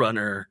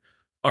Roadrunner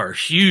are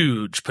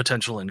huge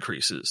potential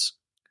increases.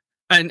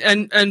 And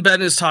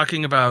Ben is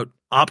talking about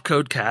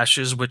opcode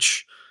caches,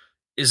 which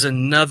is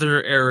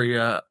another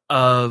area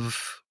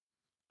of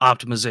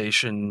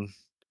optimization.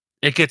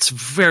 It gets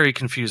very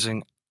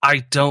confusing. I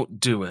don't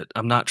do it.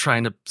 I'm not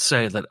trying to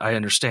say that I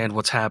understand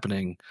what's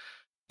happening,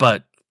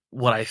 but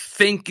what I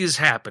think is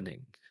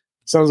happening.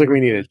 Sounds like we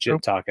need a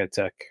JIT talk at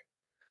Tech.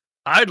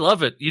 I'd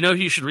love it. You know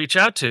who you should reach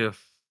out to?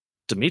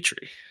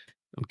 Dimitri.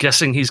 I'm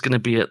guessing he's going to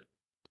be at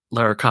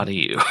Laracon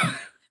EU.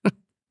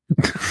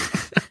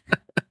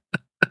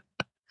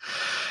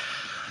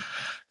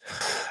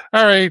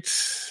 All right.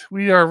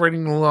 We are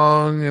running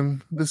along,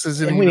 and this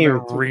isn't even a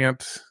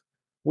rant.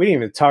 We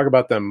didn't even talk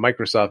about the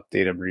Microsoft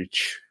data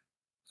breach.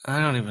 I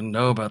don't even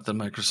know about the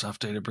Microsoft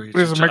data breach.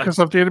 There's a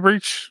Microsoft data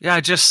breach? Yeah,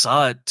 I just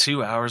saw it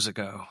 2 hours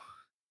ago.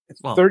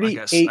 Well,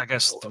 38, I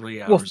guess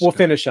 3 hours We'll ago.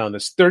 finish on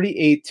this.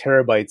 38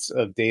 terabytes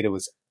of data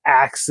was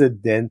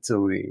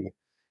accidentally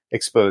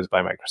exposed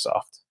by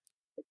Microsoft.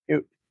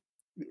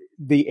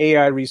 The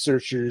AI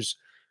researchers.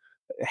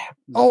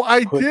 Oh,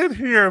 I did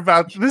hear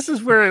about this.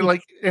 Is where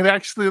it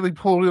actually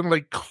pulled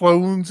in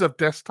clones of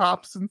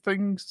desktops and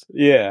things.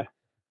 Yeah.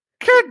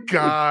 Good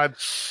God.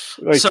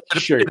 So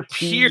it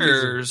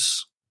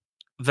appears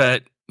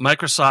that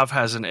Microsoft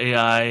has an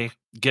AI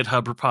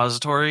GitHub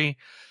repository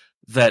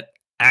that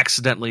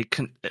accidentally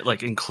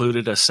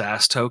included a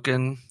SAS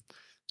token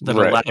that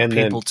allowed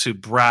people to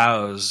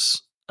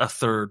browse a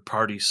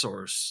third-party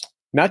source.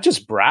 Not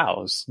just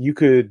browse. You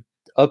could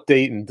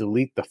update and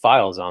delete the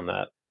files on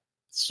that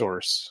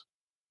source.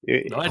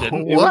 No, I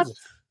didn't. What?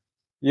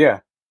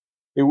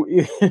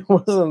 It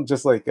wasn't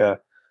just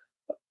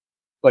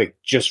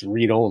just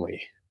read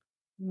only.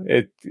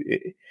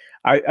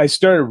 I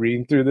started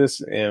reading through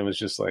this and it was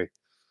just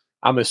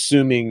I'm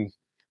assuming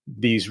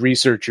these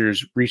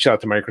researchers reached out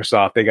to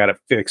Microsoft. They got it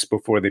fixed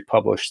before they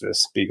published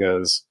this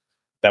because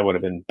that would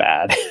have been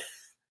bad.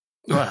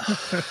 Well,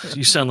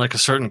 you sound like a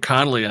certain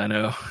Connolly I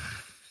know.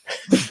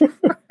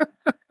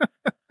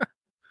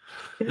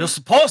 You're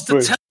supposed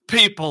to tell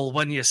people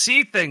when you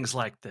see things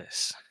like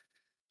this.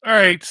 All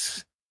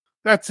right.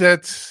 That's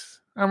it.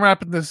 I'm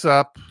wrapping this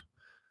up.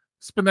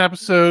 It's been an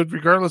episode,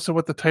 regardless of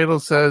what the title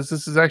says.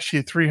 This is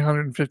actually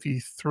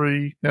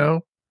 353.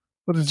 No?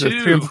 What is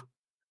it?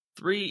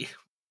 3.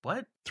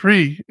 What?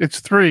 3. It's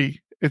 3.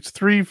 It's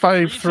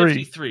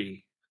 353.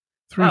 353.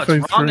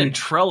 353. It's wrong in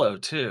Trello,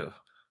 too.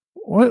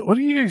 What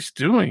are you guys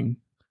doing?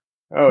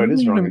 Oh, it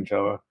is wrong in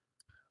Trello.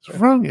 It's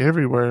wrong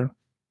everywhere.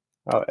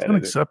 It's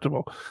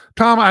unacceptable.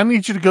 Tom, I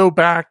need you to go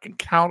back and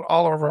count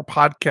all of our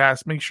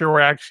podcasts. Make sure we're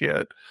actually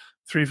at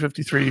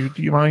 353.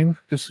 Do you mind?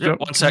 Just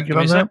 1 second.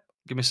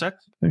 Give me a sec.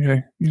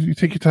 Okay. You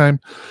take your time.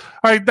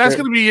 All right. That's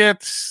going to be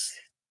it.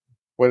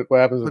 What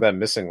happens with that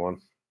missing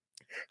one?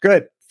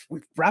 Good.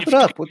 Wrap it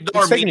up.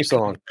 What's taking you so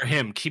long? For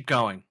him. Keep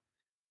going.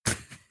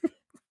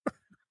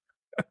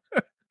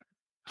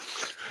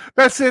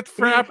 That's it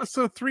for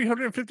episode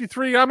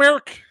 353. I'm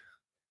Eric.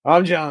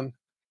 I'm John.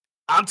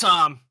 I'm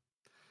Tom.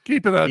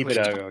 Keep it ugly. Keep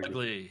it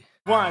ugly.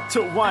 1,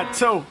 2, 1,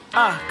 2.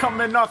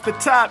 Coming off the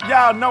top,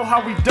 y'all know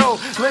how we do.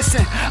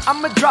 Listen,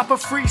 I'ma drop a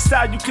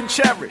freestyle you can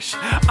cherish.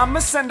 I'ma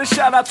send a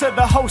shout out to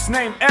the host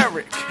named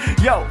Eric.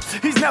 Yo,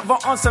 he's never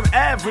on some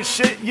average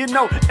shit. You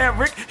know,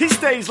 Eric, he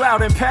stays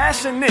loud and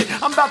passionate.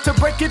 I'm about to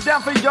break it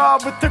down for y'all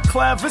with the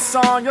clever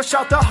song. Yo,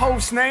 shout the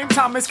host named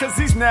Thomas, cause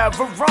he's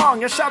never wrong.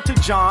 Yo, shout to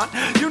John.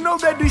 You know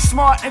that he's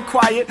smart and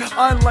quiet,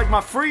 unlike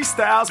my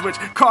freestyles, which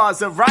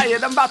cause a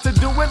riot. I'm about to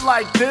do it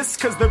like this,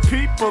 cause the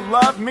people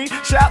love me.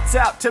 Shouts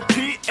out to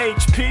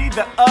PHP,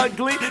 the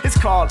ugly. It's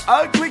called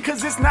ugly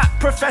cause it's not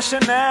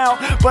professional,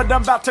 but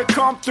I'm about to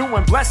come through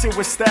and bless it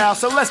with style.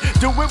 So let's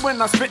do it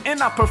when I'm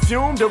spitting, I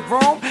perfume the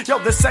room. Yo,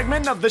 the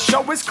segment of the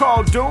show is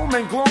called Doom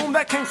and Gloom.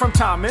 That came from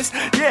Thomas.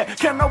 Yeah,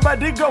 can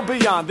nobody go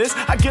beyond this?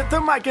 I get the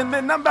mic and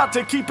then I'm about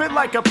to keep it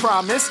like a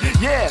promise.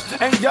 Yeah,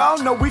 and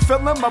y'all know we fill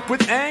them up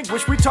with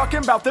anguish. We talking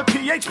about the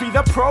PHP,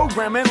 the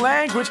programming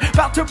language.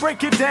 About to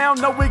break it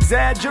down, no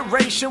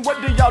exaggeration. What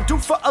do y'all do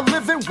for a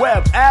living?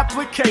 Web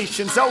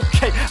applications.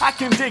 Okay, I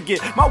can dig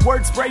it, my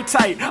words spray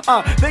tight.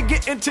 They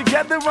getting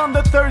together on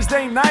the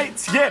Thursday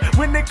nights. Yeah,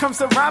 when it comes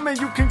to rhyming,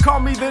 you can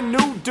call me the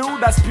new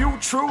dude. I spew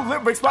true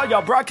lyrics while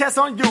y'all broadcast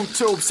on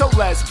YouTube. So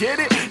let's get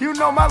it, you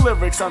know my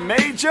lyrics are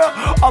major.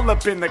 All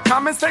up in the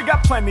comments, they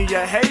got plenty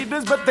of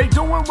haters, but they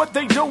doing what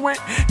they doing.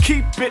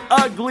 Keep it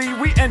ugly,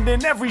 we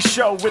ending every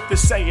show with the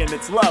saying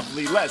it's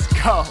lovely. Let's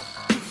go.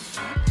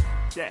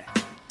 Yeah,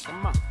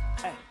 come on.